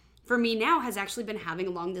think for me now has actually been having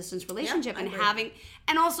a long distance relationship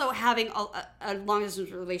and also having a long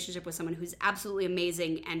distance relationship with someone who's absolutely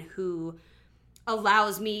amazing and who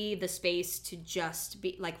allows me the space to just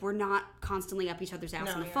be like, we're not constantly up each other's ass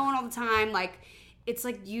on the phone all the time. Like, it's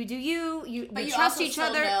like you do you trust each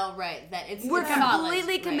other. Know, right? That we're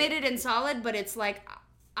completely committed and solid, but it's like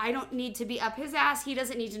I don't need to be up his ass. He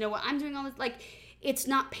doesn't need to know what I'm doing. All this, like, it's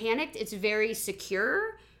not panicked. It's very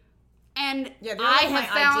secure. And I have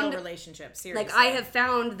found ideal relationship. Seriously, like I have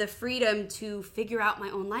found the freedom to figure out my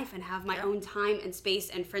own life and have my own time and space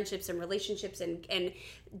and friendships and relationships and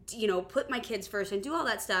put my kids first and do all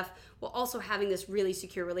that stuff while also having this really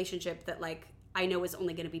secure relationship that like I know is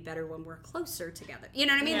only going to be better when we're closer together. You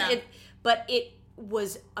know what I mean? Yeah. But it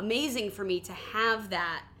was amazing for me to have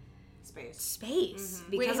that space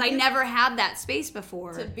because I never had that space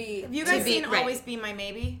before. To be, have you guys seen Always Be My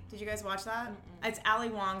Maybe? Did you guys watch that? Mm-mm. It's Ali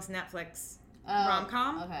Wong's Netflix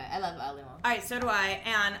rom-com. Okay, I love Ali Wong. All right, so do I,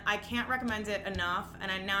 and I can't recommend it enough.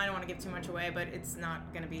 And I don't want to give too much away, but it's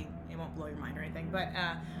not going to be. It won't blow your mind or anything. But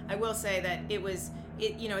I will say that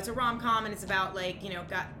it's a rom-com, and it's about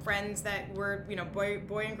got friends that were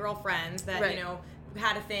boy and girl friends that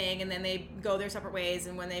had a thing, and then they go their separate ways,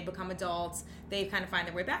 and when they become adults they kind of find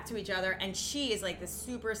their way back to each other, and she is like this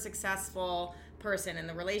super successful person in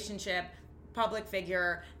the relationship, public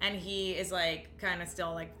figure, and he is like kind of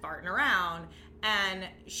still like farting around, and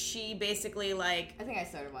she basically like I think I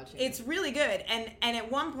started watching it's really good, and at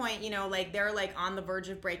one point like they're like on the verge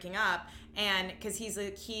of breaking up, and because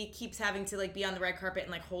he keeps having to like be on the red carpet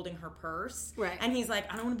and like holding her purse, right? And he's like,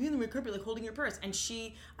 I don't want to be on the red carpet like holding your purse, and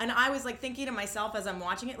I was like thinking to myself as I'm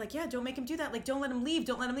watching it, like, yeah, don't make him do that, like don't let him leave,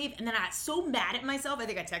 and then I got so mad at myself. I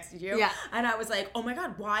think I texted you, and I was like, oh my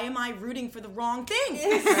God, why am I rooting for the wrong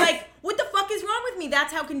thing? Like, what the fuck is wrong with me?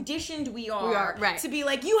 That's how conditioned we are right? To be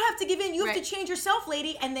like, you have to give in, you have to change yourself,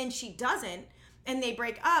 lady, and then she doesn't, and they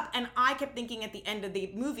break up, and I kept thinking at the end of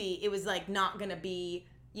the movie it was like not gonna be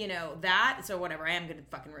that, so whatever, I am gonna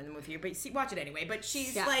fucking ruin the movie here, but watch it anyway. But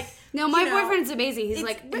she's like, no, my boyfriend's amazing. He's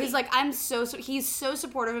like I'm he's so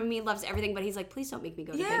supportive of me, loves everything, but he's like, please don't make me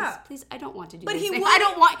go to things. Please, I don't want to do this. I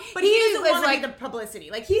don't want. But he doesn't want like the publicity.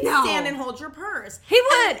 Like he'd stand and hold your purse. He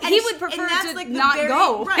would. He would prefer to like not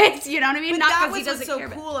go. Right. You know what I mean? But not that was he doesn't what's care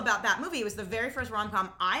so cool about that movie. It was the very first rom-com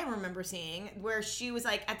I remember seeing where she was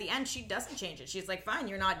like, at the end, she doesn't change it. She's like, fine,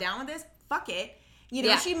 you're not down with this? Fuck it.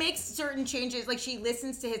 She makes certain changes, like she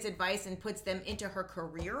listens to his advice and puts them into her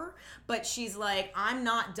career, but she's like, I'm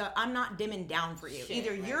not dimming down for you.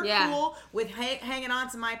 Either you're cool with hanging on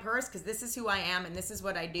to my purse because this is who I am and this is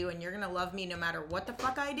what I do, and you're gonna love me no matter what the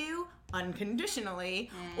fuck I do, unconditionally,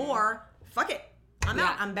 or fuck it. I'm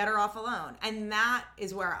out. I'm better off alone. And that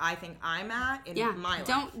is where I think I'm at in my life.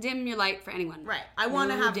 Don't dim your light for anyone. Right. I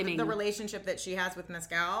want to have the relationship that she has with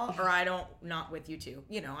Mescal, or I don't, not with you two.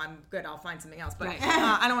 I'm good. I'll find something else. But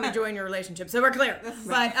I don't want to join your relationship. So we're clear.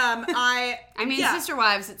 But I mean, sister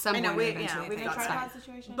wives at some point. We've got that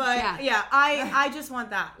situation. But I just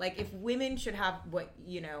want that. Like, if women should have what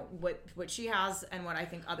she has and what I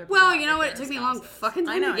think other people have. Well, you know what? It took me a long fucking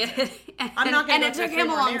time to get it. And it took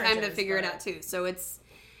him a long time to figure it out too. So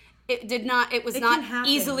it was not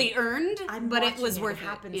easily earned, but it was worth it. It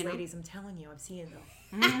happens, ladies. I'm telling you, I'm seeing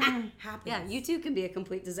it. Happens. Yeah, you too can be a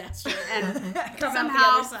complete disaster and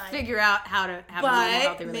somehow figure out how to have a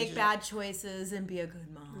healthy relationship. Make bad choices and be a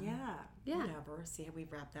good mom. Yeah. Whatever. See how we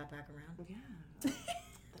wrap that back around? Yeah.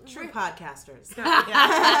 True podcasters.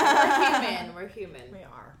 We're human. We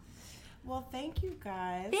are. Well, thank you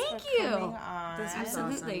guys. Thank for you. Coming on This was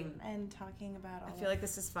Absolutely. awesome. and talking about all. I feel like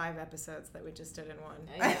this is 5 episodes that we just did in one.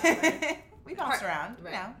 We bounced around.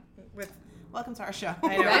 Right. Yeah. With Welcome to our show.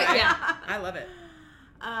 I know. Right? Yeah. I love it.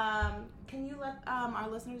 Can you let our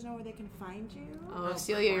listeners know where they can find you? Oh,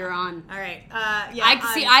 Celia, you're on. All right.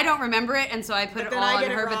 I don't remember it, and so I put it all on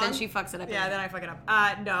her, but then wrong. she fucks it up. Yeah, then I fuck it up.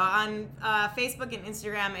 No, on Facebook and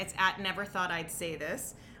Instagram, it's at Never Thought I'd Say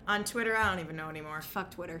This. On Twitter, I don't even know anymore. Fuck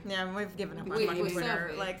Twitter. Yeah, we've given up on We- fucking we Twitter.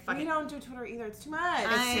 so- Like, fuck We it. don't do Twitter either. It's too much.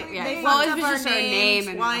 They Well, fucked it up was our just our name name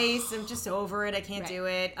and- twice. I'm just over it. I can't do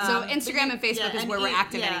it. So Instagram and Facebook is where we're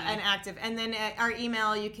active Yeah, anyway. and active. And then our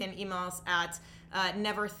email, you can email us at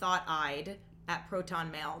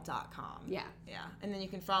neverthoughti'd@protonmail.com. Yeah. Yeah. And then you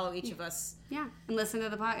can follow each of us. Yeah, and listen to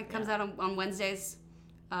the pod. It comes out on Wednesdays.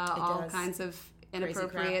 All does. kinds of Crazy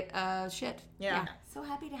inappropriate shit. Yeah. So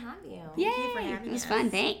happy to have you. Yay! Thank you for having It was us. fun.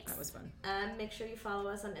 Thanks. That was fun. Make sure you follow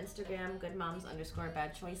us on Instagram,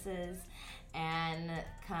 goodmoms_badchoices, and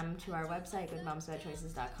come to our website,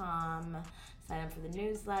 goodmomsbadchoices.com. Sign up for the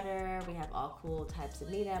newsletter. We have all cool types of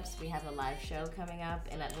meetups. We have a live show coming up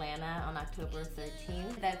in Atlanta on October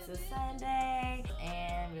 13th. That's a Sunday,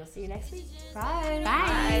 and we'll see you next week. Bye.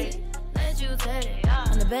 Bye. I'm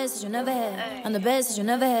the best that you never had. I'm the best that you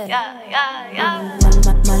never had. Yeah.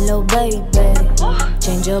 My little baby.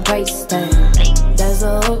 Change your price tag. That's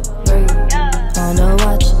a upgrade. On the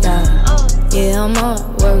watch that. Yeah, I'm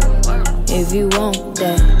on work. If you want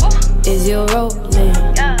that, is your rolling?